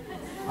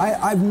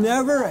 I've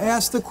never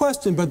asked the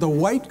question, but the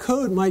white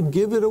coat might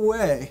give it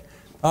away.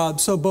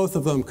 So both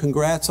of them,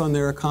 congrats on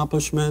their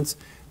accomplishments.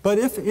 But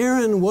if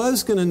Aaron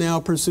was going to now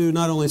pursue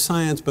not only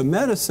science but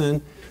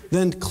medicine,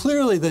 then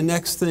clearly the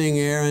next thing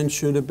Aaron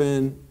should have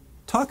been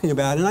talking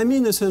about, and I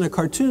mean this in a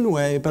cartoon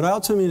way, but I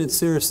also mean it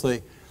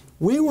seriously.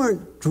 We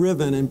weren't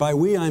driven, and by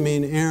we I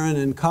mean Aaron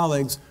and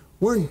colleagues,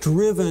 weren't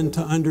driven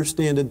to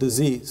understand a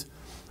disease.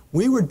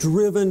 We were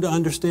driven to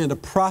understand a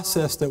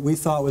process that we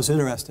thought was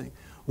interesting.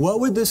 What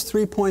would this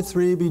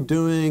 3.3 be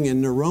doing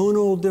in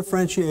neuronal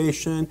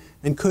differentiation,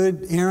 and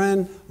could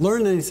Aaron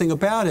learn anything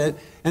about it?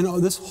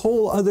 And this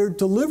whole other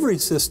delivery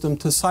system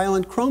to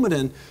silent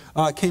chromatin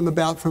came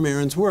about from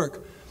Aaron's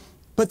work.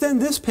 But then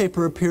this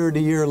paper appeared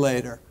a year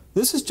later.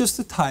 This is just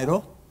the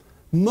title.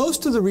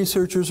 Most of the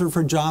researchers are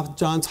from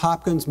Johns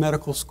Hopkins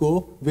Medical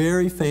School,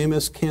 very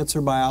famous cancer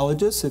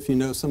biologists, if you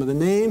know some of the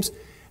names.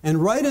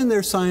 And right in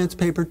their science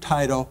paper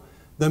title,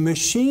 the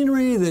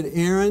machinery that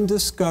Aaron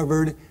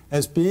discovered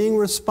as being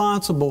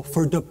responsible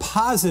for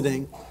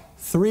depositing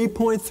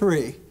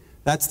 3.3,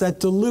 that's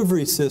that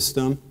delivery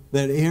system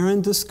that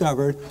Aaron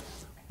discovered,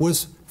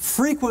 was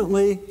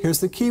frequently, here's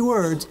the key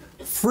words,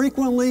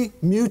 frequently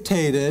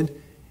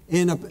mutated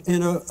in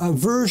a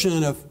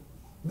version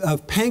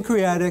of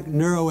pancreatic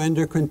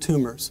neuroendocrine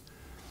tumors.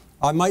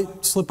 I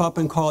might slip up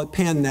and call it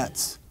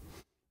pan-NETs.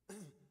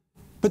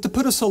 But to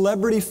put a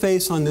celebrity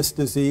face on this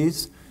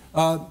disease,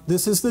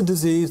 this is the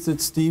disease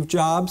that Steve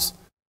Jobs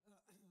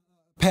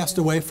passed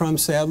away from,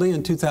 sadly,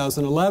 in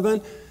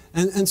 2011.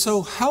 And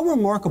so how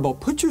remarkable.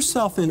 Put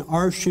yourself in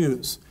our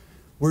shoes.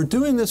 We're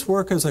doing this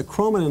work as a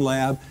chromatin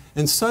lab,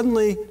 and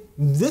suddenly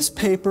this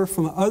paper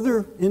from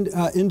other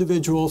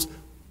individuals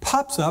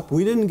pops up.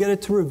 We didn't get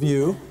it to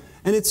review.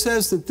 And it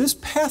says that this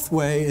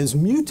pathway is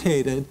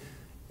mutated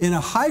in a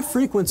high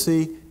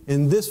frequency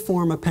in this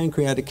form of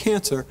pancreatic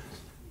cancer.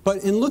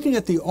 But in looking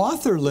at the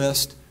author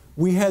list,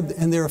 we had,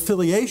 and their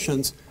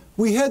affiliations,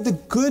 we had the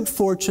good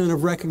fortune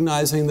of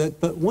recognizing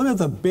that one of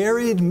the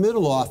buried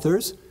middle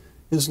authors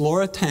is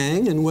Laura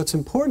Tang, and what's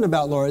important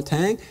about Laura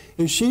Tang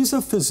is she's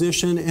a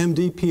physician,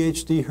 MD,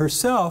 Ph.D.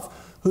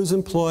 herself, who's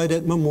employed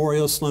at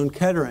Memorial Sloan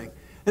Kettering.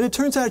 And it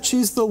turns out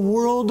she's the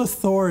world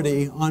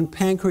authority on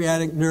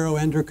pancreatic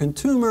neuroendocrine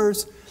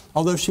tumors.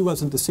 Although she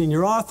wasn't the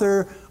senior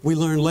author, we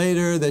learned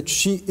later that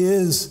she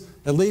is,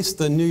 at least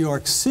the New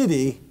York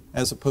City,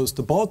 as opposed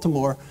to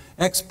Baltimore,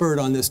 expert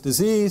on this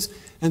disease.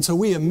 And so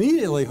we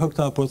immediately hooked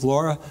up with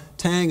Laura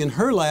Tang in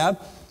her lab.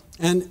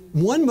 And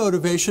one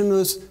motivation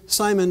was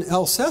Simon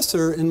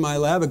Elsesser in my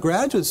lab, a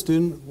graduate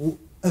student,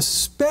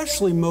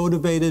 especially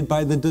motivated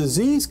by the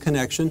disease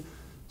connection,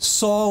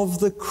 solve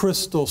the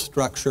crystal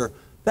structure.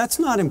 That's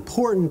not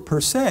important per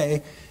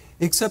se,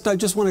 except I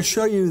just want to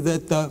show you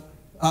that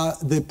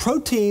the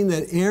protein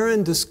that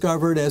Aaron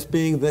discovered as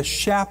being the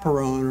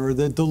chaperone or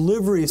the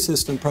delivery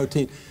system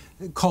protein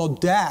called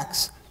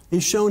DAX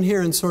is shown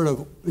here in sort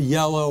of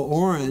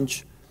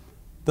yellow-orange.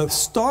 The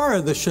star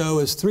of the show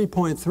is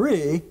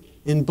 3.3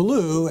 in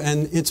blue,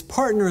 and its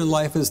partner in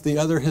life is the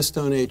other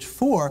histone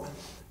H4.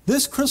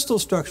 This crystal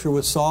structure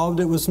was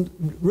solved. It was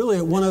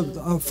really one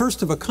of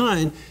first of a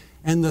kind,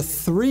 and the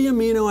 3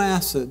 amino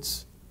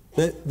acids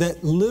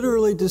that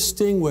literally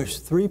distinguish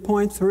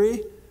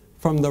 3.3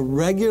 from the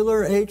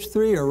regular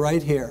H3 are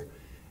right here.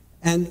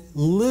 And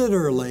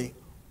literally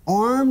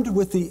armed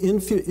with the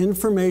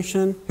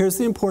information, here's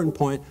the important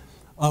point,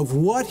 of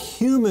what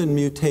human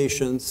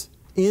mutations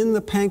in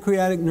the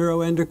pancreatic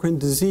neuroendocrine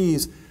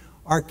disease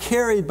are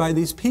carried by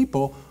these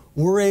people,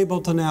 we're able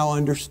to now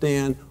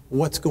understand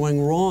what's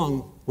going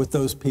wrong with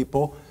those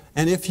people.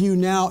 And if you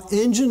now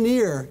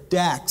engineer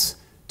DAX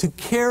to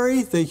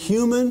carry the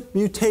human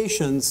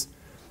mutations,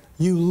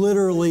 you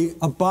literally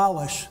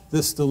abolish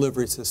this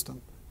delivery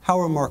system. How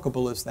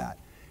remarkable is that?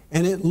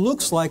 And it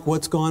looks like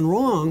what's gone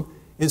wrong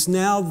is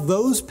now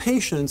those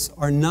patients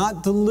are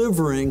not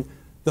delivering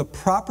the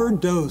proper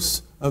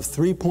dose of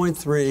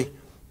 3.3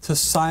 to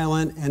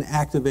silent and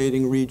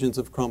activating regions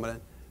of chromatin.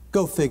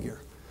 Go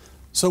figure.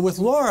 So with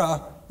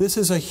Laura, this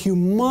is a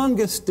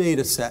humongous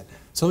data set.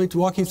 So let me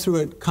walk you through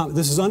it.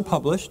 This is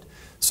unpublished.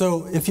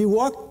 So if you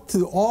walk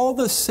through all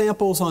the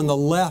samples on the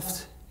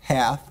left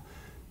half,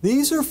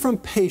 these are from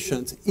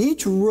patients.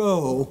 Each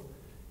row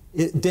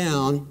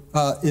down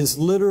is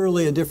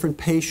literally a different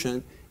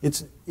patient.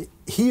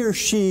 He or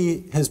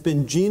she has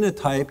been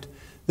genotyped.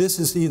 This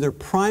is either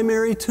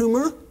primary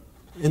tumor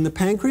in the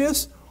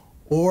pancreas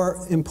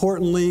or,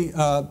 importantly,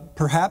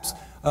 perhaps,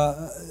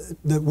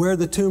 where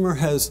the tumor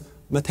has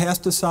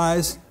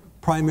metastasized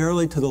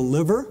primarily to the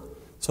liver.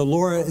 So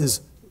Laura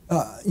is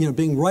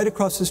being right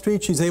across the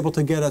street. She's able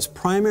to get us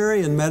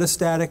primary and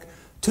metastatic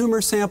tumor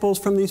samples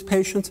from these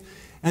patients.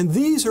 And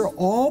these are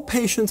all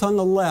patients on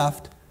the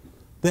left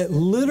that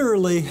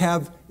literally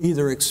have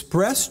either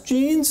expressed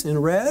genes in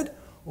red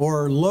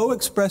or low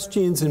expressed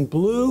genes in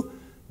blue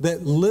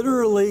that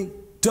literally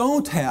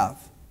don't have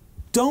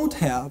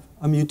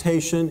a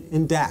mutation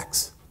in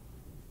DAX.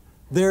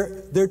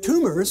 They're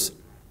tumors.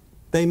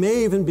 They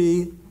may even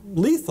be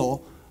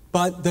lethal,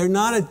 but they're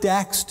not a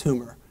DAX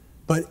tumor.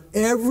 But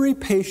every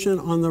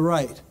patient on the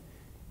right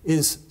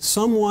is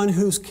someone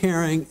who's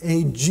carrying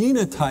a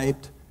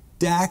genotyped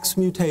DAX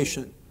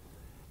mutation.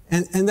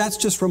 And that's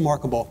just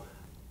remarkable.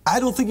 I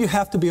don't think you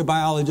have to be a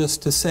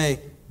biologist to say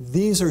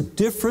these are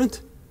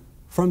different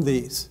from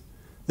these.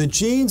 The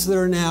genes that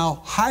are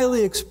now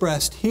highly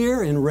expressed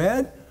here in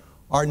red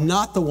are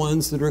not the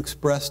ones that are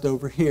expressed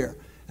over here.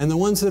 And the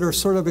ones that are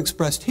sort of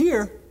expressed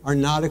here are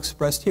not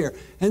expressed here.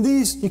 And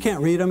these, you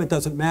can't read them, it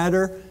doesn't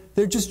matter.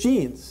 They're just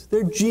genes.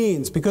 They're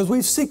genes because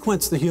we've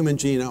sequenced the human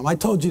genome. I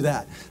told you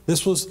that.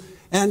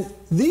 And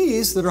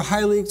these that are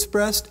highly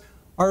expressed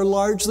are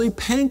largely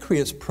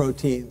pancreas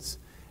proteins.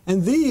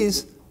 And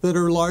these that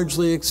are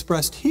largely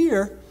expressed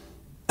here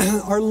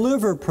are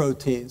liver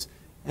proteins.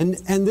 And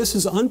this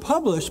is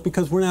unpublished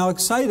because we're now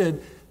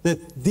excited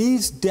that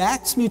these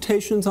DAX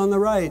mutations on the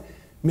right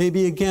may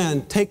be,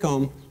 again, take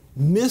home,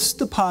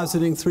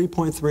 misdepositing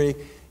 3.3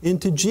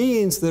 into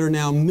genes that are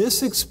now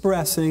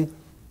misexpressing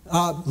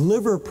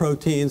liver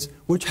proteins,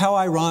 which, how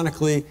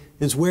ironically,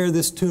 is where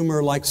this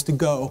tumor likes to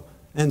go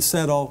and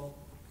settle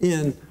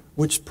in,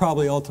 which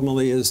probably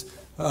ultimately is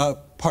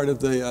part of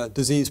the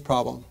disease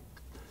problem.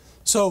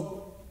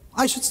 So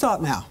I should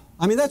stop now.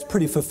 I mean, that's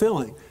pretty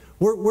fulfilling.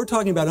 We're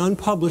talking about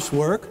unpublished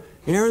work.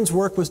 Aaron's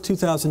work was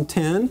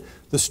 2010.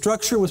 The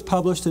structure was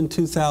published in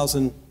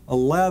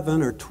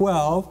 2011 or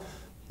 12.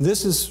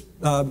 This is,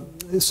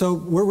 so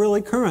we're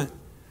really current.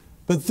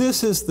 But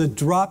this is the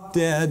drop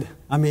dead.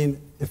 I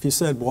mean, if you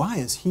said, why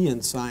is he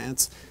in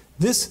science?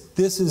 This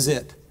is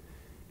it.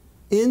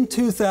 In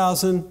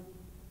 2000,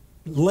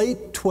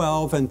 late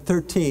 12 and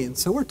 13,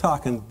 so we're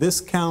talking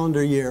this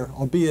calendar year,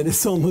 albeit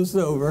it's almost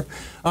over,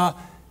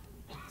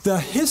 the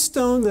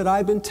histone that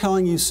I've been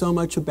telling you so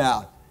much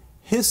about,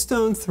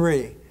 histone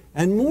 3,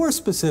 and more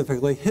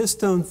specifically,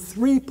 histone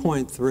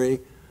 3.3,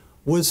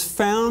 was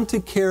found to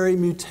carry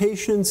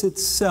mutations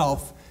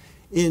itself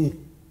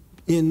in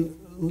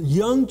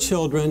young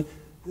children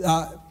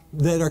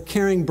that are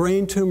carrying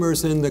brain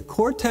tumors in the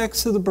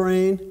cortex of the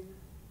brain,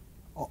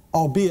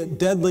 albeit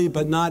deadly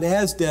but not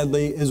as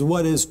deadly as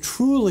what is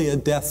truly a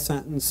death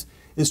sentence,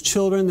 is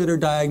children that are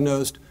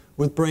diagnosed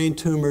with brain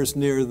tumors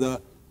near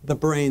the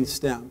brain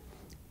stem.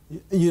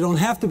 You don't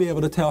have to be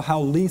able to tell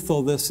how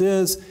lethal this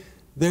is.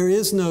 There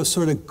is no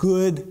sort of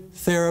good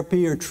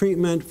therapy or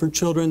treatment for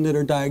children that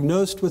are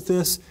diagnosed with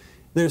this.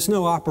 There's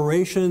no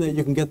operation that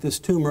you can get this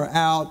tumor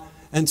out.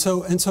 And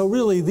so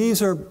really,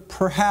 these are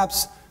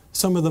perhaps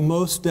some of the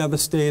most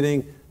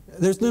devastating.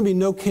 There's going to be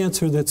no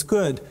cancer that's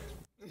good,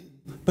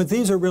 but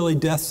these are really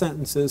death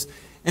sentences.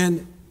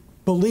 And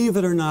believe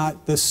it or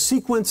not, the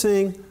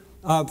sequencing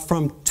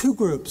from two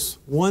groups,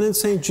 one in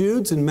St.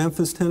 Jude's in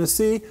Memphis,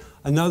 Tennessee,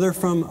 another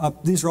from,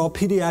 these are all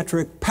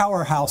pediatric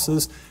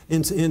powerhouses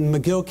in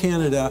McGill,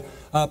 Canada,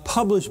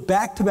 published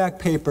back-to-back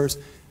papers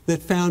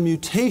that found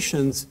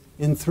mutations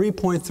in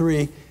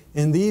 3.3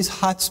 in these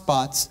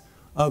hotspots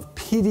of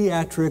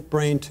pediatric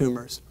brain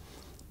tumors.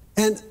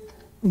 And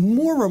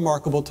more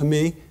remarkable to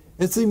me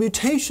is the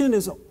mutation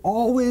is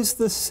always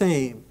the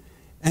same.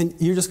 And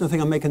you're just going to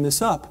think I'm making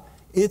this up.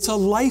 It's a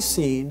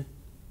lysine.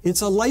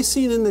 It's a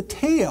lysine in the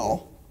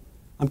tail.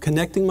 I'm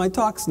connecting my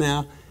talks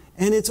now.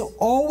 And it's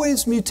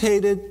always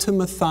mutated to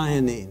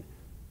methionine.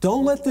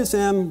 Don't let this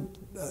M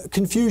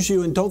confuse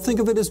you, and don't think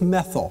of it as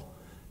methyl.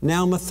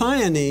 Now,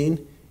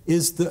 methionine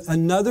is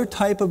another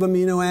type of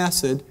amino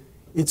acid.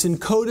 It's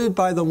encoded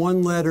by the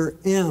one letter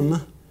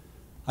M.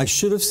 I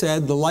should have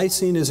said the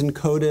lysine is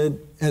encoded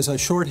as a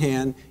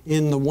shorthand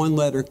in the one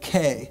letter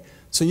K.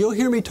 So you'll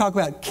hear me talk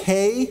about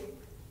K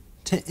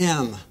to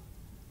M,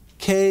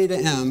 K to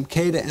M,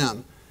 K to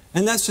M.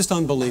 And that's just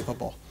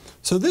unbelievable.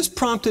 So this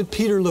prompted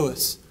Peter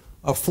Lewis,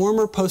 a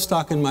former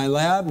postdoc in my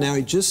lab, now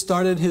he just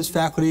started his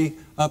faculty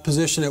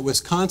position at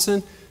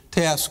Wisconsin,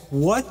 to ask,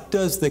 what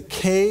does the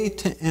K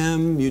to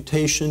M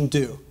mutation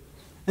do?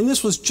 And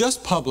this was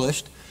just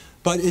published,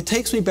 but it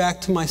takes me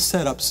back to my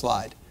setup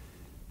slide.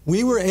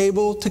 We were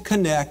able to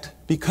connect,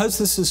 because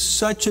this is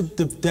such a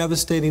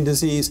devastating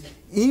disease,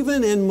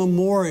 even in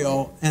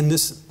Memorial and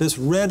this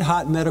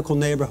red-hot medical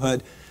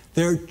neighborhood,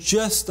 there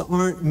just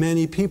aren't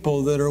many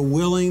people that are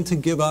willing to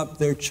give up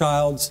their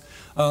child's,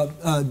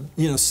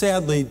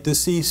 sadly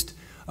deceased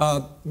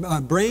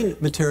brain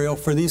material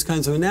for these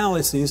kinds of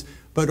analyses.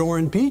 But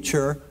Orrin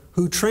Beecher,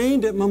 who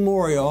trained at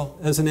Memorial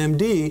as an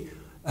MD,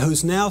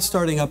 who's now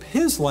starting up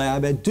his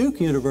lab at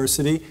Duke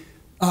University,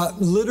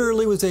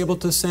 literally was able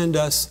to send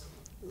us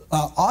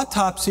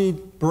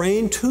autopsied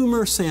brain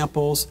tumor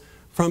samples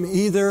from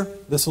either,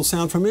 this will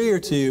sound familiar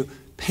to you,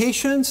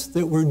 patients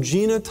that were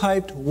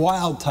genotyped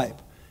wild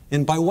type.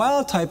 And by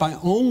wild type, I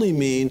only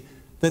mean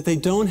that they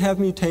don't have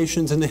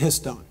mutations in the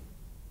histone.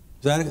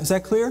 Is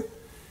that clear?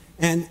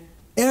 And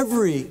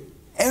every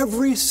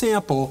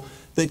sample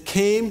that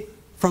came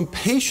from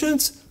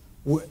patients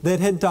that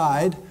had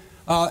died,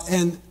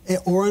 and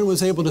Orrin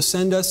was able to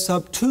send us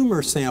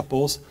subtumor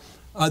samples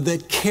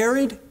that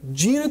carried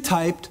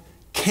genotyped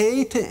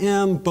K to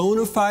M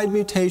bona fide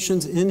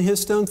mutations in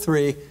histone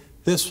 3.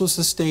 This was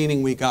the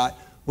staining we got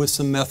with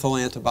some methyl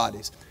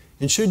antibodies.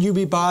 And should you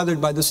be bothered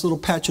by this little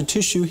patch of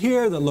tissue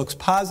here that looks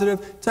positive,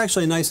 it's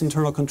actually a nice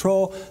internal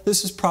control.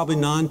 This is probably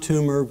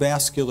non-tumor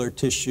vascular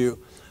tissue.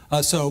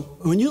 So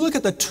when you look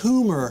at the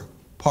tumor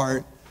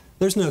part,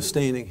 there's no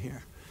staining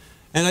here.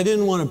 And I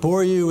didn't want to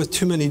bore you with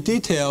too many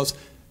details,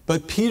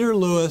 but Peter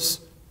Lewis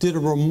did a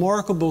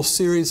remarkable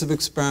series of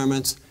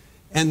experiments,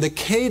 and the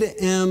K to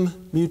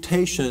M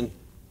mutation,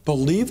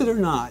 believe it or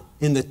not,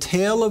 in the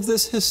tail of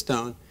this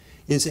histone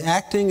is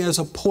acting as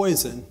a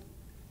poison,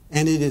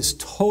 and it is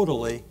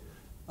totally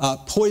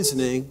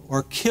poisoning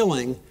or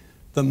killing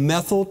the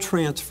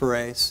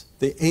methyltransferase,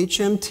 the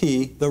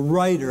HMT, the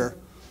writer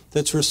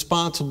that's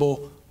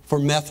responsible for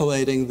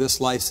methylating this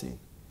lysine.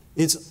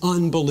 It's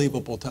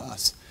unbelievable to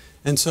us.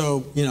 And so,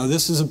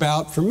 this is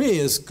about, for me,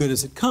 as good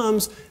as it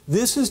comes.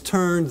 This has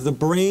turned the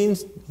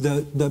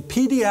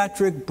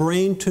pediatric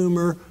brain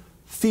tumor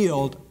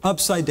field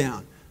upside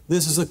down.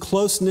 This is a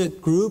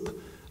close-knit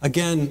group.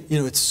 Again,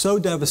 it's so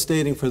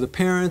devastating for the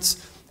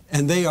parents,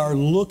 and they are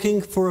looking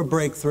for a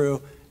breakthrough.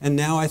 And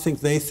now I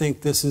think they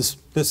think this is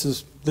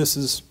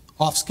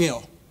off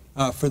scale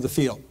for the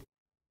field.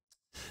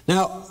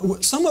 Now,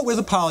 somewhat with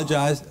apology,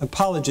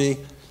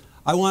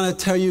 I want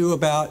to tell you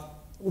about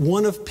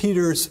one of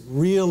Peter's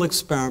real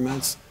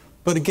experiments.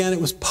 But again, it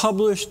was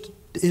published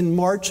in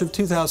March of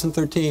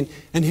 2013,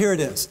 and here it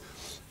is.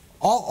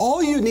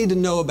 All you need to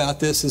know about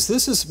this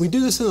is we do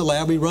this in the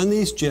lab. We run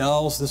these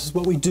gels. This is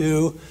what we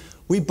do.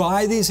 We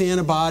buy these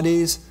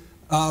antibodies.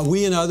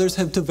 We and others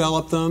have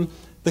developed them.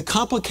 The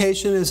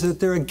complication is that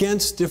they're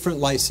against different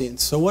lysines.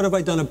 So what have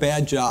I done a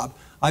bad job?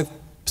 I've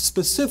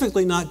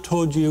specifically not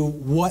told you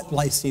what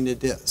lysine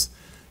it is.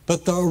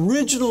 But the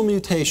original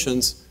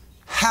mutations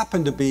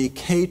happen to be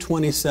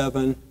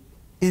K27M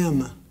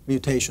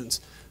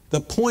mutations. The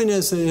point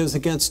is that it is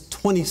against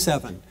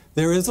 27.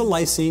 There is a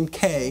lysine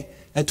K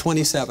at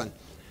 27.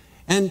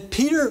 And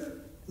Peter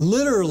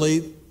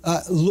literally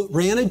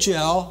ran a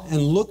gel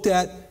and looked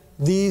at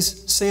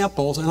these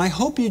samples, and I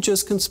hope you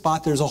just can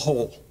spot there's a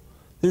hole.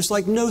 There's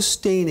like no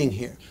staining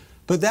here.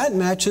 But that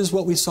matches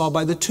what we saw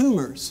by the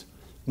tumors.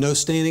 No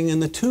staining in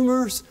the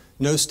tumors,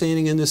 no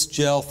staining in this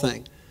gel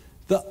thing.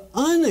 The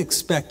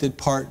unexpected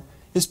part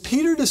is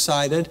Peter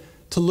decided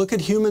to look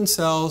at human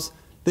cells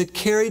that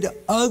carried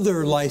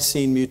other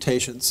lysine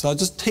mutations. So I'll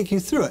just take you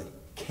through it.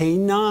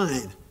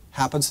 K9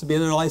 happens to be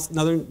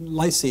another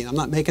lysine. I'm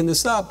not making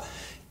this up.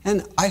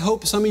 And I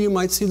hope some of you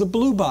might see the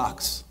blue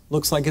box.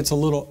 Looks like it's a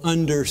little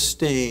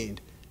understained.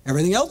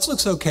 Everything else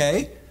looks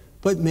okay,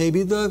 but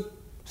maybe the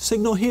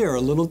signal here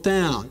a little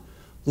down.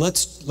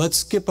 Let's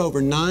skip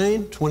over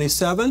 9,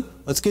 27.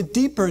 Let's get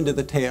deeper into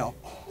the tail.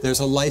 There's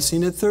a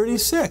lysine at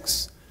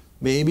 36.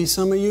 Maybe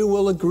some of you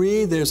will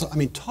agree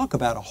talk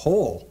about a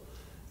hole.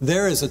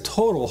 There is a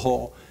total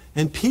hole.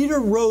 And Peter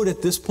wrote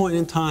at this point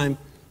in time,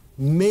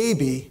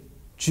 maybe,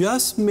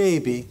 just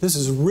maybe, this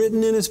is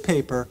written in his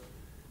paper,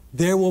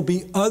 there will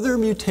be other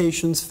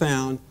mutations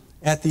found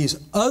at these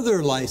other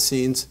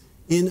lysines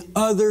in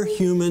other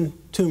human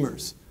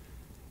tumors.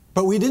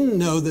 But we didn't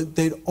know that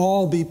they'd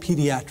all be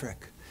pediatric.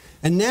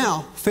 And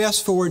now,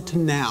 fast forward to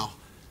now.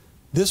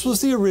 This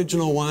was the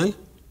original one,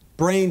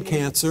 brain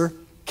cancer,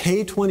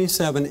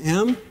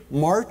 K27M,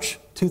 March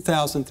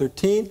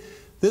 2013.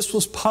 This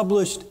was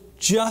published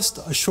just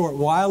a short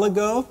while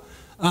ago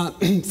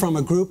from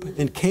a group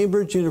in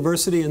Cambridge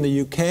University in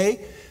the UK.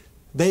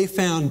 They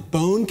found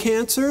bone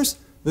cancers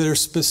that are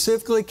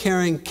specifically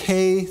carrying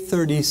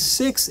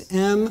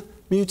K36M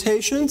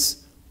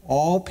mutations,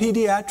 all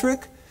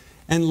pediatric.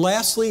 And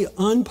lastly,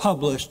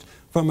 unpublished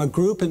from a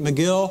group at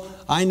McGill,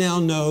 I now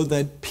know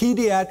that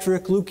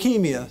pediatric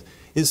leukemia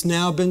has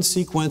now been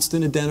sequenced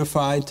and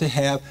identified to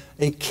have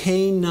a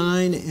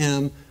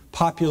K9M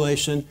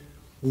population.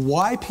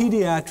 Why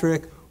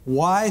pediatric?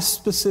 Why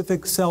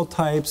specific cell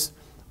types?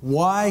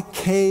 Why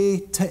K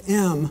to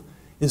M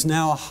is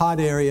now a hot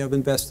area of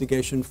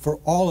investigation for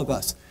all of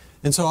us.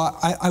 And so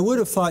I would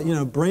have thought,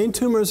 brain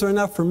tumors are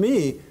enough for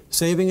me.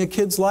 Saving a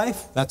kid's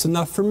life, that's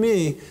enough for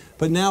me.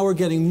 But now we're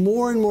getting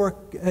more and more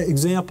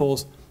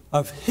examples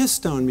of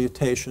histone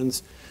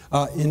mutations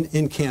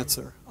in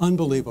cancer.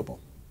 Unbelievable.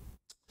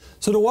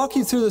 So to walk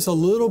you through this a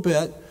little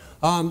bit,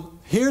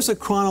 here's a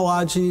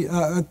chronology,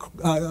 kind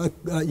of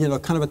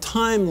a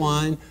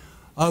timeline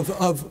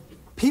of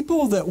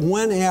people that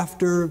went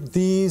after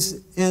these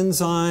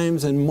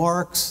enzymes and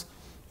marks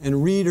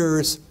and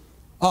readers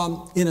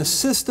in a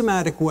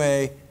systematic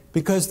way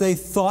because they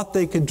thought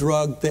they could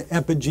drug the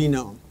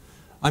epigenome.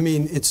 I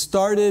mean, it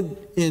started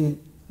in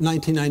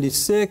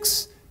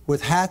 1996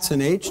 with HATs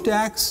and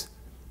HDACs.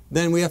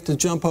 Then we have to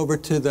jump over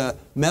to the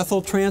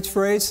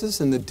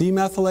methyltransferases and the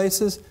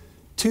demethylases.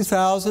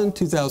 2000,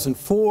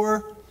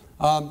 2004.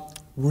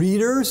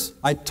 Readers,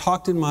 I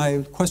talked in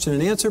my question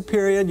and answer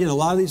period, a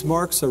lot of these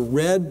marks are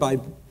read by,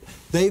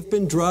 they've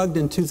been drugged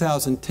in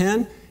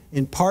 2010,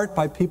 in part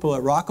by people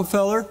at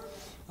Rockefeller.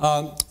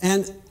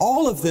 And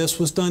all of this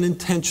was done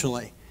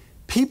intentionally.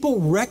 People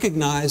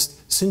recognized,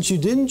 since you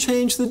didn't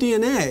change the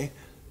DNA,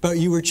 but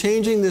you were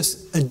changing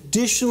this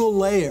additional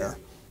layer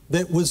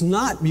that was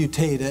not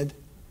mutated,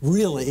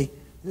 really,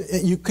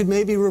 you could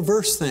maybe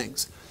reverse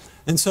things.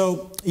 And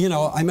so,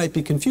 I might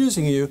be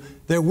confusing you.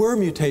 There were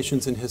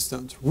mutations in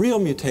histones, real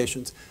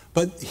mutations.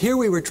 But here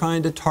we were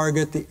trying to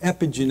target the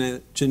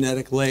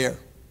epigenetic layer.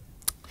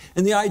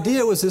 And the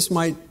idea was this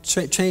might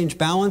change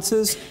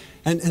balances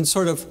and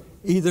sort of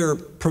either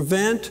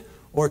prevent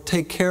or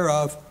take care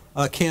of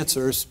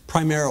cancers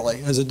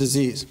primarily as a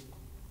disease.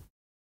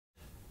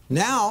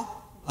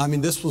 Now,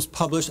 this was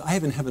published, I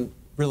haven't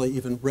really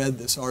even read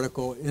this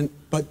article,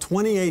 but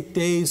 28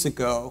 days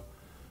ago,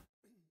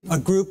 a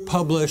group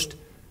published,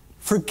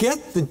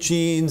 forget the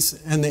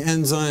genes and the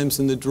enzymes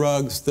and the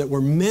drugs that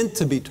were meant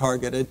to be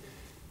targeted.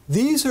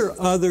 These are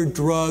other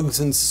drugs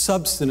and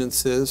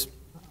substances,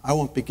 I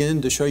won't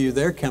begin to show you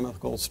their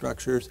chemical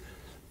structures,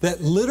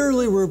 that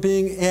literally were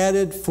being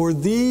added for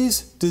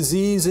these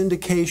disease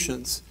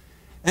indications.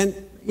 And,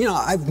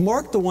 I've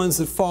marked the ones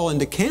that fall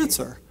into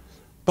cancer,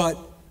 but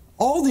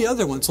all the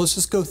other ones, let's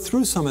just go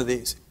through some of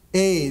these.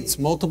 AIDS,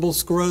 multiple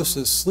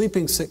sclerosis,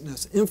 sleeping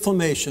sickness,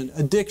 inflammation,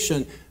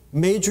 addiction,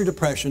 major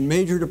depression,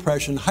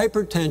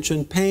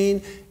 hypertension,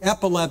 pain,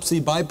 epilepsy,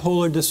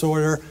 bipolar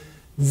disorder.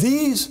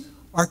 These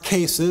are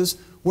cases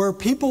where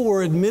people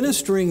were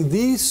administering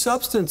these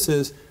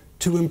substances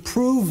to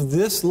improve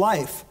this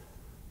life.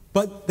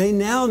 But they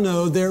now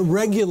know they're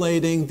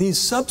regulating, these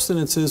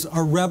substances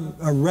are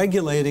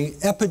regulating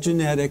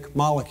epigenetic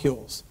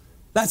molecules.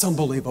 That's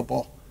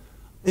unbelievable.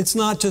 It's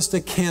not just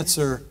a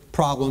cancer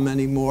problem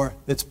anymore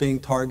that's being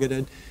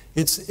targeted.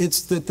 It's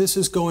that this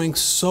is going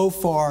so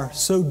far,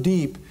 so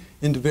deep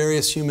into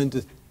various human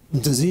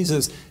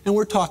diseases. And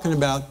we're talking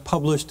about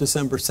published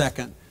December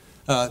 2nd,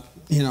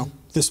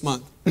 this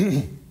month.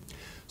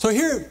 So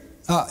here,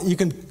 you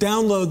can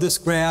download this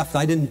graph.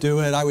 I didn't do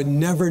it. I would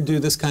never do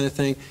this kind of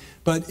thing.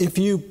 But if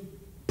you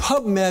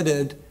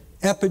PubMeded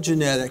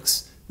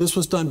epigenetics, this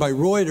was done by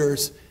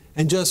Reuters,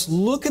 and just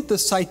look at the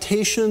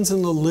citations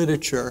in the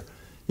literature,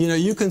 you know,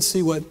 you can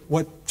see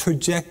what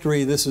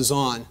trajectory this is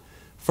on.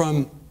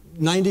 From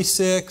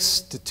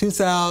 96 to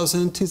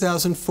 2000,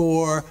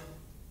 2004,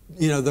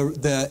 you know,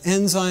 the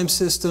enzyme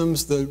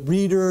systems, the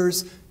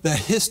readers, the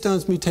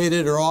histones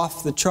mutated are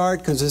off the chart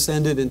because this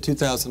ended in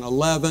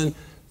 2011.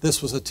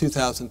 This was a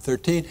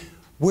 2013.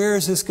 Where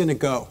is this going to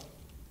go?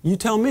 You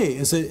tell me.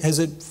 Has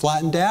it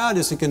flattened out?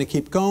 Is it going to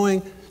keep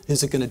going?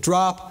 Is it going to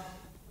drop?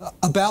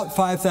 About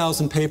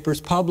 5,000 papers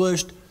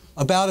published.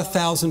 About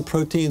 1,000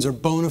 proteins are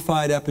bona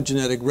fide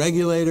epigenetic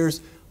regulators.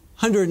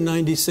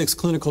 196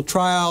 clinical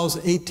trials,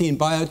 18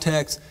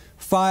 biotechs,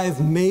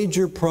 5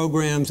 major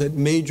programs at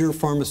major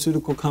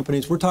pharmaceutical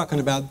companies. We're talking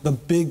about the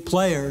big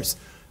players.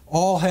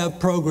 All have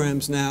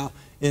programs now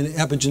in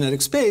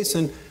epigenetic space.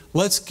 And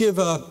let's give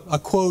a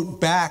quote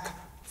back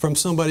from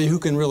somebody who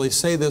can really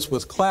say this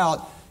with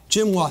clout.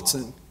 Jim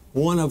Watson,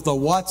 one of the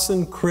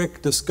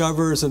Watson-Crick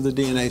discoverers of the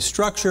DNA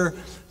structure,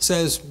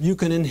 says you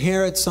can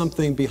inherit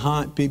something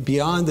beyond the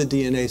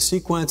DNA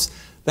sequence.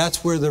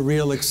 That's where the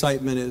real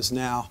excitement is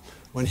now.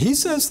 When he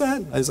says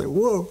that, I say,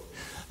 whoa,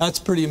 that's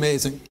pretty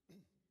amazing.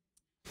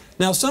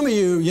 Now, some of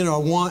you, you know,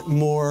 want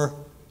more,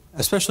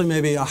 especially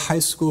maybe a high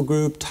school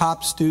group,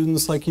 top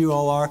students like you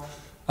all are.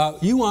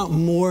 You want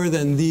more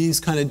than these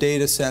kind of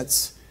data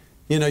sets.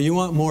 You know, you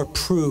want more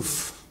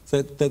proof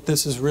that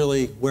this is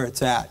really where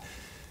it's at.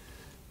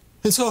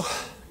 And so,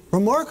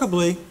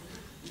 remarkably,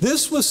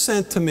 this was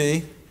sent to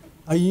me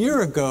a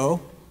year ago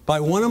by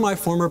one of my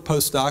former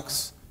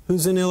postdocs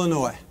who's in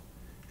Illinois.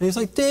 And he's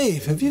like,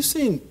 Dave, have you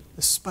seen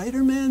the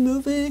Spider-Man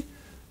movie?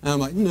 And I'm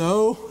like,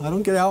 no, I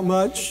don't get out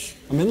much.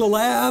 I'm in the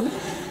lab,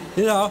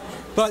 you know.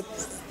 But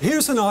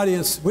here's an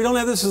audience. We don't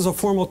have this as a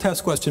formal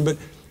test question, but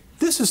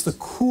this is the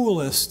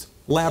coolest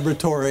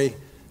laboratory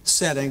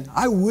setting.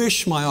 I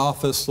wish my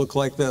office looked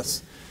like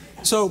this.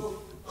 So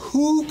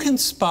who can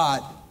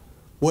spot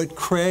what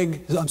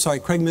Craig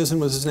Mizzen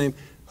was his name,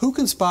 who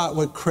can spot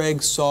what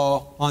Craig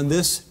saw on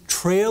this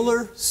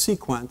trailer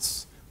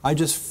sequence? I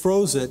just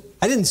froze it.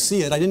 I didn't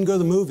see it. I didn't go to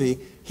the movie.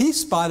 He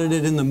spotted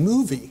it in the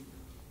movie.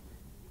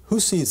 Who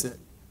sees it?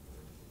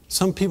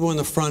 Some people in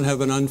the front have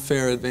an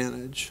unfair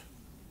advantage.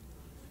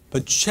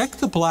 But check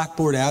the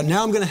blackboard out.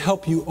 Now I'm going to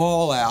help you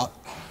all out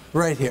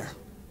right here.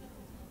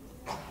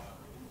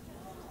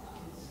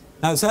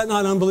 Now, is that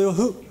not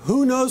unbelievable?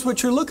 Who knows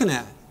what you're looking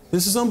at?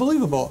 This is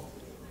unbelievable.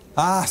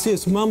 Ah, see,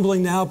 it's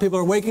mumbling now. People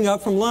are waking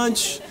up from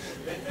lunch.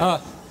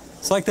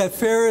 It's like that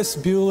Ferris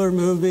Bueller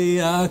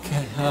movie.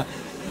 Okay.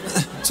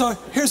 So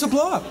here's a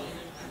blow-up.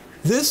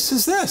 This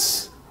is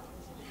this.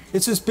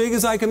 It's as big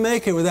as I can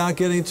make it without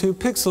getting too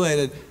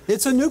pixelated.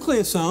 It's a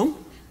nucleosome.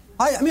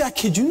 I mean, I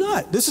kid you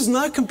not. This is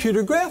not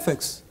computer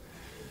graphics.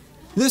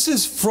 This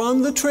is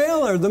from the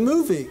trailer, the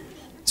movie.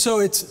 So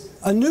it's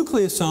a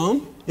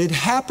nucleosome. It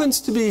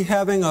happens to be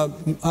having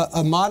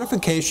a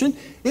modification.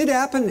 It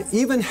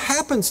even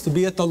happens to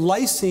be at the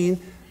lysine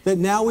that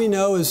now we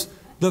know is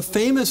the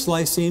famous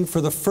lysine for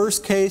the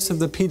first case of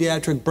the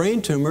pediatric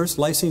brain tumors,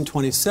 lysine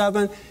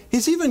 27.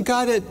 He's even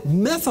got it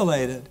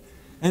methylated.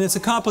 And it's a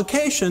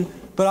complication,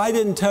 but I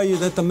didn't tell you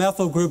that the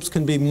methyl groups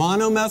can be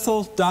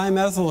monomethyl,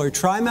 dimethyl, or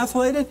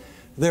trimethylated.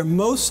 They're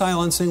most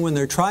silencing when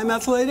they're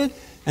trimethylated,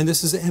 and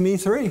this is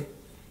Me3.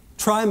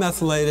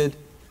 Trimethylated.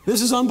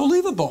 This is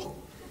unbelievable.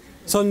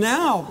 So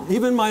now,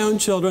 even my own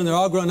children, they're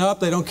all grown up,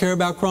 they don't care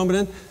about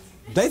chromatin.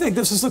 They think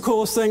this is the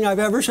coolest thing I've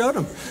ever showed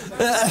them.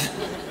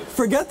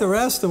 Forget the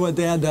rest of what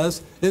Dad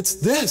does. It's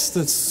this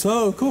that's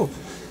so cool.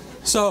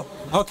 So,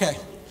 okay.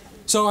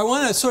 So I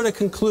want to sort of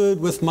conclude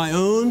with my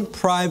own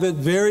private,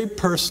 very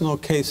personal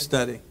case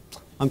study.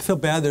 I feel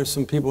bad there's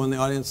some people in the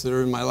audience that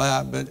are in my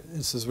lab, but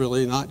this is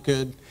really not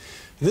good.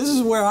 This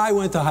is where I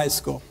went to high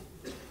school.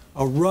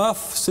 A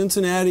rough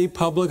Cincinnati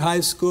public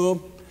high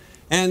school.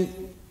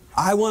 And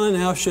I want to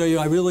now show you,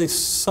 I really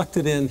sucked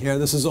it in here.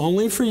 This is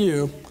only for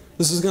you.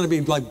 This is going to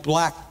be like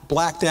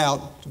blacked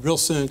out real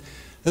soon.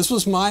 This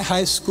was my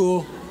high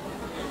school.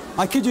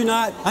 I kid you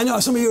not. I know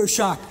some of you are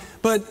shocked,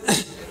 but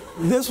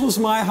this was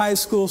my high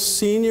school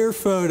senior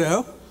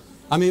photo.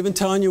 I'm even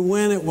telling you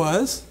when it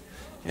was.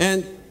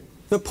 And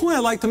the point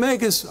I'd like to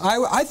make is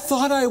I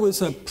thought I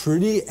was a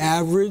pretty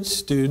average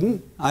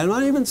student. I'm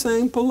not even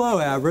saying below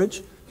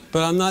average,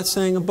 but I'm not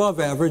saying above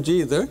average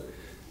either.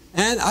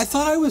 And I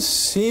thought I was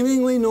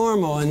seemingly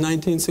normal in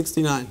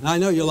 1969. I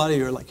know a lot of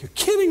you are like, you're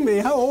kidding me,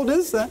 how old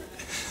is that?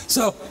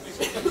 So,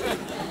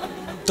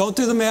 don't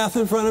do the math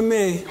in front of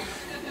me.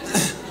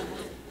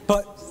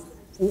 But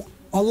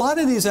a lot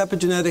of these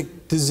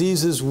epigenetic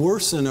diseases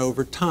worsen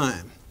over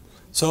time.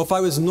 So if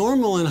I was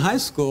normal in high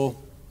school,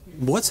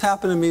 what's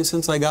happened to me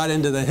since I got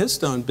into the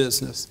histone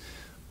business?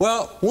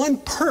 Well, one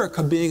perk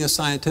of being a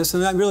scientist,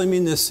 and I really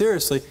mean this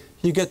seriously,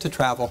 you get to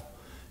travel.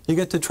 You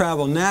get to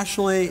travel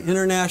nationally,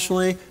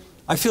 internationally.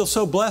 I feel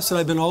so blessed that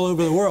I've been all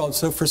over the world.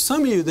 So for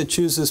some of you that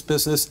choose this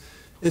business,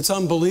 it's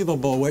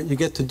unbelievable what you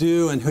get to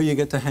do and who you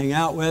get to hang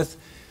out with.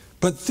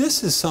 But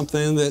this is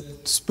something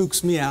that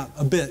spooks me out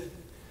a bit.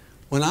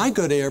 When I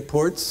go to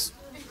airports,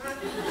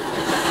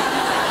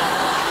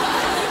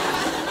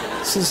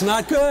 this is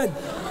not good.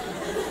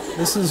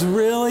 This is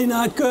really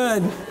not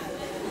good.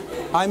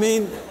 I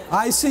mean,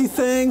 I see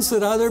things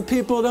that other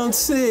people don't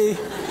see.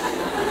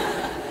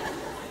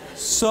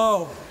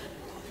 So,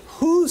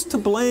 who's to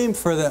blame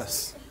for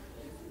this?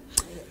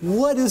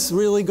 What is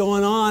really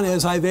going on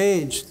as I've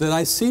aged that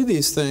I see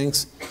these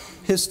things?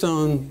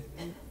 Histone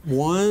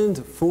 1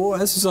 to 4,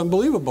 this is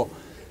unbelievable.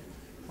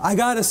 I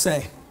gotta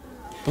say,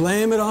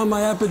 blame it on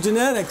my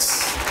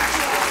epigenetics.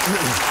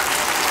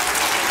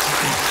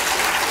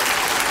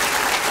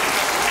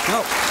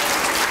 No.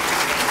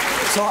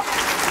 So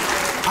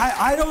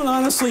I don't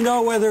honestly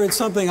know whether it's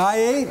something I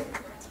ate,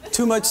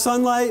 too much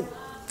sunlight,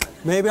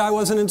 maybe I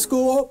wasn't in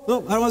school. Oh,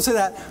 no, I don't want to say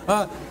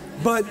that.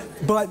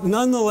 But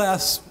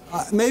nonetheless,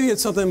 maybe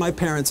it's something my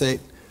parents ate.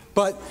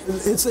 But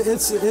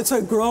it's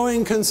a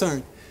growing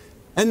concern.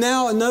 And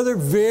now another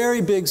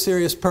very big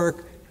serious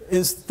perk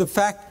is the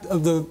fact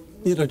of the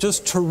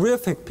just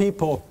terrific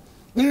people.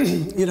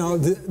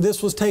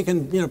 This was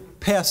taken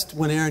past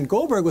when Aaron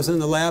Goldberg was in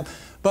the lab.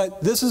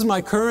 But this is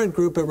my current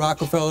group at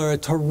Rockefeller, a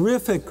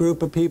terrific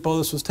group of people.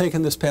 This was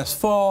taken this past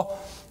fall.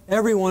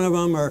 Every one of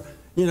them are,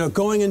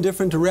 going in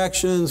different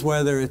directions,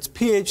 whether it's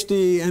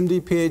Ph.D.,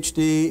 MD,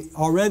 Ph.D.,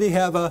 already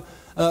have a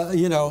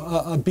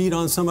beat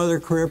on some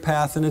other career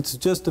path, and it's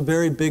just a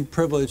very big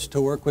privilege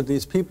to work with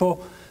these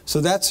people.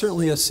 So that's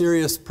certainly a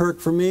serious perk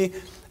for me.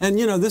 And,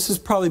 this is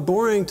probably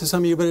boring to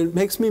some of you, but it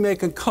makes me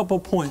make a couple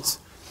points.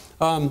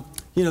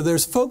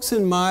 There's folks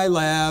in my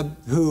lab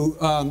who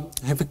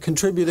have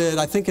contributed.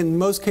 I think in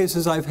most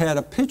cases I've had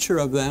a picture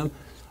of them,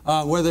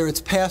 whether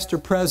it's past or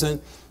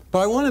present. But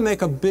I want to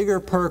make a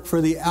bigger perk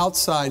for the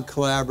outside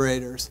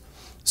collaborators.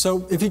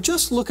 So if you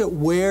just look at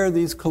where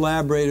these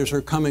collaborators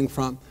are coming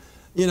from,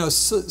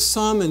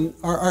 some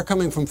are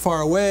coming from far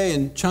away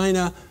in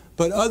China,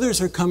 but others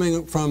are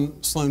coming from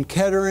Sloan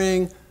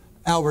Kettering,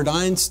 Albert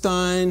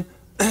Einstein.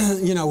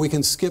 We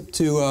can skip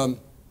to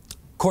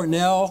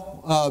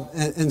Cornell,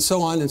 and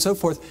so on and so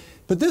forth.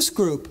 But this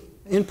group,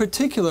 in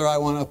particular, I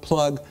want to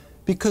plug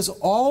because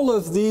all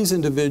of these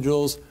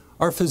individuals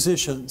are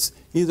physicians,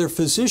 either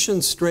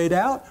physicians straight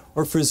out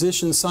or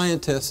physician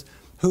scientists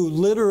who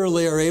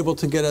literally are able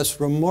to get us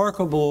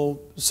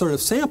remarkable sort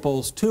of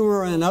samples,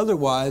 tumor and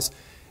otherwise.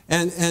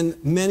 And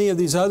many of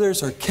these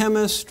others are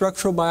chemists,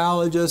 structural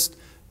biologists,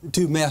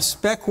 do mass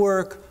spec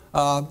work,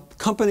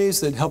 companies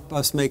that help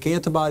us make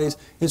antibodies.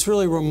 It's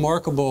really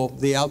remarkable,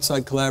 the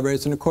outside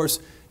collaborators. And of course,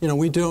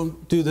 we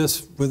don't do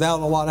this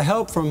without a lot of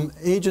help from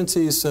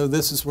agencies, so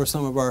this is where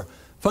some of our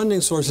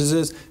funding sources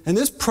is. And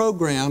this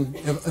program,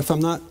 if I'm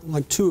not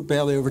too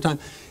badly over time,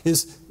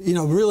 is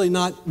really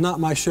not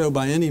my show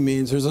by any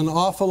means. There's an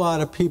awful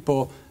lot of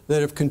people that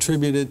have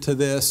contributed to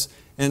this,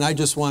 and I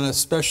just want to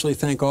especially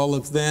thank all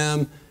of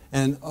them,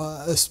 and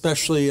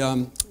especially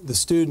the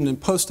student and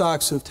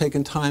postdocs who have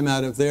taken time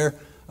out of their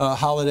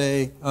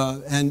holiday,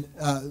 and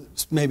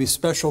maybe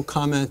special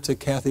comment to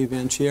Kathy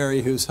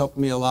Vanchieri, who's helped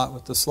me a lot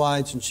with the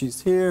slides, and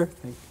she's here.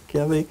 Thank you,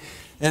 Kelly.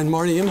 And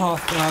Marty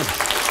Imhoff.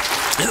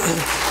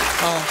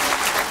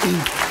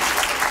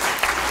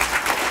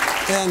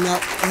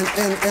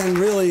 And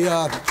really,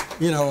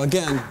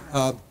 again,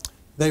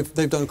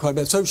 they've done quite a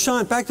bit. So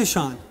Sean, back to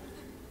Sean.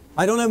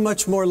 I don't have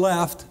much more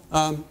left,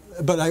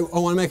 but I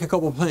want to make a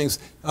couple of things,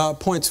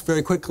 points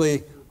very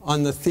quickly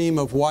on the theme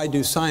of why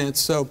do science.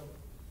 So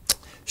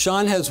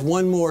Sean has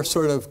one more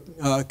sort of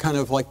kind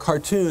of like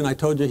cartoon. I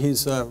told you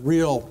he's a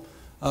real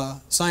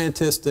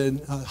scientist at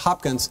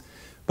Hopkins.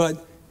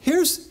 But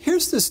here's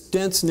this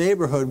dense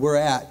neighborhood we're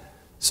at.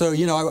 So,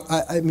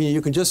 I mean,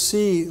 you can just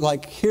see,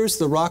 like, here's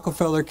the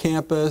Rockefeller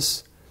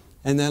campus,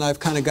 and then I've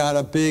kind of got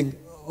a big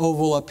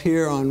oval up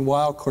here on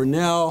Weill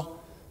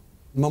Cornell,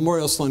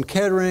 Memorial Sloan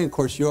Kettering, of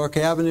course, York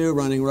Avenue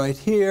running right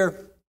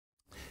here.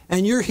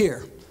 And you're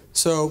here.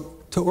 So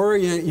to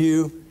orient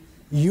you,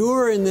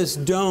 you're in this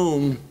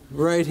dome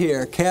right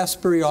here,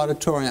 Caspary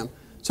Auditorium.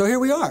 So here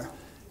we are.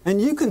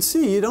 And you can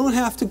see you don't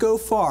have to go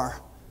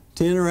far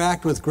to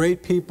interact with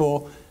great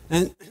people.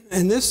 And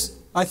this,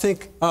 I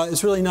think,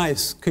 is really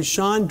nice, because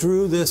Sean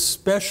drew this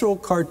special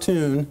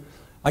cartoon.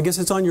 I guess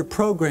it's on your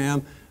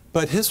program,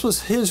 but this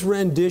was his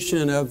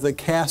rendition of the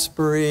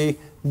Caspary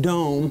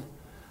Dome,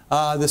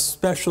 this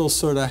special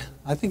sort of,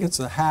 I think it's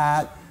a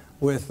hat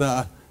with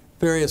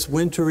various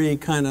wintry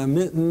kind of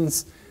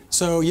mittens.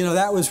 So,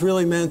 that was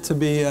really meant to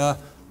be a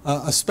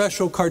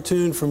special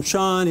cartoon from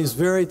Sean. He's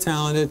very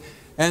talented.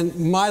 And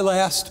my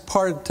last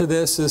part to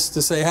this is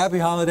to say happy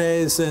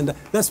holidays, and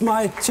that's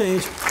my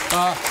change.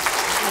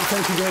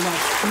 Thank you very much.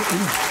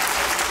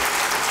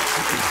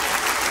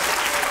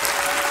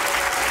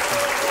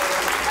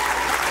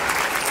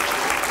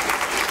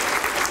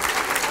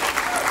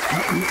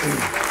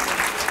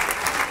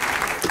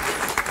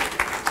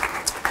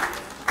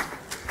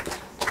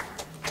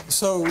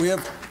 So we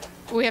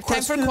have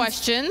time for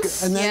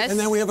questions. And then, yes. And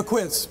then we have a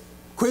quiz.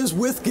 Quiz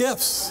with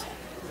gifts.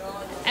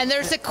 And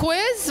there's a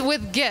quiz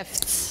with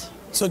gifts.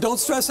 So don't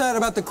stress out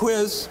about the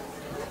quiz,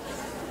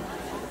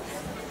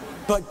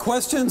 but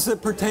questions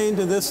that pertain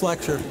to this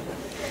lecture.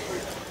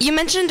 You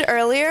mentioned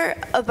earlier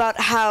about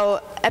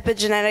how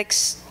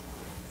epigenetics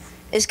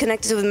is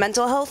connected with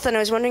mental health, and I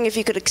was wondering if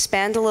you could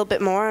expand a little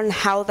bit more on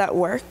how that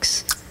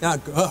works. Yeah,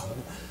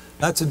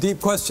 that's a deep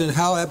question,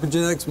 how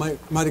epigenetics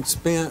might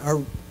expand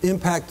or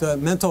impact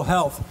mental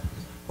health.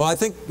 Well, I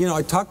think,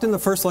 I talked in the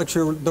first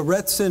lecture, the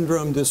Rett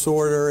syndrome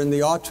disorder in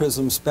the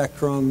autism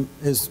spectrum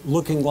is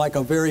looking like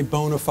a very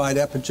bona fide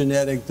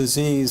epigenetic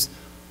disease,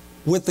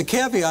 with the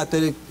caveat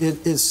that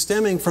it is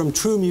stemming from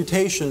true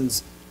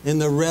mutations in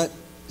the Rett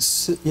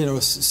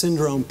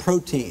syndrome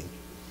protein.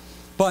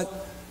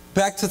 But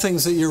back to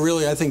things that you're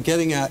really, I think,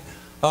 getting at.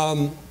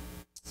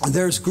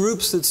 There's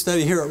groups that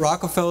study here at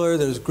Rockefeller,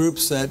 there's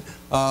groups at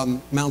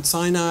Mount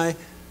Sinai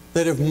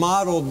that have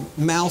modeled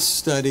mouse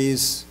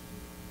studies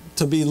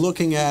to be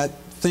looking at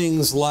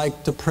things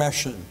like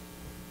depression,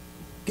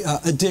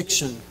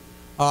 addiction,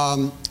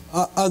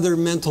 other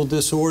mental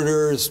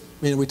disorders.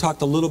 We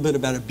talked a little bit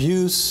about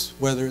abuse,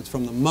 whether it's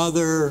from the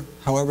mother,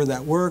 however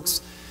that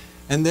works.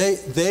 And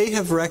they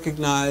have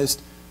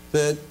recognized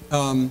that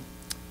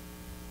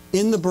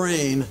in the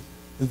brain,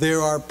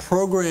 there are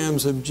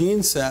programs of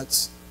gene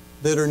sets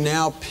that are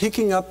now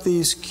picking up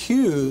these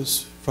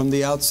cues from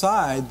the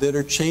outside that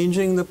are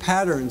changing the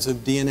patterns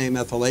of DNA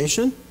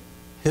methylation,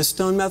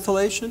 histone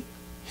methylation,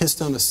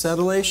 histone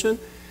acetylation.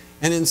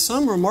 And in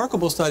some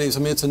remarkable studies,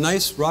 it's a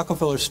nice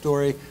Rockefeller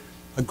story,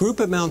 a group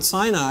at Mount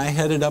Sinai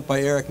headed up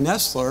by Eric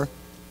Nestler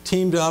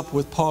teamed up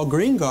with Paul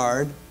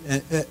Greengard,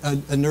 a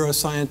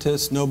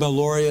neuroscientist, Nobel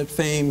laureate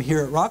fame here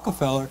at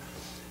Rockefeller,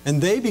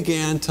 and they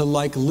began to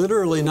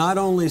literally not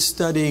only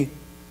study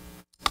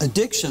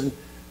addiction,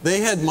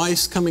 they had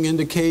mice coming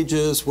into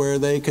cages where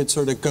they could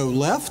sort of go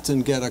left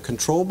and get a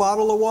control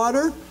bottle of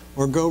water,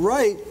 or go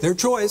right, their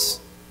choice,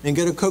 and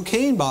get a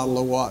cocaine bottle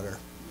of water.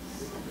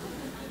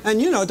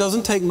 And it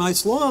doesn't take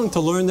mice long to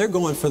learn they're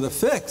going for the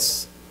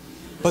fix.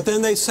 But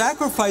then they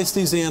sacrificed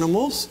these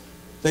animals,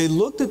 they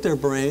looked at their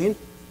brain,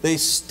 they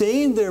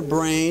stained their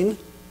brain,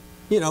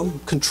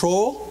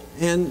 control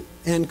and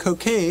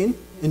cocaine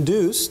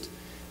induced,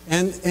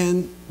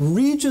 and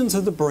regions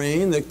of the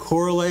brain that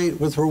correlate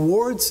with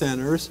reward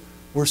centers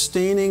were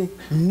staining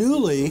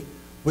newly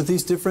with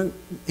these different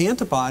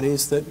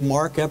antibodies that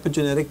mark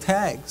epigenetic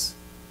tags.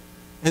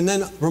 And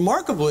then,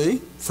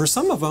 remarkably, for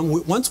some of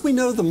them, once we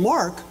know the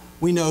mark,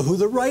 we know who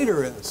the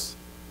writer is.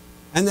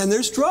 And then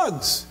there's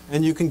drugs,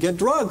 and you can get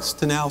drugs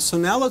to now. So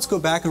now let's go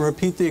back and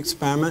repeat the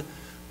experiment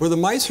where the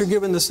mice are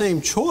given the same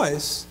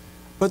choice,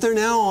 but they're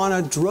now on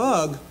a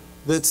drug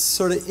that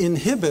sort of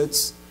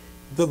inhibits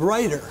the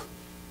writer.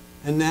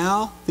 And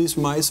now these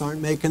mice aren't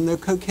making their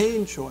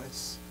cocaine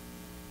choice.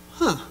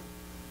 Huh.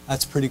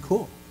 That's pretty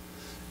cool.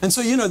 And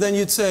so, then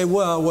you'd say,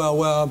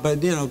 well,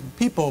 but,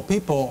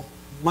 people,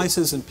 mice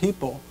isn't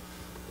people.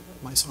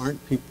 Mice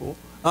aren't people.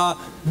 So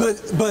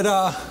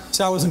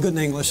I wasn't good in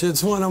English.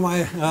 It's one of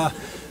my,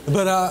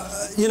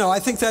 I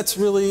think that's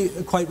really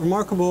quite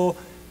remarkable.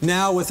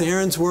 Now with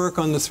Aaron's work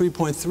on the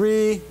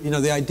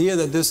 3.3, the idea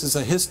that this is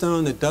a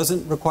histone that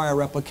doesn't require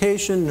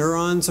replication,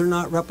 neurons are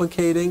not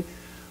replicating.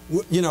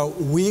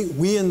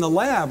 We in the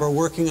lab are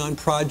working on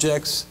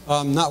projects,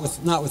 not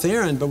with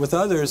Aaron, but with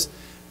others,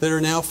 that are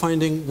now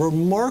finding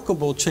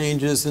remarkable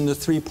changes in the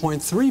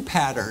 3.3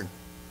 pattern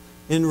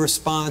in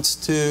response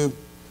to,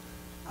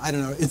 I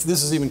don't know,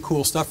 this is even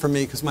cool stuff for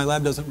me because my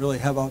lab doesn't really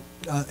have a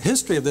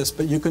history of this,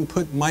 but you can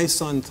put mice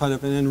on kind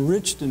of an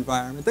enriched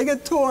environment. They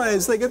get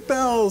toys, they get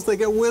bells, they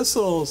get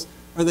whistles,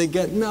 or they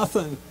get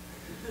nothing.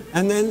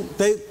 And then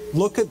they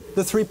look at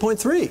the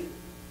 3.3.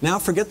 Now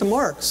forget the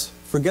marks,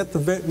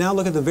 now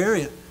look at the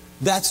variant.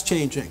 That's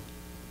changing.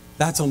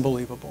 That's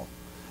unbelievable.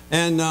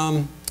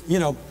 And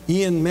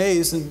Ian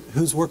Mays,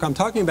 whose work I'm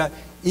talking about,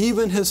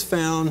 even has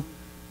found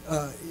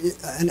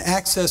an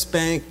access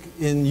bank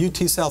in UT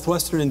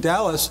Southwestern in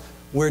Dallas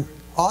where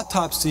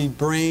autopsy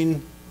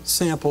brain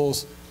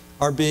samples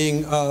are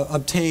being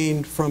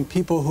obtained from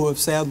people who have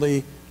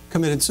sadly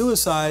committed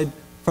suicide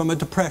from a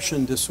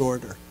depression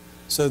disorder.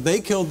 So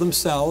they killed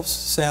themselves,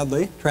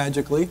 sadly,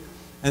 tragically,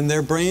 and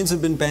their brains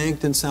have been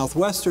banked in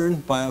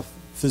Southwestern by a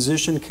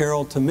physician,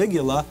 Carol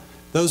Tamigula.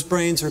 Those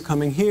brains are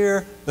coming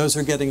here, those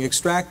are getting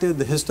extracted,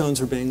 the histones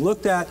are being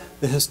looked at,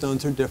 the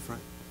histones are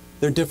different.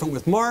 They're different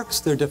with marks,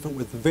 they're different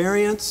with the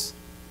variants,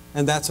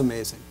 and that's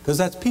amazing, because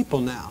that's people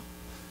now.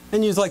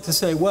 And you'd like to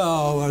say,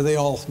 well, are they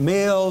all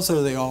males,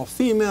 are they all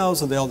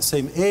females, are they all the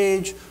same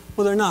age?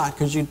 Well, they're not,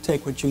 because you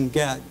take what you can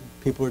get.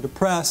 People are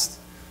depressed,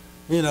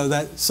 these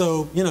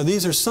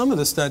are some of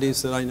the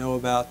studies that I know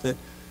about that,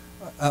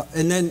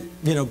 and then,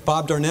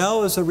 Bob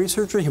Darnell is a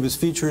researcher, he was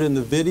featured in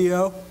the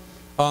video.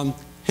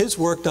 His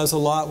work does a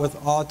lot with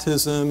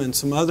autism and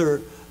some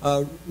other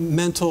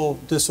mental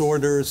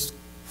disorders,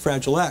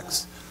 Fragile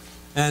X.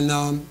 And,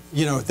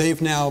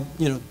 they've now,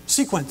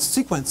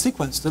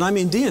 sequenced, and I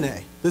mean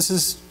DNA. This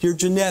is your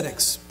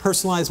genetics,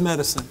 personalized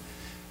medicine.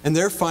 And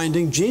they're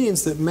finding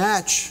genes that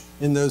match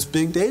in those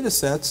big data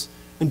sets.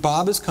 And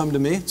Bob has come to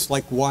me, it's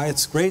like why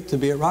it's great to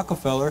be at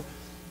Rockefeller.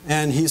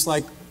 And he's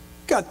like,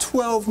 got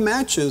 12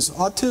 matches,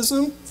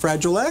 autism,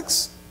 Fragile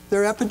X,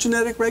 they're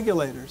epigenetic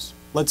regulators.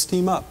 Let's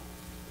team up.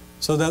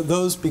 So that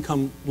those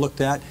become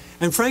looked at.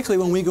 And frankly,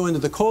 when we go into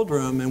the cold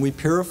room and we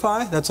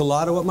purify, that's a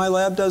lot of what my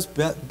lab does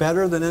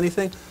better than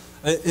anything,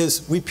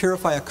 is we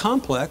purify a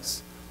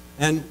complex.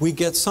 and we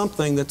get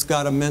something that's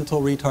got a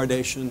mental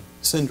retardation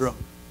syndrome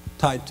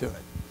tied to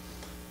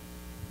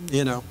it.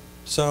 You know,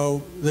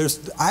 so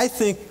I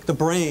think the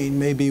brain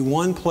may be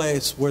one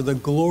place where the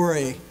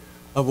glory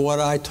of what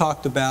I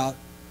talked about,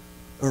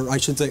 or I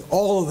should say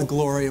all of the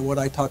glory of what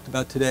I talked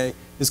about today,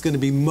 is going to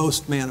be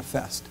most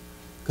manifest.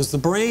 Because the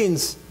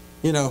brain's,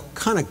 you know,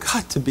 kind of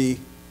got to be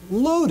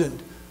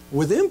loaded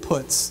with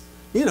inputs,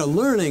 you know,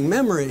 learning,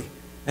 memory,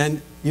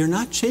 and you're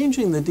not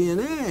changing the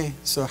DNA,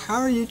 so how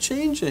are you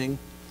changing?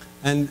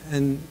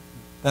 And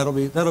that'll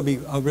be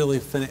a really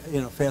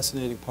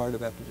fascinating part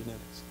of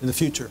epigenetics in the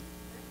future.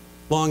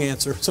 Long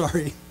answer,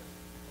 sorry.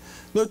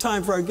 No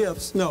time for our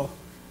gifts, no.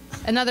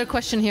 Another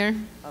question here.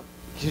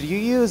 Could you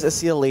use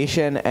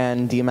acetylation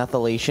and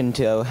demethylation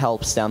to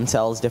help stem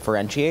cells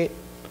differentiate?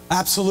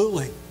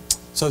 Absolutely.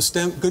 So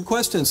good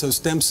question. So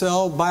stem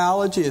cell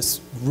biology is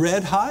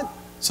red hot.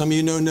 Some of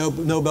you know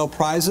Nobel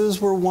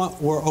Prizes were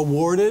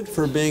awarded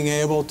for being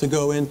able to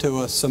go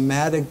into a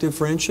somatic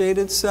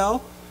differentiated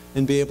cell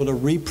and be able to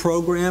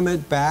reprogram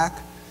it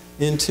back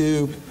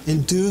into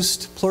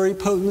induced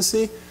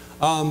pluripotency.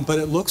 But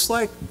it looks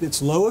like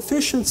it's low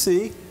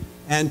efficiency,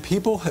 and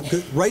people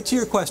have, right to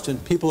your question,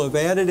 people have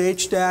added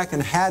HDAC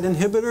and HAT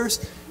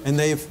inhibitors, and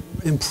they've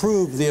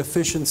improved the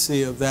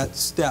efficiency of that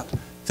step.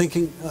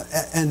 Thinking,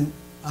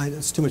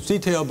 it's too much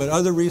detail, but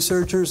other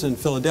researchers in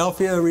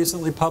Philadelphia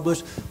recently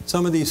published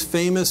some of these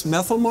famous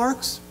methyl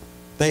marks.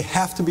 They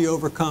have to be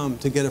overcome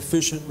to get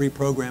efficient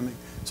reprogramming.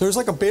 So there's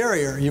like a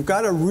barrier. You've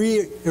got to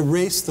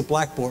erase the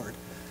blackboard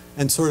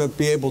and sort of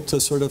be able to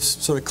sort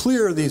of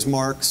clear these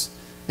marks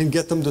and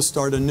get them to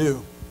start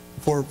anew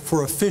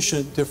for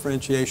efficient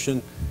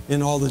differentiation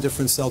in all the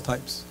different cell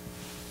types.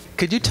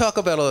 Could you talk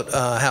about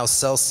how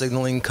cell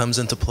signaling comes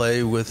into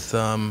play with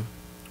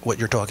what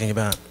you're talking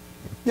about?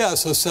 Yeah,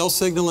 so cell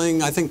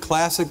signaling, I think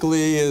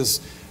classically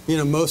is, you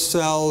know, most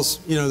cells,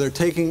 you know, they're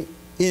taking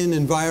in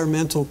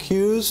environmental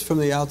cues from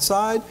the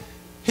outside,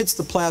 hits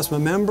the plasma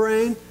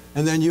membrane,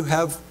 and then you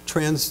have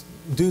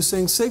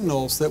transducing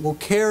signals that will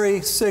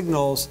carry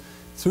signals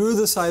through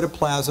the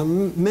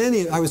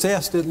cytoplasm. I was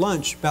asked at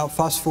lunch about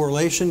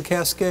phosphorylation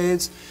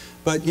cascades,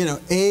 but you know,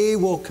 A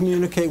will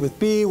communicate with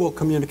B, will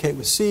communicate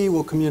with C,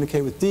 will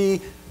communicate with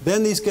D,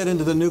 then these get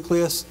into the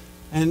nucleus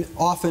and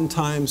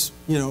oftentimes,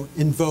 you know,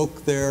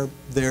 invoke their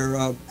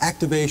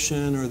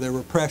activation or their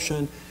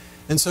repression.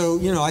 And so,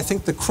 you know, I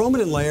think the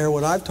chromatin layer,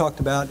 what I've talked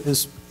about,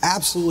 is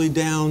absolutely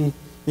down.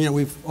 You know,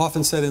 we've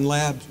often said in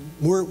labs,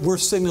 we're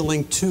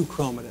signaling to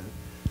chromatin.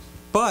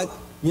 But,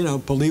 you know,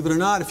 believe it or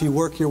not, if you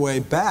work your way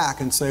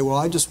back and say, well,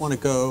 I just want to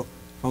go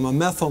from a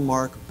methyl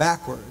mark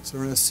backwards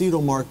or an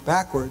acetyl mark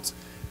backwards,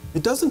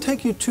 it doesn't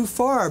take you too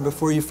far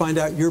before you find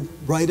out you're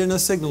right in a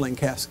signaling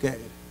cascade.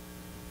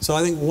 So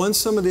I think once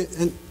some of the,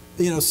 and,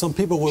 you know, some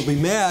people will be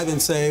mad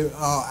and say,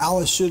 oh,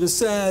 Allis should have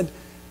said,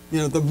 you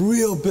know, the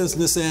real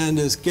business end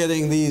is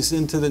getting these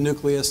into the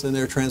nucleus and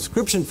their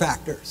transcription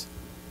factors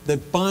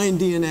that bind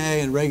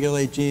DNA and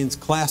regulate genes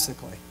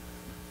classically.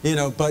 You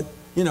know, but,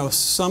 you know,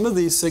 some of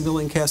these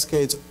signaling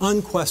cascades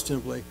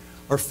unquestionably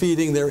are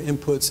feeding their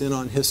inputs in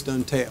on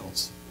histone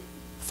tails.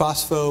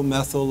 Phospho,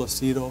 methyl,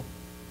 acetyl,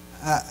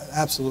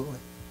 absolutely,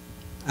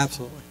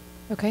 absolutely.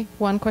 Okay,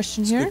 one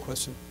question here. Good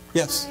question.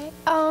 Yes.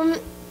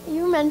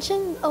 You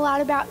mentioned a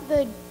lot about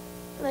the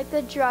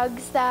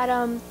drugs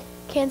that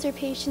cancer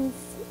patients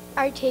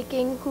are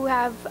taking who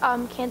have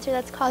cancer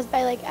that's caused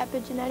by like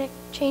epigenetic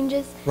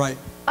changes. Right.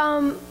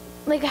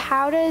 Like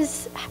how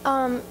does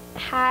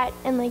HAT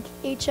and like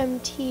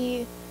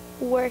HMT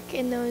work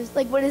in those?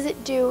 Like what does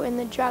it do in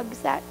the drugs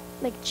that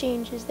like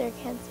changes their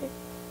cancer?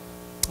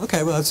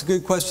 Okay, well that's a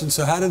good question.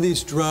 So how do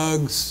these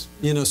drugs,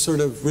 you know, sort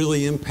of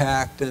really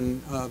impact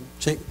and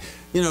change?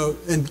 You know,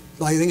 and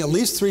I think at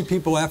least 3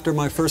 people after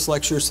my first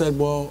lecture said,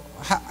 well,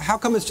 how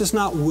come it's just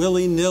not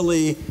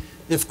willy-nilly?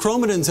 If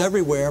chromatin's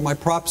everywhere, my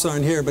props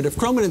aren't here, but if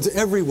chromatin's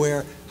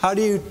everywhere, how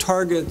do you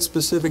target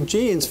specific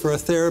genes for a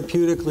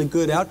therapeutically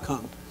good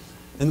outcome?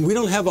 And we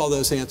don't have all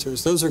those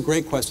answers. Those are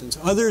great questions.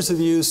 Others of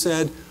you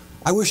said,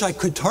 I wish I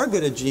could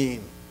target a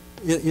gene,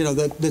 you know,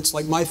 that's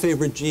like my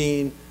favorite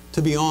gene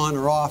to be on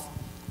or off.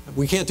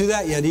 We can't do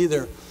that yet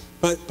either.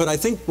 But I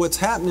think what's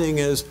happening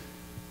is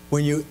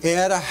when you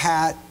add a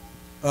HAT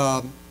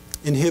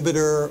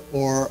inhibitor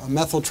or a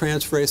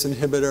methyltransferase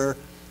inhibitor,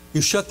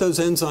 you shut those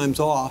enzymes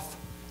off,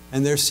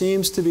 and there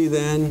seems to be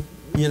then,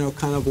 you know,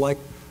 kind of like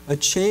a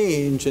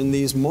change in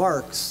these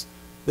marks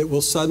that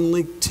will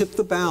suddenly tip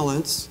the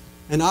balance.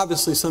 And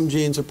obviously some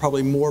genes are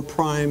probably more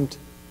primed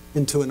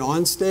into an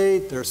on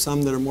state. There are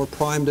some that are more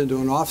primed into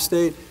an off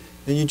state.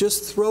 And you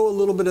just throw a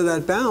little bit of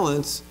that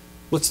balance.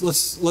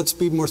 Let's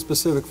be more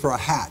specific for a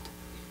HAT.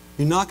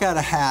 You knock out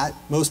a HAT,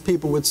 most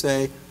people would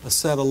say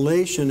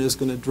acetylation is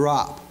going to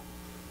drop.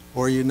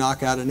 Or you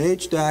knock out an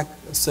HDAC,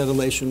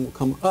 acetylation will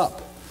come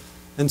up.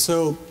 And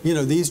so, you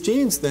know, these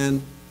genes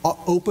then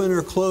open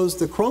or close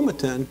the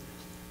chromatin,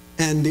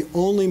 and the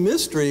only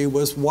mystery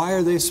was why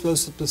are they so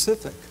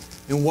specific?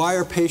 And why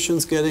are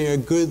patients getting a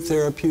good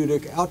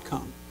therapeutic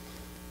outcome?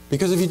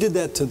 Because if you did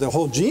that to the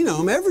whole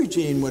genome, every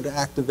gene would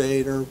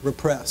activate or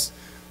repress.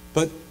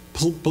 But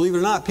believe it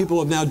or not, people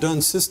have now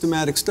done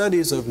systematic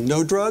studies of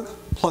no drug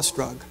plus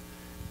drug.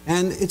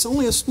 And it's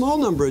only a small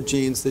number of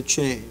genes that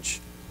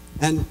change.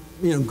 And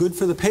good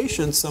for the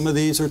patient. Some of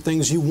these are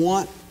things you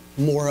want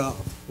more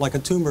of, like a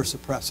tumor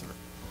suppressor,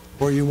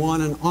 or you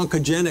want an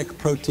oncogenic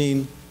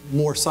protein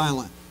more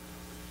silent.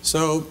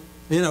 So,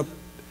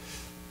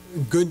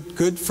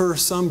 good for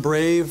some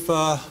brave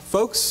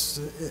folks.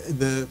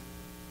 The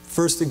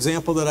first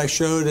example that I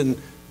showed, and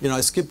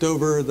I skipped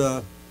over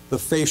the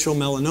facial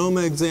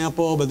melanoma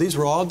example, but these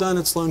were all done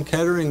at Sloan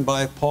Kettering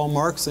by Paul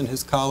Marks and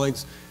his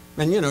colleagues.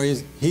 And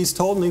he's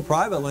told me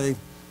privately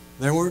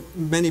there weren't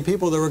many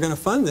people that were going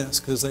to fund this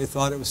because they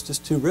thought it was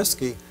just too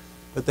risky.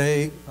 But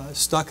they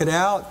stuck it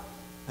out,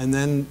 and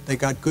then they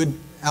got good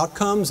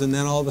outcomes, and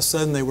then all of a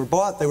sudden they were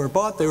bought,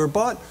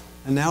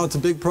 and now it's a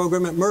big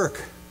program at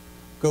Merck.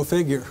 Go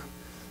figure.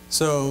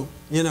 So,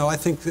 I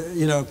think,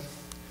 I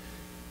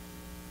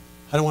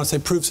don't want to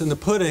say proof's in the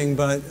pudding,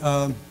 but,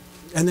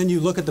 and then you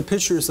look at the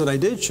pictures that I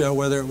did show,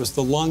 whether it was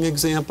the lung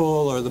example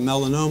or the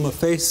melanoma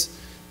face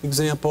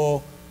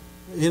example,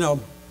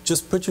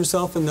 just put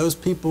yourself in those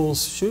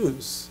people's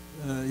shoes.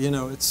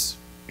 It's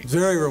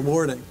very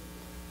rewarding.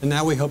 And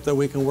now we hope that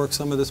we can work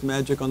some of this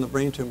magic on the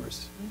brain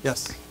tumors.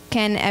 Yes?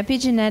 Can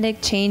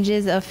epigenetic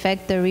changes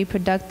affect the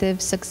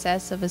reproductive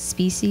success of a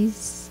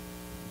species?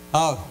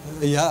 Oh,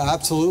 yeah,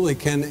 absolutely.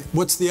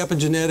 What's the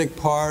epigenetic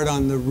part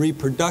on the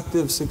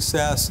reproductive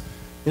success?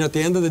 At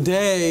the end of the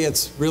day,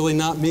 it's really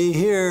not me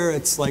here.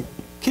 It's like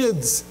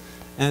kids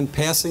and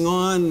passing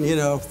on,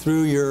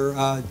 through your,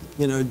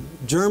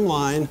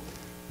 germline,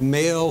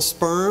 male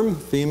sperm,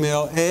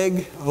 female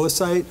egg,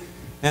 oocyte,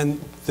 and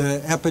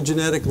the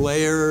epigenetic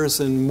layers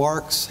and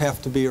marks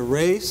have to be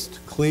erased,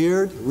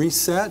 cleared,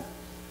 reset.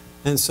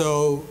 And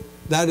so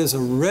that is a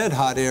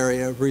red-hot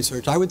area of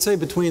research. I would say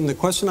between the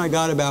question I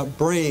got about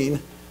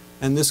brain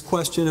and this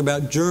question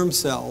about germ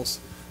cells,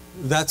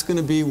 that's going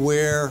to be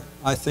where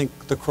I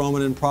think the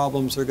chromatin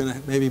problems are going to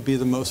maybe be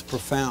the most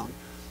profound.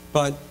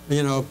 But,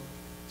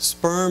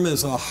 sperm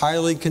is a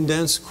highly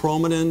condensed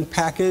chromatin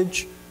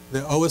package.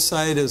 The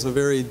oocyte is a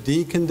very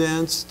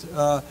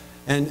decondensed,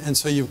 and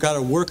so you've got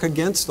to work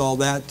against all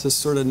that to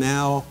sort of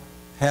now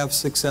have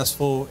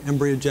successful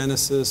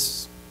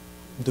embryogenesis,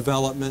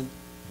 development.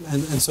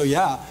 And so,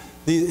 yeah,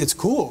 it's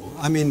cool.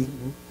 I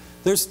mean,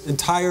 there's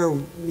entire,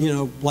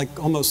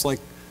 almost like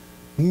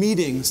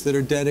meetings that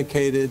are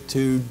dedicated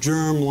to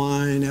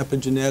germline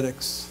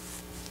epigenetics.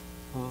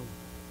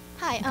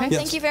 Hi, Yes.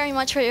 thank you very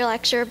much for your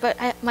lecture, but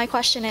my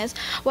question is,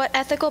 what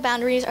ethical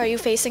boundaries are you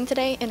facing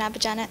today in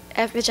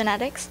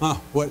epigenetics?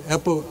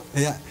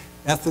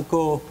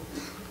 Ethical,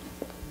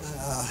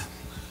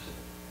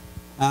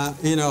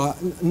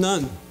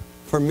 none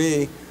for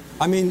me.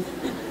 I mean,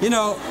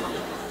 no,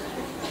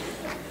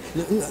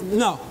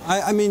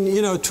 I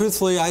mean,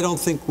 truthfully, I don't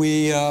think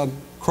we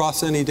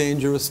cross any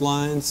dangerous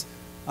lines.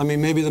 I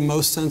mean, maybe the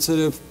most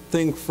sensitive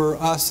thing for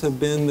us have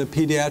been the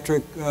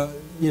pediatric,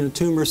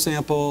 tumor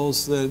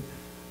samples that,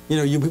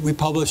 we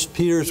published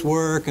Peter's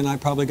work, and I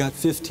probably got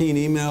 15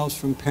 emails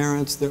from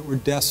parents that were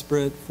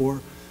desperate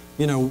for,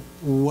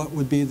 what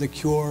would be the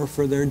cure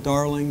for their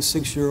darling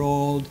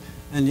 6-year-old.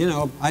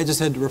 And, I just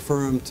had to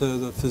refer them to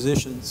the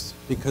physicians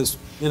because,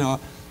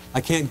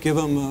 I can't give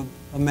them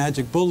a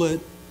magic bullet.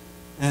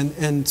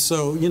 And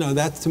so,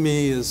 that to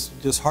me is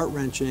just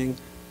heart-wrenching.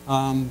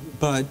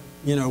 But,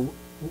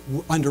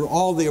 under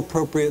all the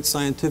appropriate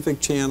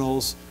scientific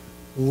channels,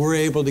 we're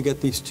able to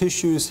get these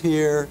tissues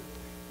here.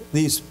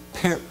 These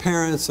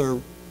parents are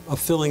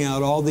filling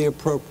out all the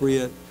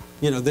appropriate,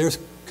 they're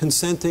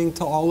consenting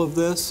to all of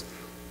this.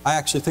 I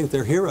actually think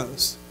they're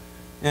heroes.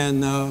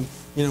 And,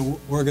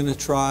 we're going to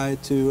try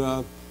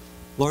to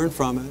learn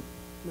from it.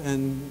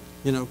 And,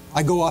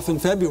 I go off in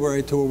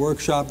February to a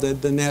workshop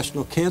that the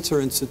National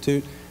Cancer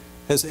Institute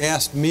has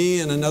asked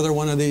me and another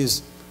one of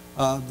these,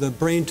 the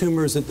brain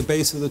tumors at the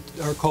base of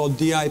are called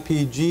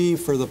DIPG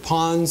for the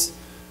PONS.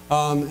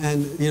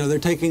 And they're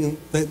taking,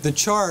 the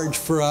charge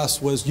for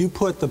us was you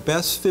put the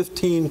best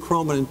 15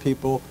 chromatin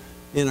people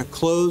in a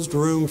closed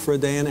room for a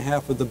day and a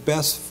half with the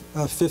best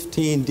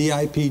 15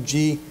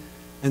 DIPG,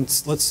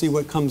 and let's see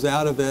what comes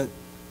out of it.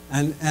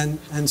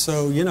 And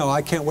so,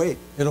 I can't wait.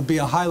 It'll be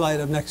a highlight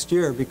of next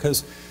year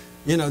because,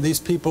 these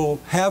people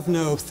have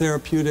no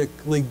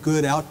therapeutically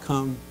good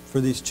outcome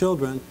for these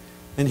children.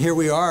 And here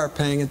we are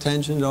paying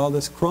attention to all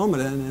this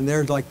chromatin, and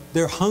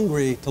they're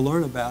hungry to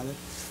learn about it.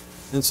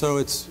 And so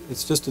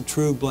it's just a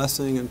true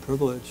blessing and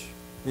privilege.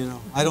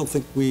 I don't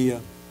think we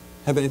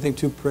have anything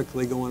too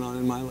prickly going on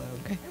in my lab.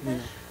 Okay.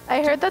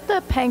 I heard that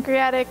the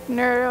pancreatic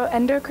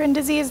neuroendocrine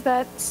disease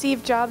that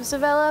Steve Jobs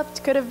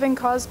developed could have been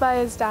caused by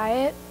his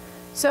diet.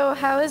 So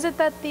how is it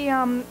that the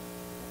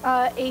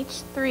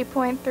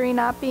H3.3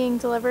 not being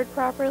delivered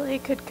properly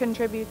could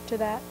contribute to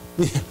that?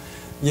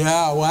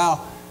 Yeah,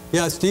 wow.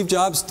 Yeah, Steve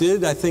Jobs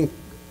did, I think,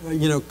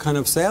 kind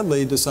of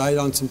sadly decide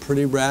on some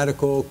pretty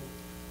radical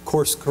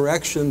course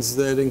corrections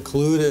that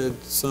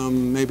included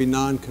some maybe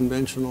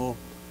non-conventional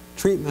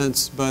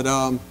treatments. But,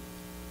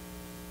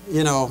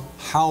 you know,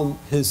 how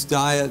his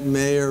diet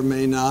may or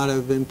may not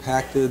have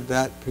impacted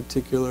that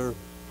particular,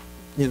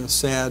 you know,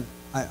 sad.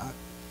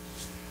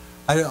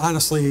 I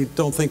honestly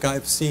don't think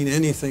I've seen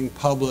anything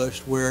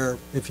published where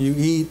if you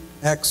eat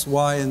X,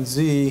 Y, and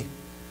Z,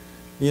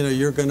 you know,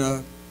 you're going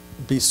to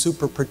be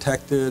super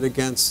protected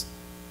against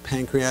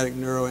pancreatic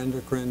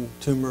neuroendocrine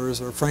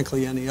tumors or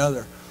frankly any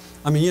other.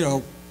 I mean, you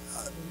know,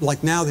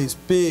 like now these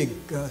big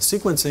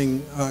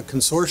sequencing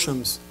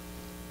consortiums,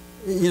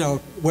 you know,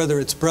 whether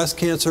it's breast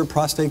cancer,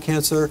 prostate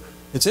cancer,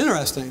 it's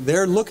interesting.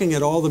 They're looking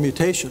at all the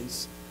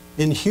mutations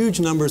in huge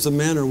numbers of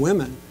men or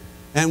women.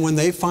 And when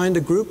they find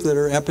a group that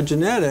are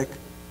epigenetic,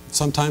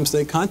 sometimes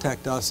they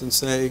contact us and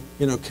say,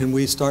 you know, can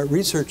we start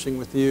researching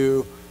with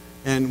you?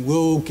 And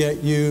we'll get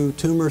you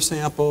tumor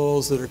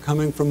samples that are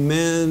coming from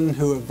men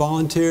who have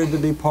volunteered to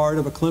be part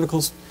of a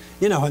clinical,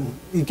 you know, and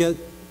you get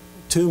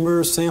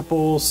tumor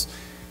samples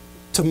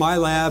to my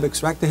lab,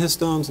 extract the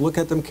histones, look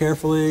at them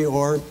carefully,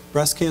 or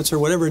breast cancer,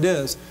 whatever it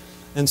is.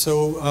 And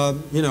so,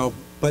 you know,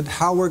 but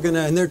how we're going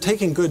to, and they're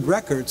taking good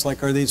records,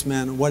 like are these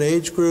men, what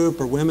age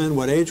group, or women,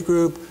 what age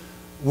group?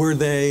 Were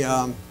they,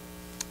 I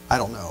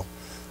don't know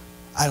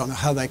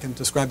how they can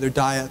describe their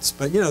diets,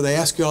 but you know, they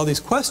ask you all these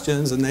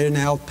questions and they're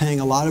now paying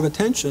a lot of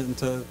attention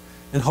to,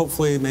 and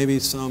hopefully maybe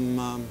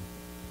some,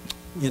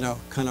 you know,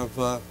 kind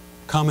of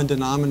common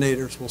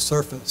denominators will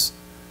surface.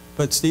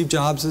 But Steve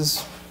Jobs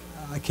is,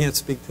 I can't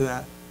speak to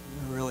that.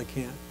 I really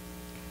can't.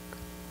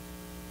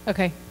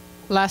 Okay,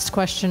 last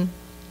question.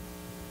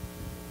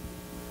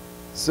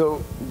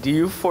 So, do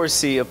you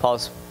foresee a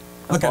possible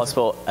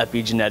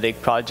epigenetic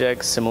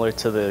project similar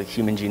to the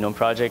Human Genome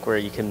Project where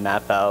you can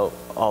map out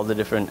all the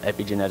different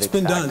epigenetic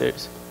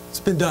factors? It's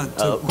been done.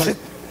 So,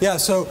 yeah,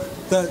 so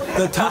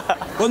the time,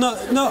 well,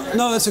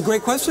 no, that's a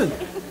great question.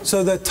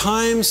 So the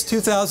Times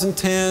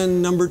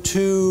 2010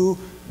 #2,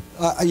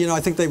 you know, I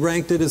think they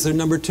ranked it as their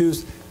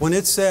 #2s. When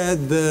it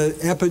said the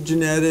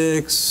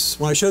epigenetics,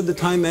 when I showed the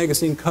Time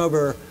magazine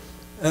cover,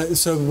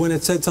 so when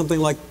it said something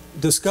like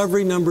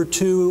discovery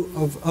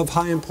 #2 of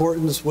high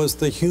importance was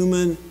the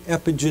human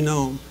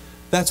epigenome,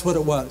 that's what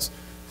it was.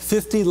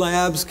 50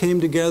 labs came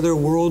together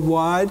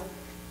worldwide,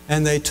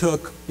 and they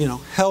took, you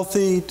know,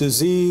 healthy,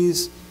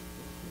 disease,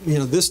 you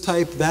know, this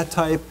type, that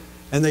type,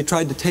 and they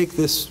tried to take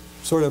this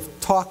sort of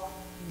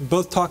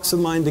both talks of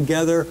mine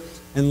together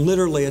and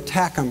literally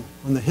attack them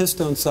on the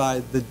histone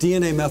side, the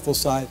DNA methyl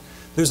side.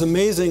 There's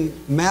amazing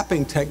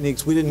mapping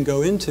techniques we didn't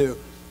go into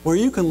where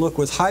you can look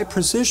with high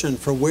precision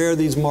for where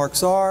these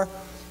marks are.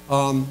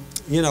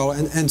 You know,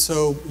 and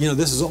so, you know,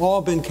 this has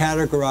all been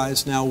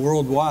categorized now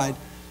worldwide,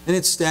 and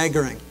it's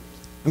staggering.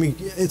 I mean,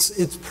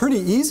 it's pretty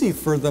easy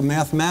for the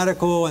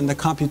mathematical and the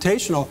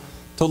computational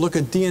to look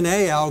at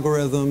DNA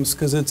algorithms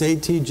because it's A,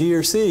 T, G,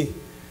 or C.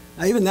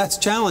 Now, even that's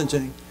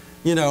challenging,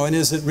 you know, and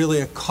is it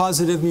really a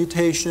causative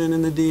mutation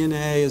in the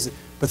DNA?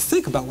 But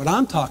think about what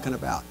I'm talking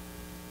about.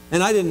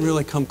 And I didn't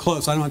really come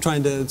close. I'm not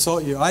trying to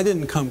insult you. I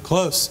didn't come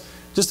close.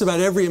 Just about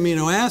every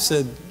amino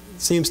acid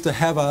seems to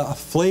have a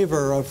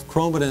flavor of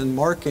chromatin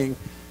marking,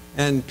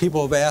 and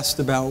people have asked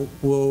about,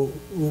 well,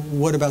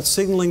 what about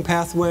signaling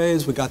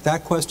pathways? We got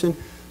that question.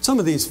 Some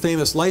of these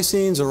famous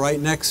lysines are right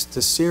next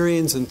to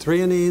serines and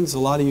threonines. A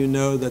lot of you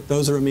know that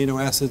those are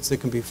amino acids that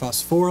can be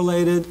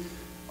phosphorylated.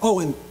 Oh,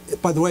 and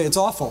by the way, it's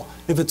awful.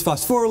 If it's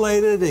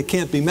phosphorylated, it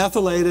can't be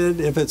methylated.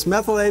 If it's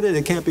methylated,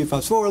 it can't be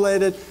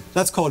phosphorylated.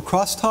 That's called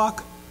crosstalk.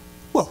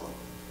 Whoa.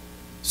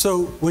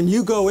 So when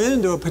you go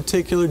into a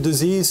particular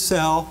disease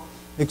cell,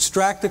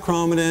 extract the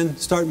chromatin,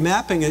 start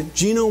mapping it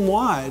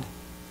genome-wide,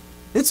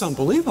 it's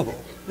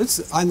unbelievable.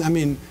 I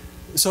mean,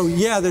 so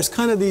yeah, there's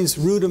kind of these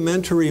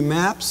rudimentary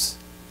maps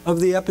of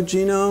the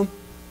epigenome,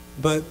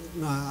 but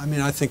I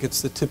mean, I think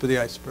it's the tip of the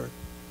iceberg.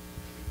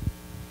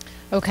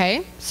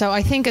 Okay, so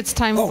I think it's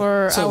time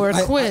for our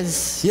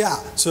quiz. Yeah,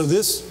 so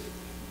this,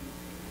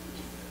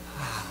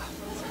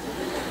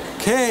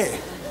 okay.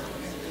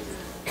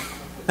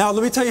 Now,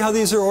 let me tell you how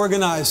these are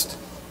organized.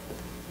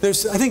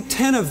 There's, I think,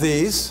 10 of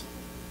these.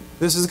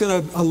 This is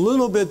going to a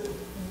little bit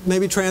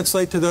maybe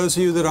translate to those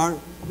of you that aren't,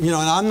 you know,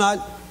 and I'm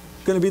not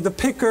going to be the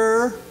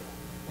picker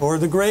or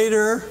the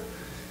grader.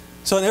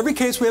 So in every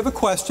case, we have a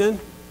question.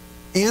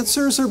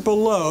 Answers are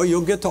below.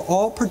 You'll get to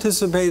all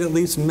participate at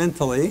least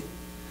mentally.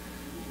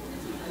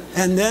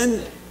 And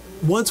then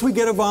once we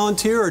get a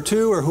volunteer or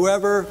two or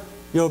whoever,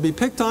 you'll be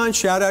picked on,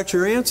 shout out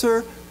your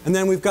answer, and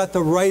then we've got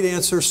the right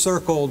answer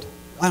circled.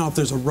 I don't know if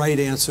there's a right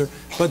answer,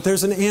 but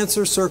there's an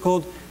answer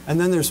circled. And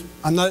then there's,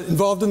 I'm not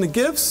involved in the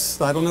gifts.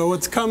 I don't know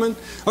what's coming.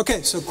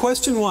 Okay, so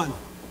question 1.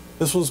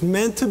 This was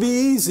meant to be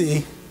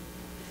easy.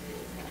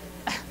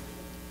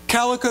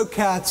 Calico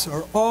cats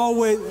are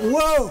always,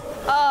 whoa!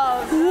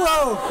 Oh,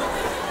 whoa!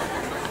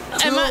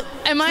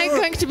 Am I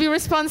going to be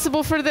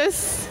responsible for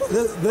this?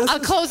 I'll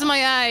close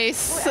my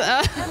eyes.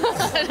 I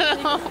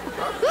don't know.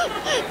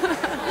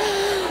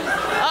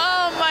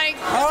 Oh my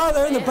God. Oh,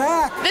 they're in the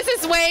back. This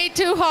is way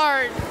too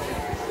hard.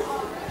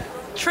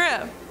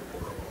 True.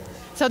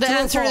 So the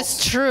answer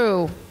is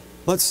true.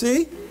 Let's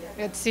see.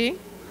 Let's see.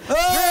 Oh! True.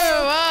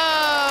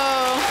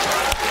 Oh.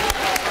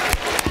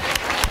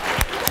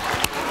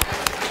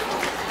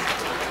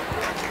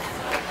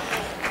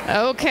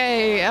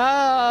 Okay.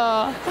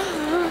 Oh.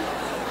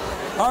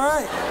 All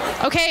right.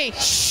 Okay.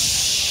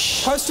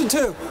 Question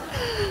 2.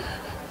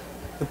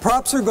 The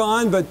props are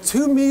gone, but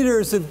 2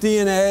 meters of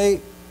DNA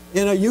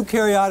in a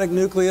eukaryotic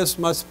nucleus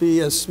must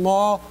be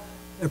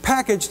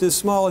packaged as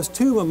small as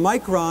 2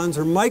 microns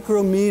or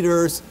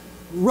micrometers,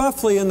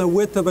 roughly in the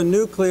width of a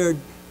nuclear.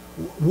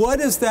 What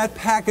is that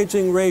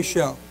packaging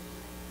ratio?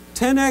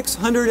 10x,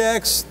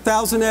 100x,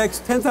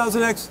 1000x,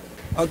 10,000x?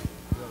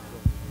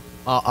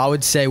 I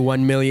would say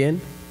 1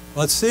 million.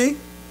 Let's see.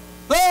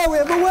 Oh, we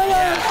have a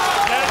winner!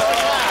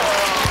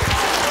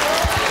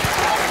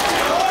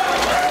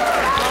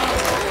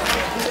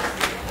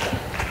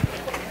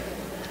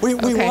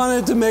 We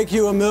wanted to make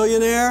you a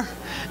millionaire,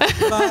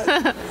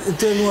 but it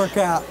didn't work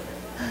out.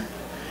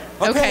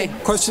 Okay,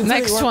 question 3.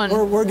 Next one.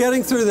 We're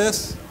getting through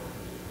this.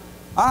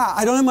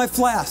 I don't have my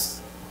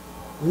flask.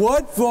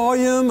 What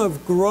volume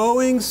of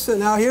growing,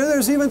 now here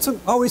there's even some,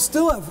 we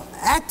still have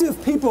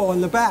active people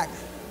in the back.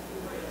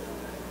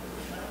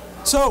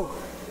 So,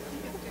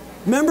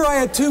 remember I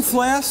had 2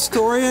 flasks to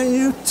orient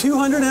you,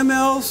 200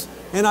 mLs,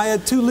 and I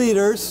had 2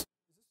 liters.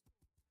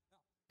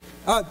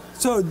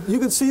 So you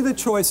can see the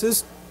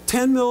choices,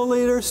 10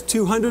 milliliters,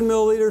 200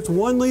 milliliters,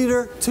 1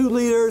 liter, 2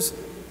 liters,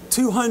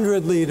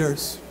 200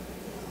 liters.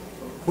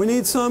 We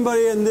need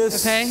somebody in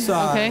this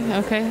side.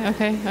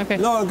 Okay.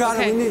 No, got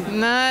it. We need.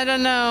 No, I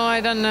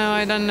don't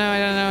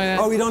know.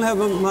 Oh, we don't have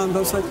them on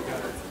those sides?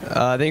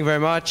 Thank you very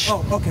much.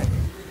 Oh, okay.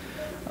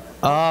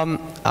 I'm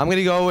going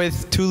to go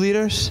with 2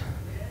 liters.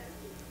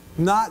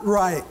 Not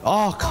right.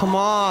 Oh, come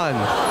on.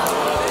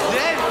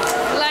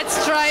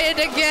 Let's try it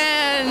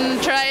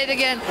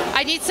again.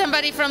 I need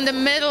somebody from the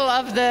middle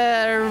of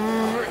the.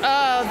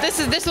 Oh,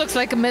 this looks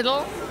like a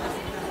middle.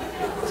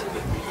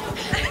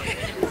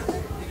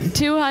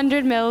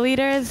 200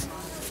 milliliters.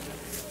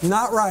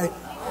 Not right.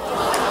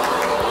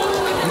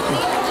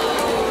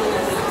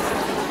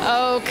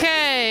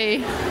 Okay.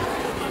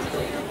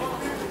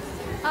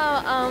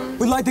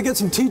 We'd like to get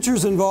some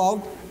teachers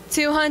involved.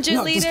 200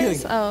 no, liters.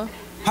 Just kidding. Oh.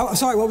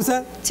 Sorry, what was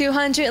that?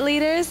 200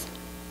 liters.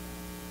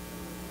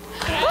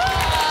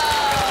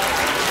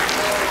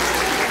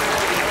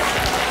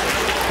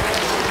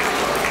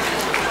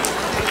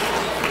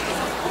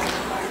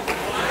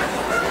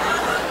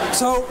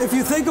 So if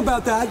you think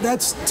about that,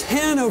 that's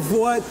 10 of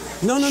what,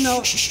 no,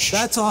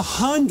 that's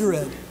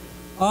 100.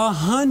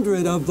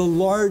 100 of the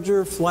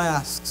larger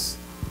flasks.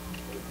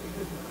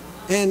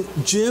 And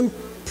Jim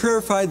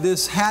purified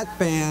this hat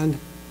band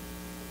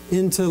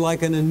into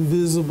like an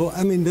invisible,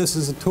 I mean, this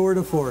is a tour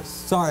de force.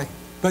 Sorry,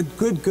 but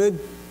good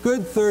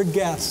third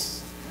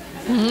guess.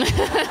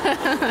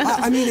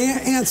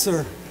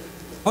 Answer.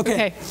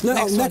 Okay.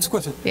 Next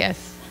question.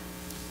 Yes.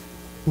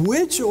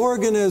 Which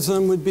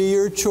organism would be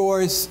your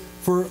choice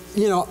for,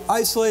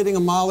 isolating a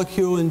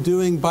molecule and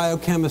doing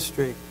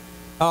biochemistry?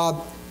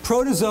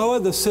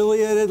 Protozoa, the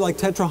ciliated, like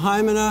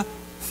Tetrahymena,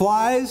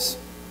 flies,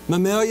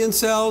 mammalian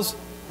cells,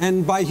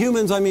 and by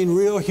humans I mean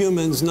real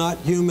humans, not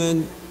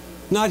human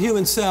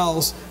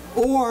cells,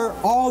 or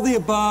all the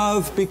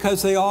above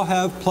because they all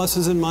have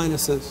pluses and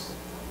minuses.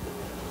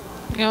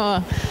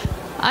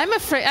 I'm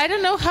afraid, I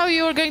don't know how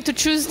you are going to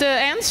choose the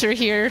answer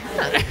here.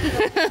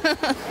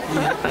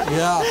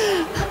 Yeah.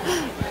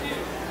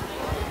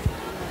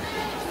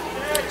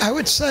 I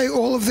would say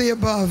all of the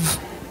above.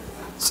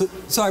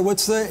 Sorry,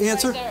 what's the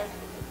answer? Right there.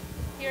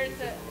 Here's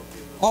it.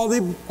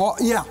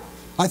 Yeah,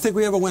 I think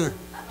we have a winner.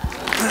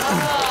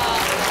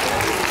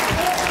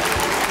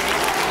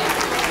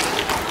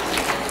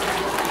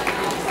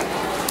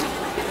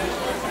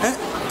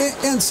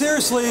 And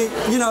seriously,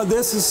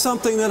 this is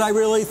something that I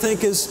really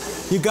think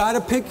is, you got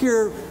to pick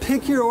your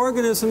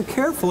organism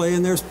carefully,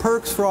 and there's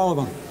perks for all of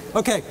them.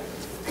 Okay.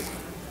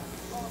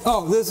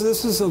 Oh,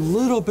 this is a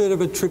little bit of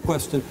a trick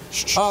question.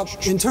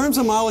 In terms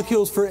of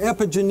molecules for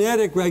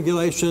epigenetic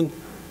regulation,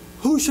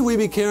 who should we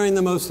be caring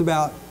the most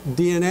about?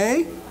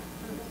 DNA,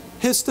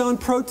 histone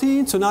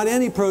protein, so not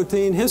any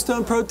protein,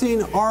 histone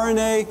protein,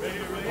 RNA,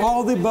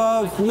 all the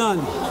above, none.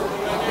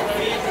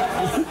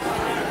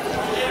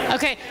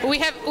 Okay, we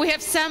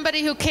have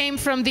somebody who came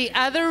from the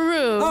other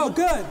room. Oh,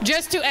 good.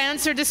 Just to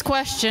answer this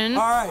question.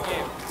 All right.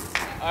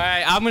 All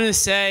right, I'm going to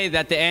say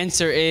that the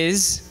answer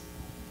is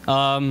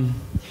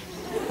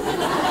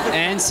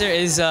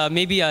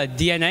maybe a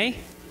DNA?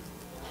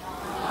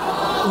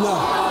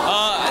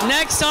 No.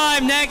 Next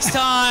time.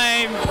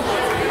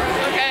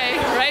 Okay,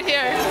 right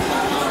here.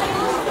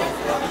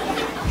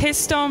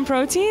 Histone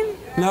protein?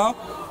 No.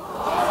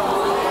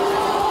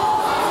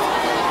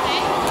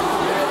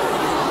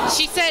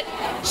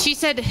 She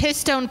said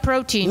histone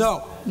protein.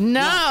 No.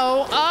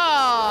 No.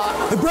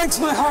 Oh. It breaks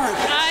my heart.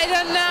 I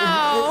don't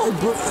know.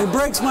 It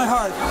breaks my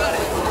heart.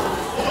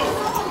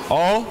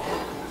 Oh.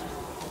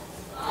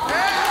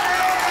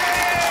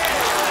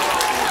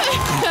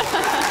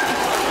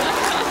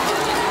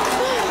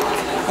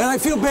 And I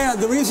feel bad.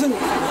 The reason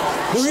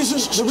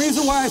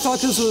why I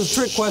thought this was a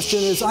trick question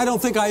is I don't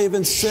think I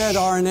even said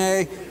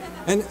RNA.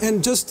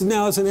 And just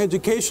now as an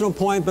educational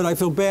point, but I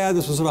feel bad,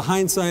 this was sort of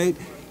hindsight,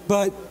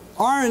 but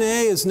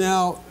RNA is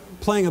now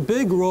playing a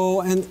big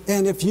role. And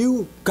if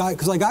you got,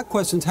 because I got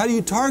questions, how do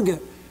you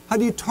target? How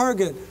do you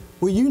target?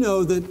 Well, you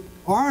know that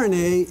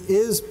RNA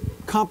is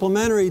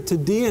complementary to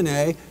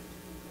DNA.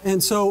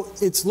 And so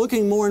it's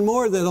looking more and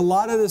more that a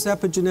lot of this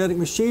epigenetic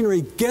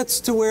machinery gets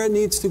to where it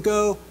needs to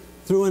go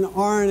through an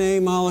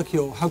RNA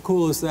molecule. How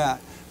cool is that?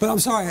 But I'm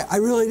sorry, I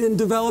really didn't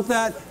develop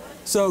that,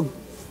 so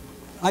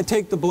I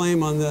take the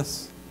blame on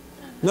this.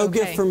 No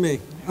gift from me.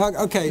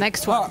 Okay.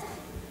 Next one.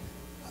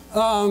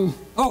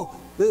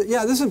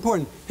 Yeah, this is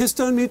important.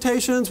 Histone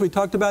mutations, we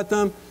talked about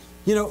them.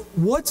 You know,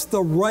 what's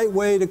the right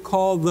way to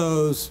call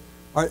those?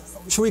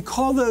 Should we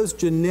call those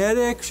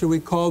genetic? Should we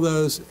call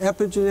those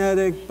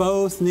epigenetic?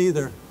 Both?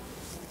 Neither?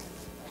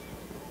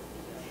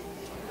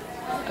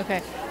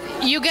 Okay.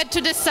 You get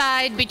to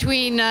decide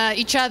between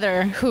each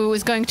other who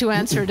is going to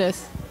answer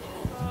this.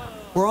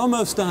 We're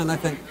almost done, I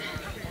think.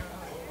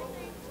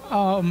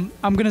 I'm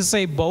going to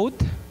say both.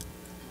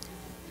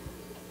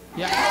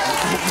 Yeah.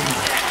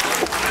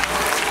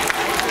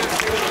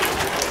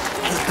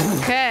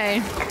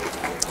 Okay.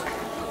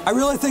 I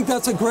really think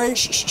that's a great,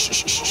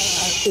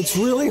 it's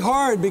really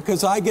hard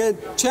because I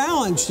get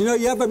challenged. You know,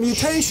 you have a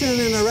mutation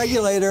in a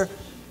regulator.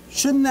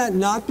 Shouldn't that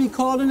not be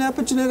called an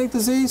epigenetic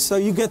disease? So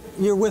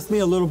you're with me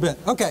a little bit.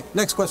 Okay,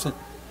 next question.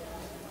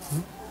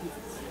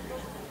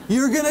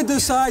 You're going to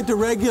decide to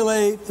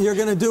regulate, you're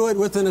going to do it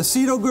with an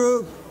acetyl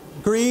group,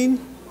 green,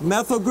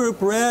 methyl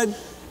group, red.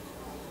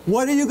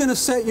 What are you going to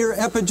set your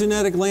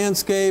epigenetic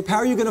landscape? How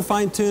are you going to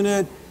fine tune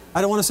it?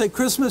 I don't want to say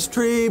Christmas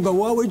tree, but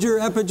what would your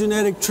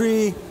epigenetic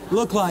tree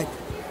look like?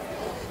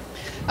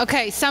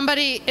 Okay,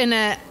 somebody in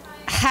a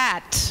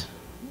hat.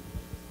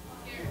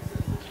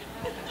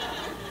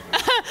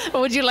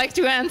 Would you like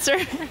to answer?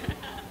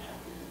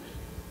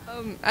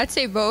 I'd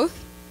say both.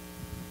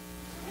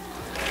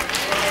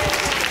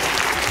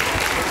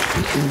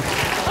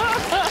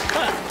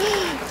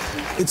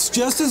 It's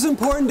just as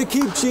important to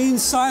keep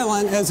genes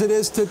silent as it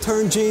is to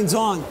turn genes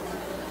on.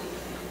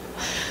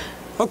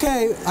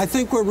 Okay, I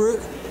think we're...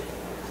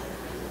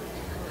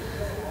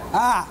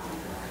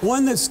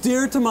 one that's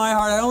dear to my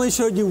heart. I only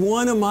showed you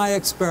one of my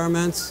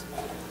experiments.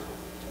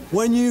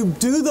 When you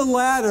do the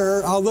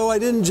latter, although I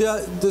didn't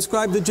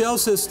describe the gel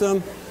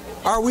system,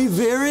 are we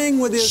varying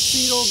with the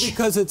acetyl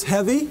because it's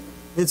heavy,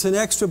 it's an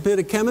extra bit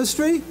of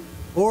chemistry,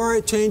 or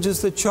it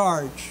changes the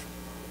charge?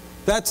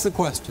 That's the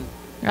question.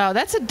 Oh,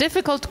 that's a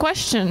difficult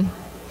question.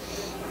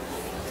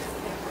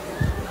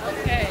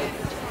 Okay.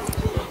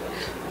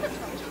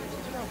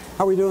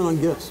 How are we doing on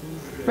gifts?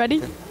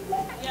 Ready? Okay.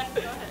 Yeah,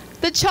 go ahead.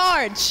 The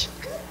charge.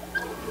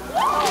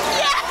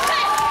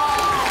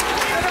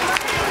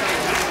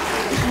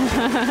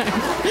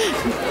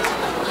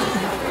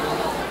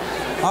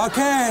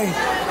 Okay,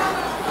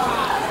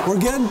 we're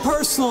getting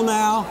personal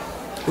now.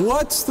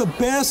 What's the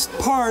best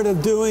part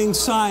of doing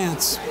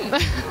science?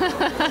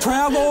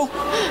 Travel,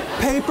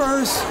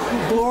 papers,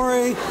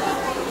 glory,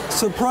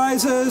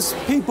 surprises,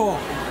 people.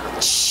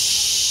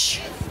 Shh.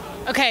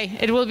 Okay,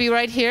 it will be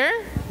right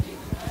here.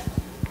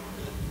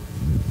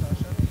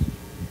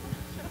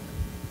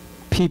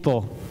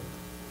 People.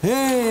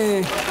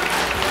 Hey.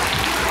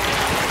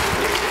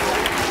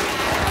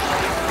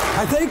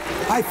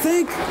 I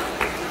think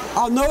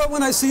I'll know it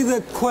when I see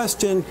the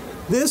question.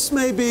 This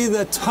may be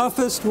the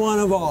toughest one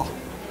of all.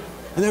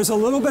 And there's a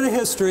little bit of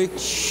history.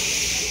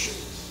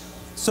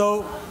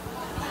 So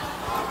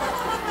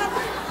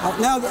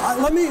now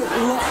let me.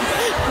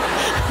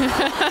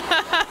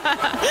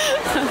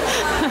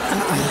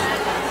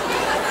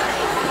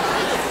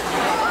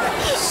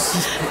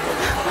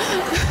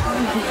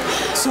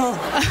 So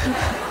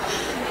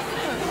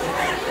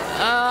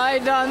I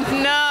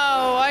don't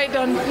know. I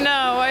don't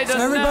know. I don't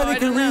know. Everybody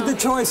can read the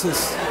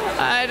choices.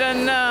 I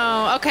don't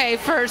know. Okay,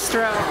 first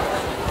row.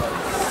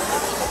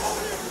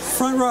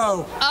 Front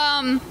row.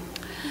 I'm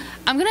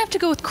gonna have to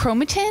go with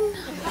chromatin.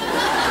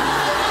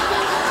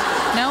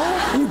 No?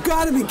 You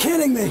gotta be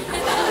kidding me.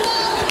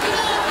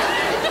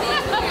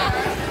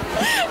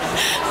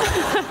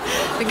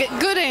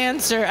 Good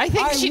answer. I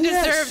think she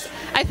deserves.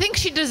 I think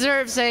she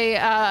deserves a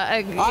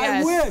yes.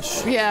 I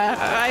wish. Yeah,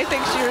 I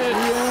think she would.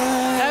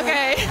 Yeah.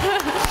 Okay.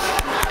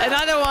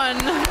 Another one.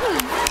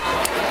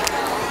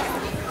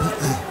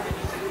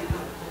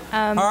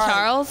 Right.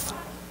 Charles.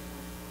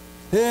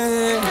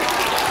 Hey.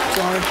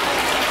 Sorry.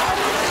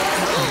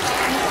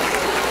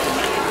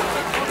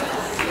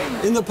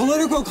 In the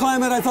political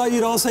climate, I thought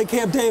you'd all say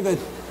Camp David.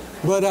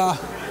 But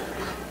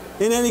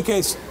in any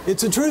case,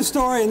 it's a true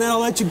story, and then I'll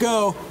let you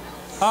go.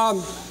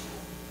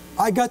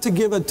 I got to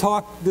give a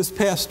talk this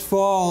past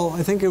fall.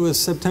 I think it was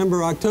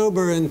September,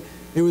 October, and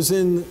it was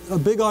in a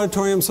big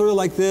auditorium sort of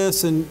like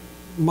this, and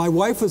my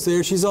wife was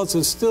there. She's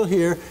also still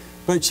here,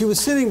 but she was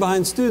sitting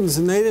behind students,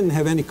 and they didn't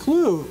have any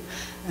clue.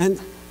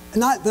 And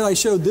not that I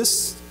showed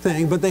this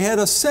thing, but they had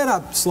a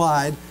setup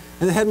slide,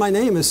 and it had my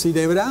name as C.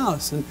 David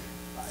Allis. And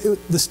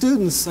the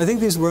students, I think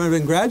these were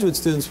graduate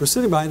students, were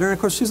sitting behind her, and of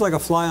course she's like a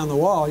fly on the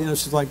wall. You know,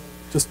 she's like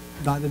just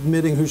not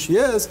admitting who she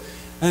is.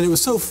 And it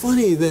was so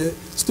funny, the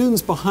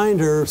students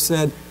behind her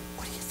said,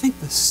 "What do you think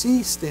the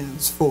C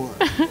stands for.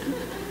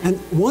 And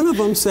one of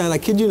them said, I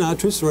kid you not,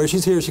 true story,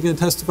 she's here, she can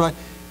testify,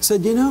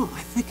 said, you know,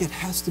 I think it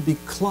has to be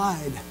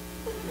Clyde.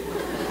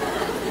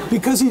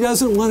 Because he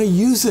doesn't want to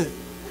use it.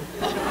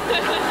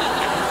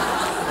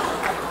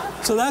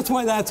 So that's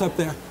why that's up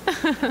there.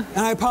 And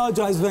I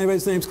apologize if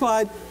anybody's name's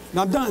Clyde.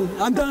 I'm done.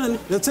 I'm done.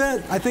 That's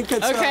it. I think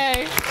it's...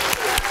 Okay.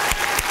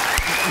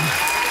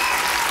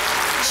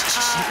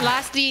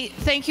 Lastly,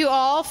 thank you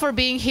all for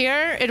being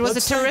here. It was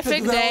a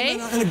terrific day.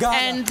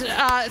 And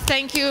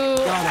thank you,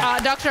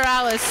 Dr.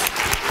 Allis.